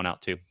try that one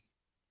out too.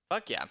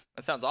 Fuck yeah.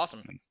 That sounds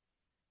awesome.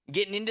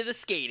 Getting into the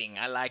skating.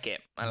 I like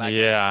it.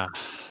 Yeah.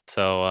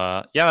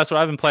 So, that's what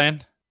I've been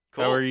playing.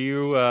 Cool. How are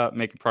you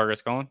making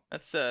progress going?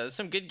 That's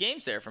some good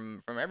games there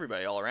from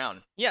everybody all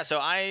around. Yeah, so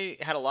I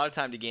had a lot of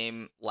time to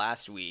game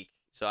last week.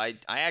 So I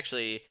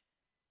actually,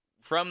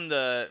 from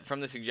the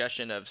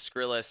suggestion of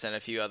Skrillus and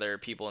a few other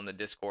people in the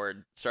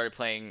Discord, started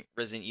playing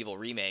Resident Evil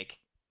Remake.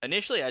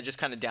 Initially, I just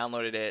kind of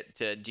downloaded it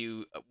to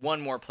do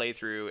one more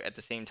playthrough at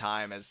the same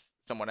time as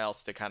someone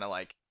else to kind of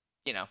like,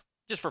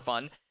 just for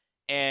fun.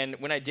 And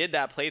when I did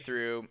that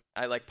playthrough,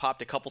 I like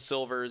popped a couple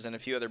silvers and a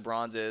few other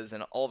bronzes,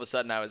 and all of a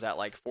sudden I was at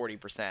like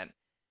 40%,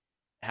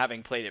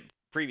 having played it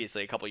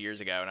previously a couple years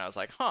ago, and I was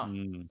like,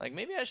 like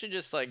maybe I should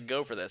just like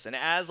go for this. And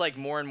as like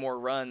more and more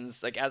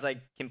runs, like as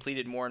I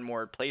completed more and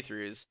more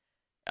playthroughs,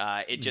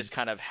 it just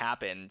kind of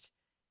happened,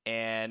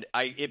 and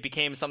it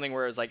became something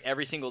where it was like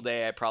every single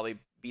day I probably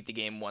beat the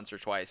game once or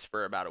twice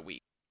for about a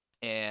week.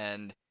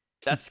 And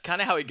that's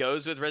kind of how it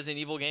goes with Resident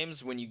Evil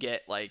games when you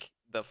get like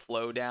the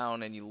flow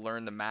down and you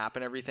learn the map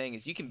and everything,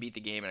 is you can beat the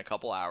game in a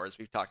couple hours.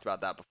 We've talked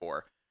about that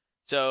before.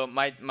 So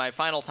my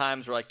final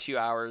times were like 2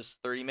 hours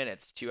 30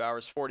 minutes, 2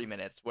 hours 40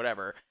 minutes,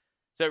 whatever.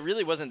 So it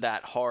really wasn't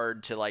that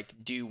hard to like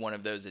do one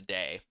of those a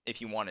day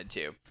if you wanted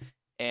to.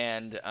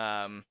 And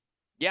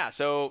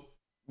so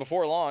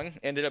before long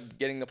ended up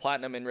getting the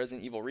platinum in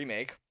Resident Evil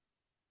Remake,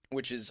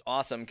 which is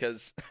awesome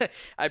because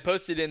I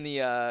posted in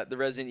the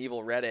Resident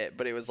Evil Reddit,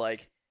 but it was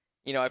like,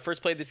 I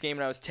first played this game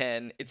when I was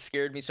 10. It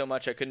scared me so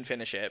much I couldn't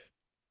finish it.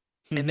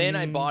 And then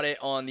I bought it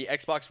on the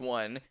Xbox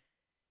One,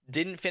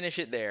 didn't finish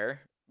it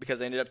there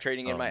because I ended up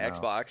trading in my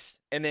Xbox,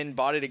 and then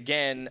bought it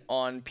again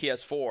on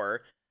PS4,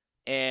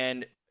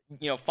 and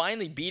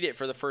finally beat it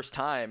for the first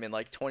time in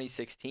like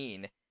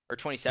 2016 or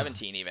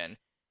 2017 even.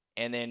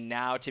 And then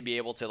now to be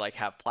able to like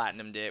have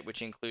platinumed it,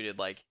 which included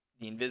like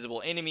the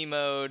invisible enemy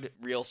mode,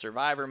 real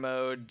survivor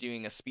mode,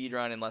 doing a speed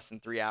run in less than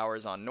 3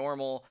 hours on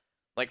normal,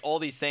 like all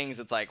these things.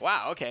 It's like,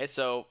 wow, okay,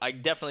 so I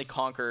definitely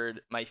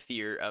conquered my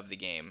fear of the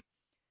game,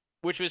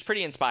 which was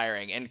pretty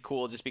inspiring and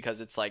cool just because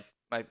it's like,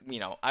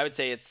 I would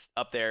say it's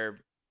up there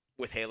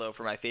with Halo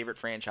for my favorite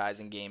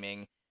franchise in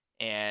gaming.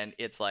 And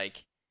it's like,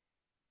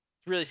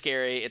 it's really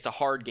scary. It's a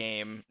hard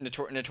game,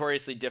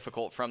 notoriously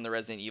difficult from the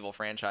Resident Evil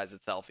franchise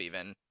itself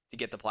even to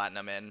get the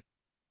platinum in.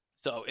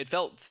 So it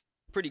felt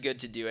pretty good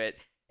to do it.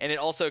 And it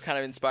also kind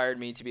of inspired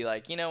me to be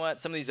like, you know what,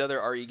 some of these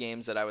other RE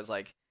games that I was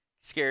like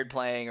scared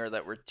playing or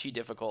that were too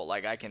difficult,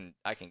 like I can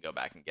go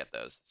back and get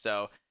those.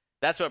 So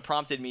that's what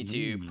prompted me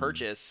to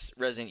purchase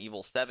Resident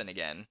Evil 7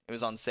 again. It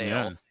was on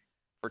sale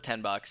for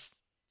 $10.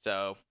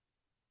 So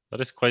that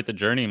is quite the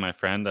journey, my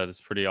friend. That is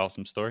a pretty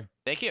awesome story.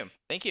 Thank you.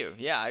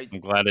 Yeah, I'm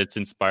glad it's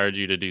inspired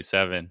you to do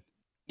 7.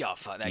 Yeah,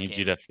 fuck that game. Need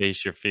you to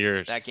face your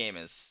fears. That game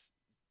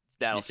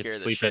that'll scare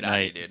the shit out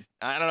of you, dude.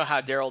 I don't know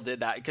how Daryl did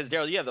that, because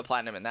Daryl, you have the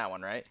platinum in that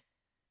one, right?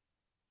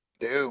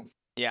 Do.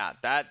 Yeah,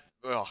 that.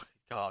 Oh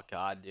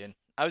god, dude.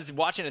 I was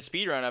watching a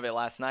speedrun of it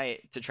last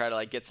night to try to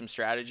like get some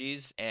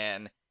strategies,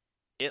 and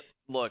it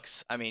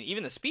looks,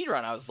 even the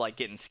speedrun, I was like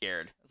getting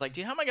scared. I was like,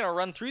 dude, how am I gonna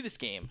run through this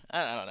game?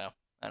 I don't know.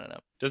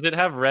 Does it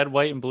have red,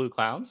 white, and blue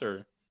clowns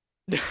or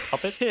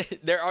puppet?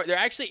 There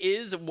actually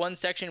is one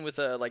section with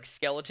a like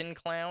skeleton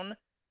clown,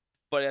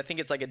 but I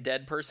think it's like a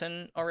dead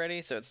person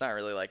already, so it's not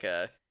really like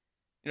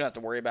you don't have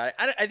to worry about it.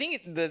 I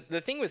think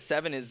the thing with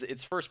 7 is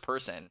it's first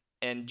person,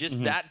 and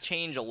just that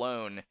change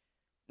alone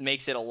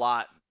makes it a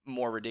lot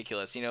more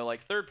ridiculous.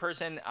 Like third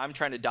person, I'm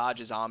trying to dodge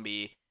a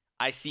zombie.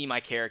 I see my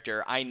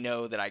character. I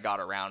know that I got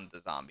around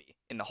the zombie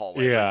in the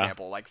hallway, for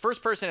example. Like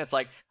first person, it's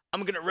like,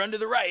 I'm gonna run to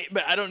the right,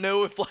 but I don't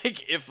know if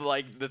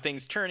the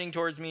thing's turning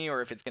towards me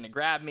or if it's gonna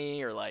grab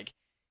me or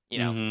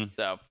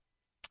so.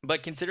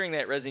 But considering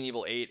that Resident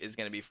Evil 8 is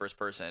gonna be first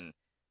person,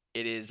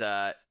 it is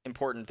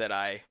important that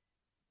I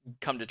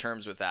come to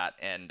terms with that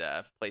and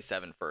play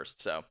 7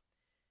 first. So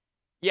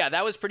yeah,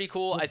 that was pretty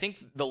cool. I think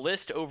the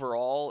list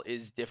overall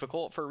is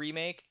difficult for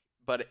remake,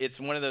 but it's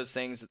one of those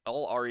things.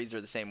 All REs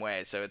are the same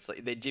way, so it's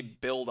like they did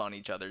build on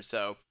each other.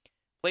 So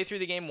play through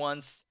the game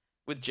once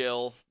with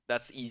Jill.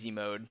 That's easy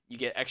mode. You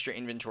get extra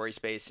inventory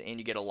space and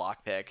you get a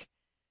lockpick.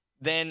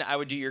 Then I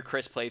would do your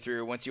Chris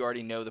playthrough once you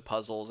already know the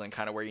puzzles and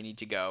kind of where you need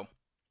to go.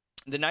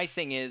 The nice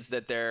thing is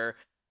that there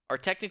are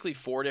technically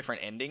 4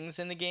 different endings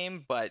in the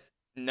game, but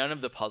none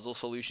of the puzzle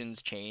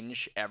solutions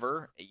change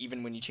ever,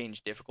 even when you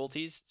change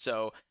difficulties.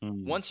 So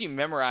once you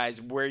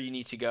memorize where you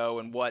need to go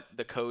and what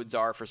the codes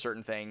are for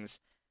certain things,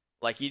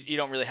 like you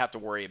don't really have to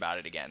worry about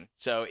it again.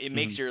 So it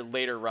makes your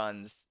later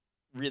runs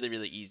really,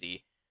 really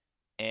easy.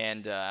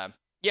 And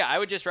yeah, I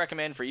would just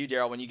recommend for you,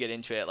 Daryl, when you get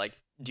into it, like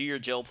do your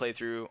Jill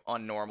playthrough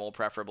on normal,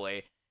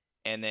 preferably,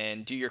 and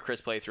then do your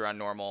Chris playthrough on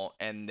normal.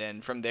 And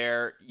then from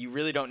there, you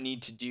really don't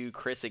need to do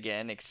Chris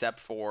again, except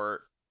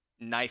for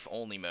knife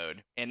only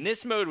mode. And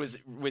this mode was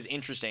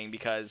interesting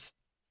because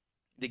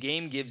the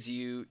game gives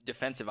you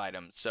defensive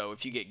items. So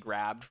if you get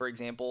grabbed, for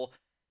example,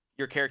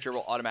 your character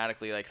will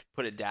automatically like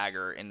put a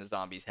dagger in the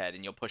zombie's head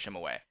and you'll push him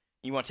away.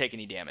 You won't take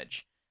any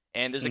damage.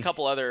 And there's a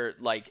couple other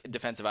like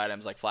defensive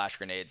items like flash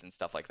grenades and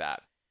stuff like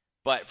that.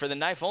 But for the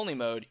knife only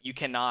mode, you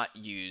cannot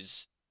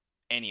use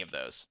any of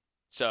those.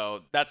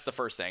 So that's the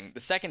first thing.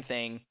 The second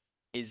thing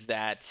is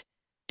that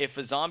if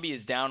a zombie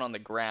is down on the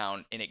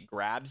ground and it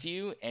grabs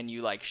you and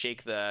you like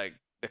shake the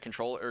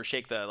control or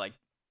shake the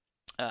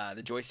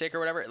the joystick or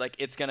whatever, like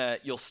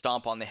you'll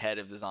stomp on the head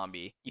of the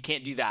zombie. You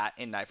can't do that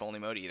in knife only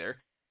mode either.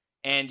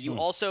 And you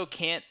also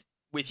can't,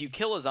 if you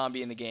kill a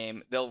zombie in the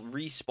game, they'll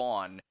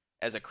respawn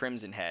as a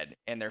Crimson Head,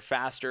 and they're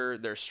faster,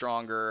 they're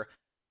stronger,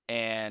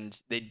 and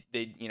they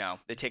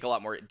take a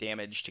lot more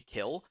damage to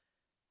kill.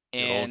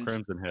 And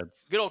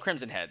good old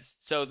Crimson Heads.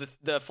 So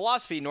the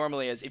philosophy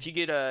normally is if you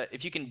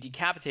can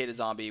decapitate a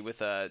zombie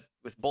with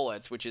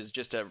bullets, which is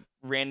just a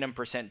random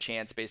 %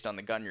 chance based on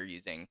the gun you're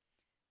using,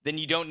 then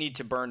you don't need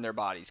to burn their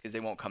bodies because they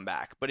won't come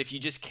back. But if you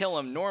just kill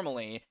them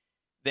normally,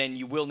 then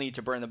you will need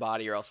to burn the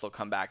body or else they'll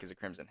come back as a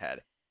Crimson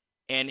Head.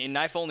 And in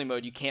knife only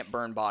mode, you can't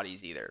burn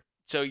bodies either.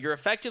 So you're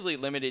effectively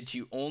limited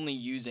to only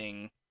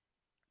using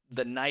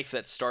the knife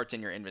that starts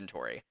in your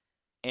inventory.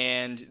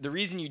 And the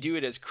reason you do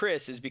it as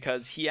Chris is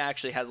because he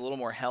actually has a little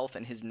more health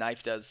and his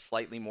knife does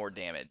slightly more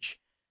damage.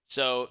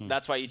 So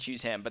that's why you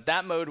choose him. But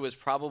that mode was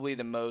probably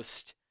the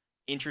most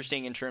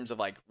interesting in terms of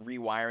like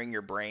rewiring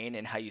your brain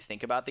and how you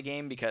think about the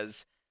game,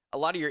 because a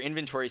lot of your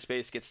inventory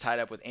space gets tied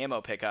up with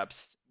ammo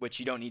pickups, which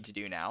you don't need to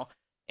do now.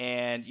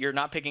 And you're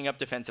not picking up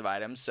defensive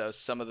items, so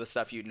some of the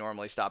stuff you'd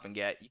normally stop and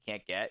get, you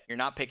can't get. You're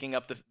not picking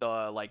up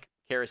the like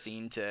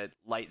kerosene to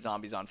light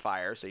zombies on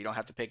fire, so you don't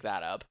have to pick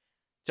that up.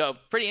 So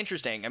pretty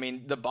interesting. I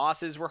mean, the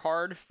bosses were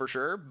hard for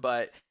sure,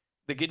 but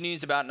the good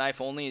news about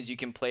knife only is you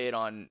can play it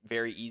on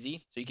very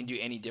easy, so you can do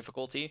any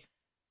difficulty.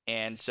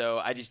 And so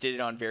I just did it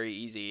on very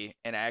easy,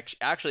 and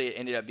actually it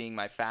ended up being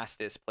my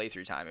fastest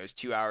playthrough time. It was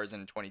 2 hours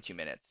and 22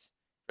 minutes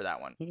for that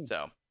one.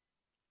 So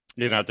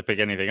you didn't have to pick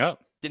anything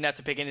up. Didn't have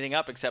to pick anything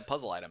up except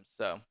puzzle items,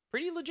 so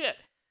pretty legit.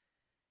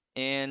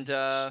 And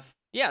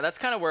yeah, that's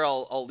kind of where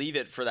I'll leave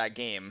it for that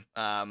game.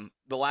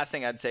 The last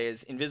thing I'd say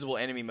is invisible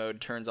enemy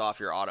mode turns off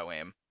your auto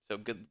aim, so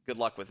good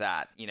luck with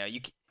that. You know,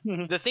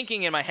 the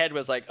thinking in my head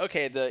was like,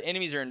 okay, the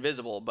enemies are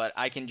invisible, but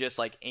I can just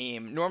like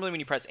aim. Normally, when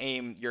you press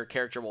aim, your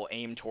character will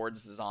aim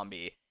towards the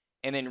zombie,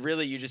 and then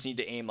really you just need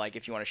to aim like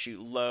if you want to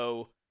shoot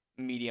low,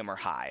 medium, or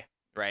high,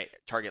 right?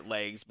 Target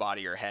legs,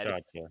 body, or head.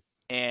 Gotcha.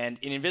 And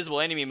in invisible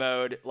enemy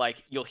mode,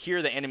 like you'll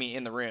hear the enemy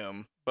in the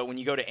room, but when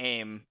you go to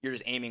aim, you're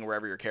just aiming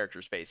wherever your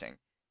character's facing,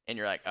 and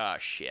you're like, oh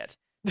shit.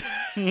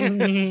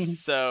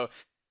 So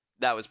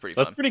that was pretty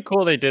fun. That's pretty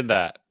cool they did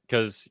that,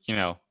 because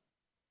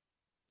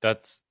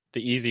that's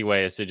the easy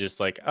way is to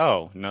just like,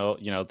 oh no,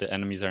 the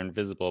enemies are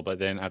invisible, but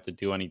they didn't have to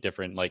do any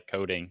different like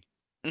coding.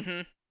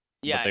 Mm-hmm.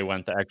 Yeah, but they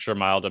went the extra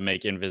mile to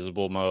make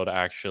invisible mode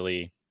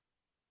actually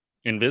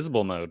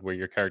invisible mode, where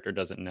your character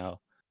doesn't know.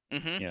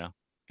 Mm-hmm.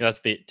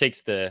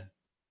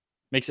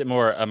 Makes it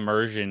more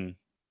immersion,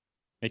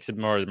 makes it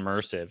more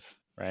immersive,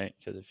 right?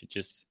 Because if you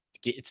just,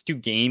 it's too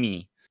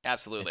gamey.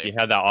 Absolutely. If you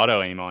had that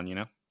auto aim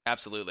on,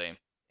 Absolutely.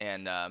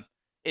 And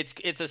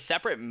it's a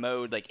separate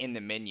mode, like in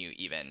the menu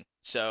even.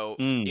 So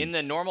in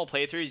the normal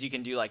playthroughs, you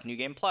can do like New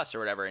Game Plus or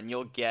whatever, and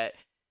you'll get,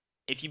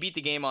 if you beat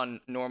the game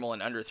on normal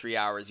in under 3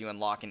 hours, you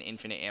unlock an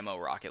infinite ammo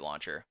rocket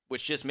launcher,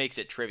 which just makes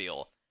it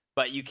trivial.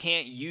 But you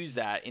can't use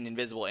that in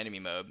invisible enemy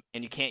mode,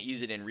 and you can't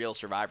use it in real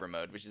survivor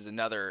mode, which is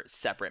another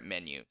separate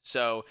menu.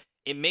 So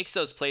it makes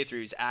those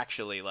playthroughs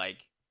actually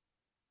like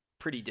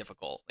pretty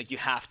difficult. Like you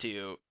have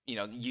to,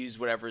 use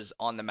whatever's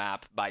on the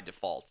map by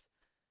default.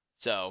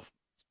 So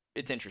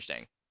it's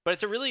interesting, but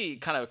it's a really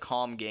kind of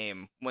calm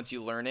game once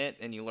you learn it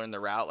and you learn the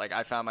route. Like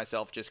I found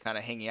myself just kind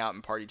of hanging out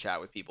in party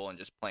chat with people and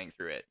just playing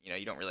through it.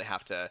 You don't really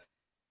have to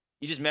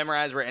You just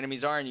memorize where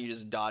enemies are and you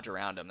just dodge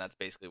around them. That's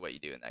basically what you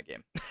do in that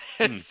game.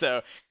 Hmm.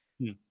 So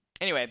Hmm.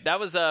 anyway, that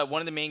was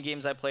one of the main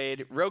games I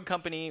played. Rogue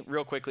Company,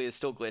 real quickly, is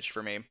still glitched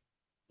for me.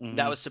 Mhm.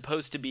 That was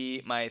supposed to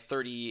be my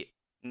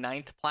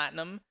 39th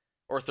platinum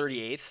or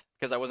 38th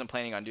because I wasn't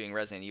planning on doing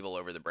Resident Evil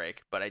over the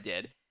break, but I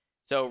did.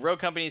 So Rogue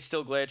Company is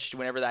still glitched.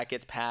 Whenever that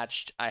gets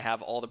patched, I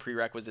have all the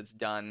prerequisites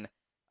done.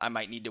 I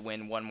might need to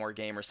win one more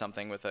game or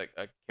something with a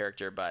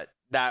character, but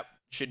that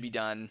should be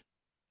done.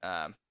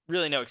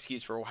 Really no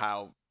excuse for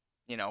how,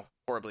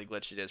 horribly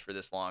glitched it is for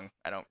this long.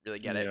 I don't really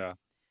get it. Yeah.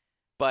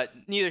 But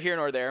neither here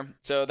nor there.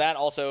 So that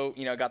also,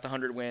 got the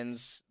 100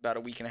 wins about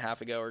a week and a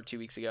half ago or 2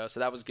 weeks ago. So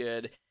that was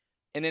good.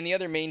 And then the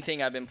other main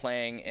thing I've been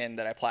playing and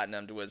that I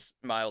platinumed was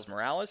Miles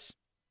Morales,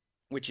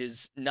 which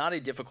is not a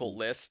difficult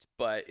list,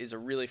 but is a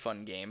really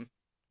fun game.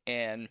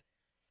 And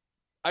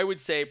I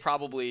would say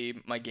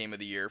probably my game of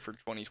the year for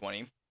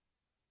 2020.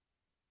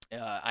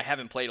 I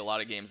haven't played a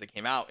lot of games that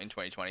came out in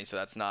 2020, so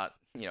that's not,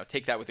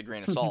 take that with a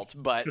grain of salt.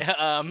 But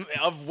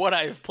of what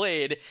I've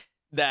played,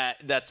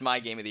 that's my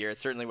game of the year.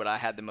 It's certainly what I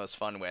had the most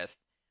fun with.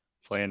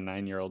 Playing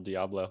 9-year-old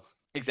Diablo.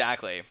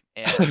 Exactly.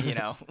 And,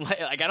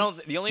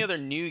 the only other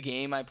new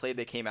game I played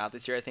that came out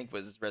this year, I think,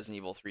 was Resident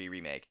Evil 3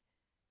 Remake.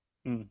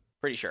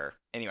 Pretty sure.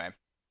 Anyway.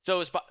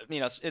 So,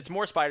 it's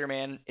more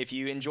Spider-Man. If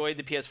you enjoyed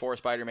the PS4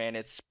 Spider-Man,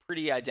 it's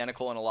pretty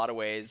identical in a lot of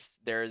ways.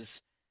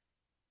 There's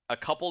a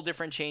couple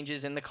different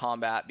changes in the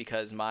combat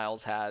because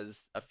Miles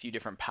has a few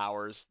different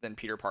powers than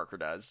Peter Parker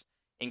does,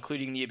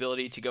 including the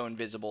ability to go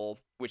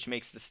invisible, which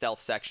makes the stealth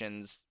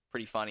sections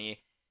pretty funny.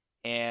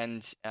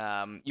 And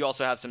you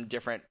also have some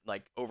different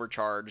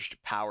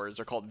overcharged powers.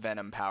 They're called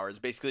Venom powers.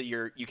 Basically,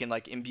 you can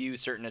imbue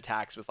certain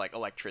attacks with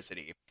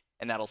electricity,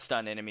 and that'll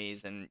stun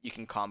enemies, and you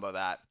can combo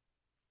that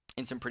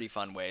in some pretty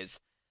fun ways.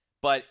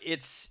 But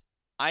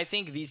I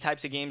think these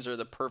types of games are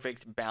the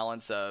perfect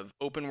balance of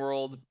open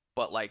world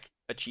but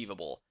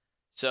achievable.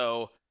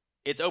 So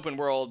it's open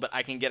world, but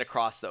I can get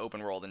across the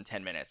open world in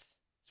 10 minutes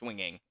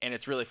swinging, and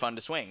it's really fun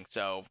to swing.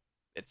 So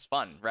it's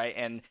fun, right?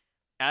 And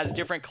as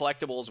different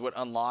collectibles would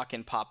unlock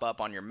and pop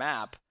up on your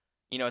map,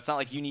 it's not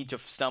like you need to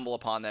stumble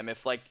upon them.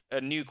 If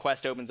a new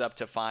quest opens up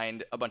to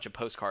find a bunch of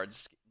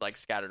postcards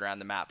scattered around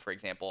the map, for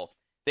example,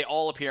 they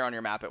all appear on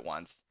your map at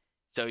once.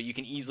 So you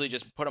can easily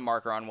just put a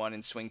marker on one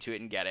and swing to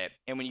it and get it.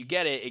 And when you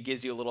get it, it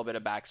gives you a little bit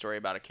of backstory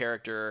about a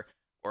character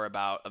or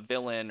about a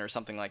villain or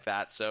something like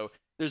that. So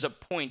there's a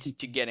point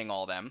to getting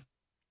all them.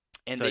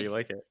 And That's how you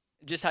like it.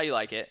 Just how you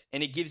like it.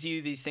 And it gives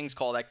you these things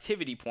called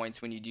activity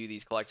points when you do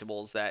these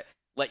collectibles that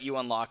let you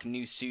unlock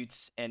new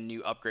suits and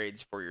new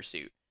upgrades for your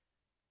suit.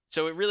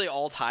 So it really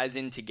all ties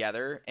in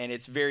together, and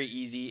it's very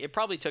easy. It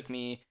probably took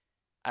me,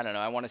 I don't know,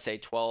 I want to say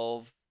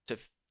 12 to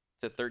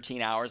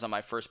 13 hours on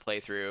my first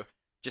playthrough,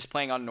 just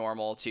playing on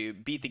normal to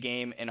beat the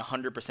game and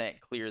 100%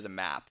 clear the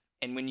map.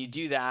 And when you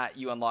do that,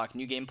 you unlock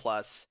New Game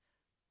Plus,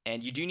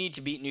 and you do need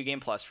to beat New Game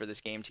Plus for this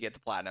game to get the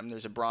platinum.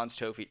 There's a bronze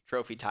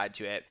trophy tied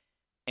to it,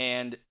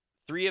 and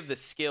 3 of the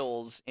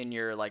skills in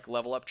your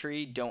level up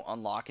tree don't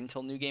unlock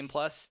until New Game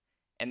Plus,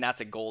 and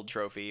that's a gold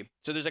trophy.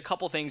 So there's a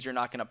couple things you're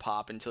not going to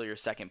pop until your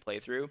second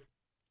playthrough.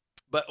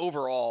 But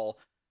overall,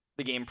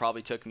 the game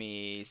probably took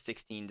me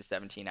 16 to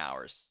 17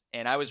 hours,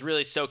 and I was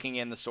really soaking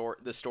in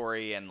the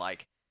story and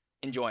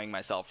enjoying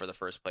myself for the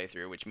first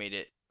playthrough, which made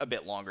it a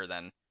bit longer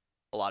than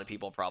a lot of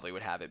people probably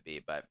would have it be.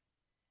 But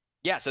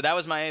yeah, so that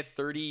was my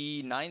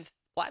 39th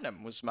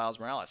platinum, was Miles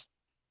Morales.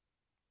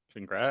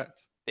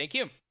 Congrats. Thank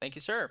you,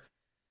 sir.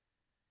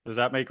 Does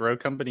that make Rogue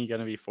Company going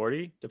to be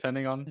 40,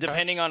 depending on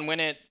when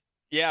it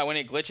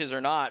glitches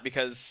or not?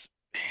 Because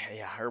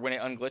or when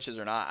it unglitches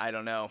or not, I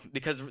don't know.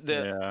 Because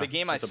the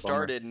game I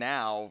started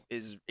now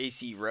is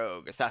AC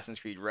Rogue, Assassin's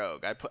Creed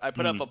Rogue. I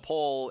put up a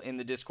poll in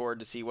the Discord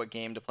to see what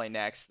game to play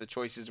next. The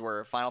choices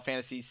were Final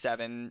Fantasy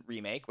VII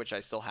Remake, which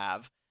I still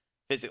have,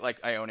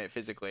 I own it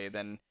physically.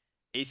 Then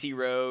AC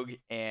Rogue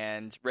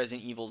and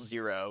Resident Evil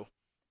 0.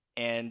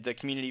 And the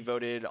community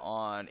voted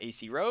on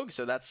AC Rogue,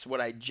 so that's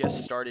what I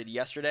just started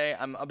yesterday.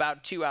 I'm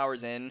about 2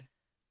 hours in.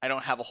 I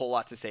don't have a whole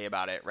lot to say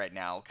about it right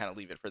now. I'll kind of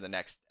leave it for the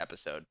next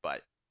episode,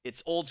 but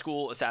it's old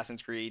school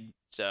Assassin's Creed,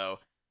 so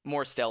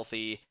more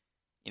stealthy,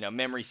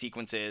 memory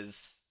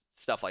sequences,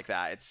 stuff like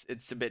that.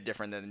 It's a bit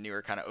different than the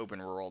newer kind of open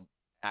world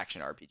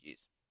action RPGs.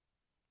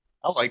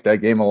 I like that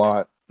game a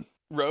lot.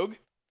 Rogue?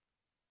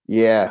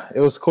 Yeah,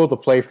 it was cool to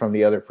play from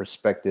the other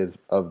perspective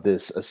of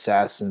this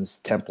Assassin's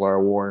Templar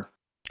War.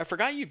 I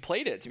forgot you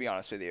played it, to be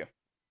honest with you.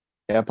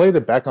 Yeah, I played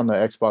it back on the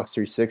Xbox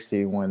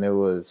 360 when it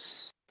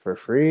was for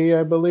free,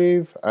 I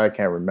believe. I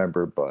can't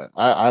remember, but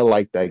I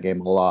like that game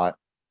a lot.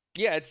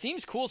 Yeah, it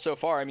seems cool so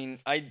far. I mean,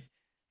 I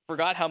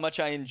forgot how much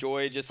I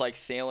enjoy just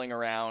sailing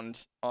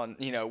around on,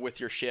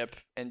 with your ship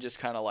and just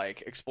kind of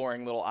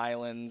exploring little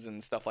islands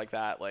and stuff like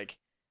that.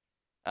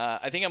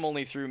 I think I'm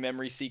only through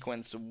memory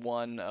sequence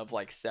 1 of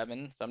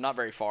 7, so I'm not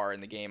very far in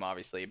the game,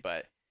 obviously,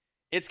 but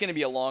it's going to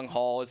be a long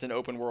haul. It's an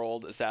open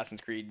world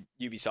Assassin's Creed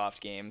Ubisoft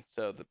game,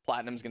 so the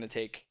platinum's going to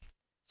take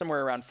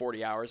somewhere around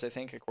 40 hours, I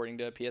think, according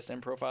to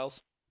PSN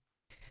profiles.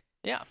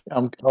 Yeah.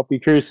 I'll be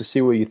curious to see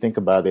what you think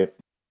about it.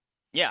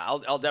 Yeah,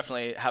 I'll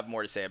definitely have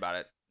more to say about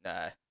it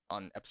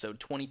on episode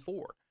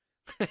 24.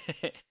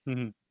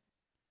 Mhm.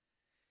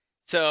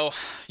 So,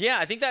 yeah,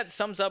 I think that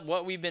sums up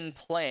what we've been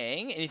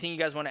playing. Anything you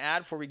guys want to add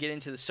before we get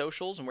into the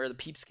socials and where the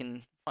peeps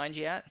can find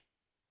you at?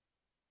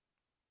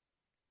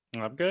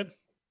 I'm good.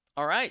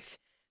 All right.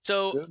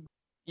 So, Good.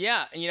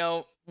 yeah,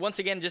 once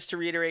again, just to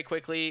reiterate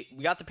quickly,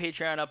 we got the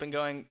Patreon up and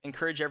going.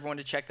 Encourage everyone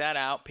to check that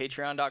out.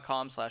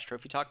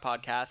 Patreon.com/Trophy Talk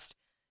Podcast.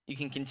 You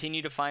can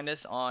continue to find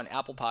us on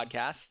Apple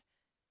Podcasts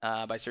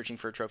by searching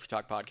for Trophy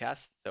Talk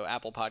Podcast. So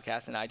Apple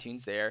Podcasts and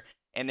iTunes there.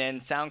 And then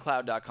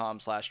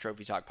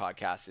SoundCloud.com/Trophy Talk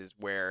Podcast is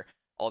where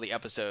all the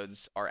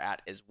episodes are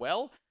at as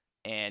well.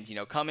 And,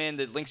 come in.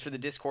 The links for the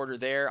Discord are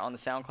there on the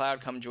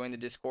SoundCloud. Come join the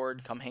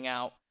Discord. Come hang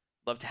out.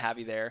 Love to have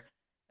you there.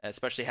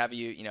 Especially have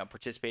you,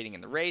 participating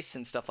in the race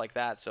and stuff like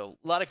that. So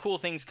a lot of cool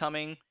things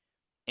coming.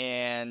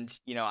 And,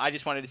 I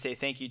just wanted to say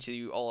thank you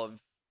to all of,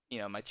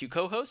 my two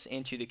co-hosts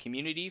and to the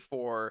community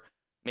for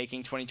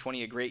making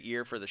 2020 a great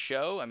year for the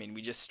show. I mean,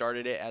 we just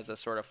started it as a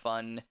sort of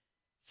fun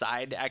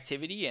side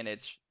activity, and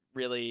it's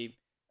really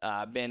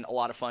been a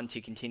lot of fun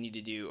to continue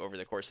to do over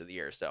the course of the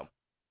year. So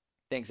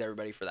thanks,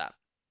 everybody, for that.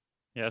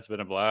 Yeah, it's been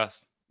a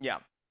blast. Yeah,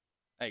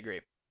 I agree.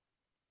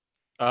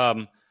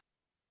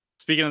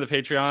 Speaking of the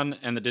Patreon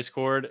and the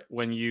Discord,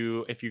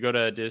 if you go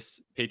to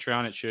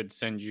Patreon, it should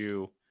send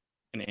you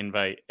an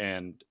invite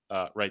and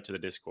right to the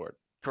Discord.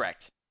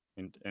 Correct.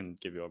 And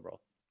give you a role.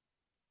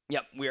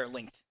 Yep, we are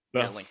linked.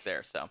 We are linked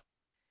there. So,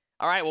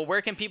 all right. Well,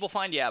 where can people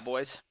find you at,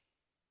 boys?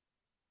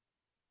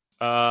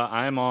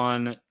 I'm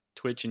on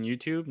Twitch and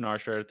YouTube,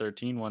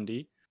 Narstrider13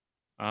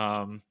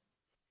 1D,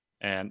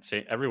 and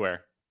say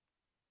everywhere.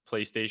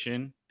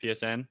 PlayStation,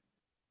 PSN,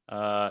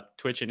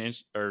 Twitch and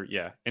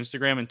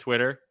Instagram and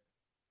Twitter.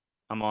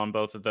 I'm on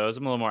both of those.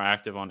 I'm a little more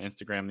active on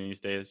Instagram these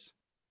days.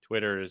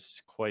 Twitter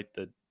is quite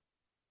the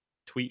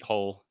tweet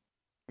hole.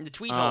 The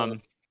tweet hole.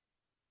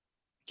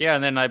 Yeah,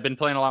 and then I've been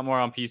playing a lot more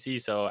on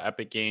PC, so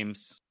Epic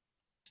Games,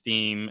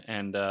 Steam,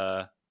 and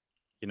I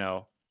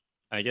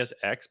guess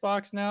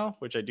Xbox now,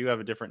 which I do have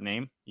a different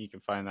name. You can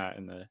find that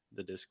in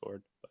the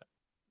Discord. But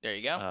there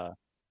you go.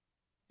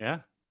 Yeah.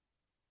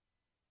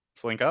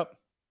 Let's link up.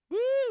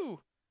 Woo!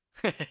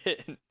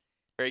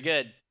 Very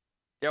good.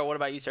 Daryl, what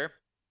about you, sir?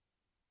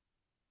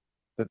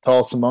 The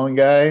Tall Simone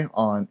guy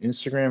on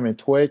Instagram and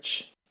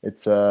Twitch.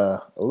 It's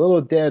a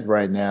little dead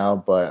right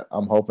now, but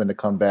I'm hoping to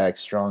come back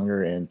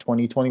stronger in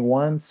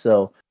 2021.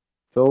 So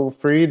feel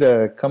free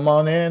to come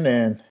on in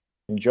and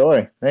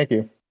enjoy. Thank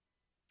you.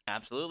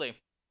 Absolutely.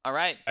 All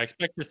right. I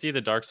expect to see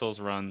the Dark Souls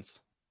runs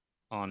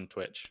on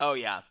Twitch. Oh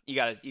yeah, you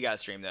gotta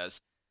stream those.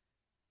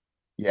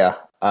 Yeah,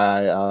 I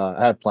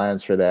have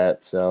plans for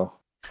that. So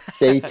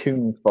stay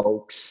tuned,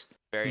 folks.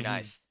 Very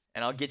nice.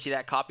 And I'll get you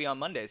that copy on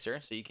Monday, sir,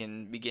 so you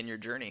can begin your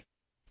journey.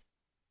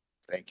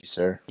 Thank you,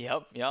 sir.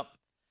 Yep.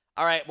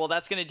 All right, well,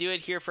 that's going to do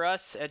it here for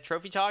us at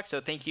Trophy Talk. So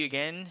thank you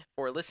again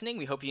for listening.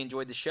 We hope you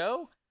enjoyed the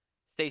show.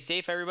 Stay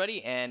safe,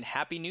 everybody, and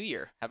Happy New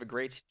Year. Have a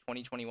great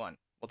 2021.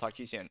 We'll talk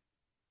to you soon.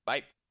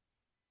 Bye.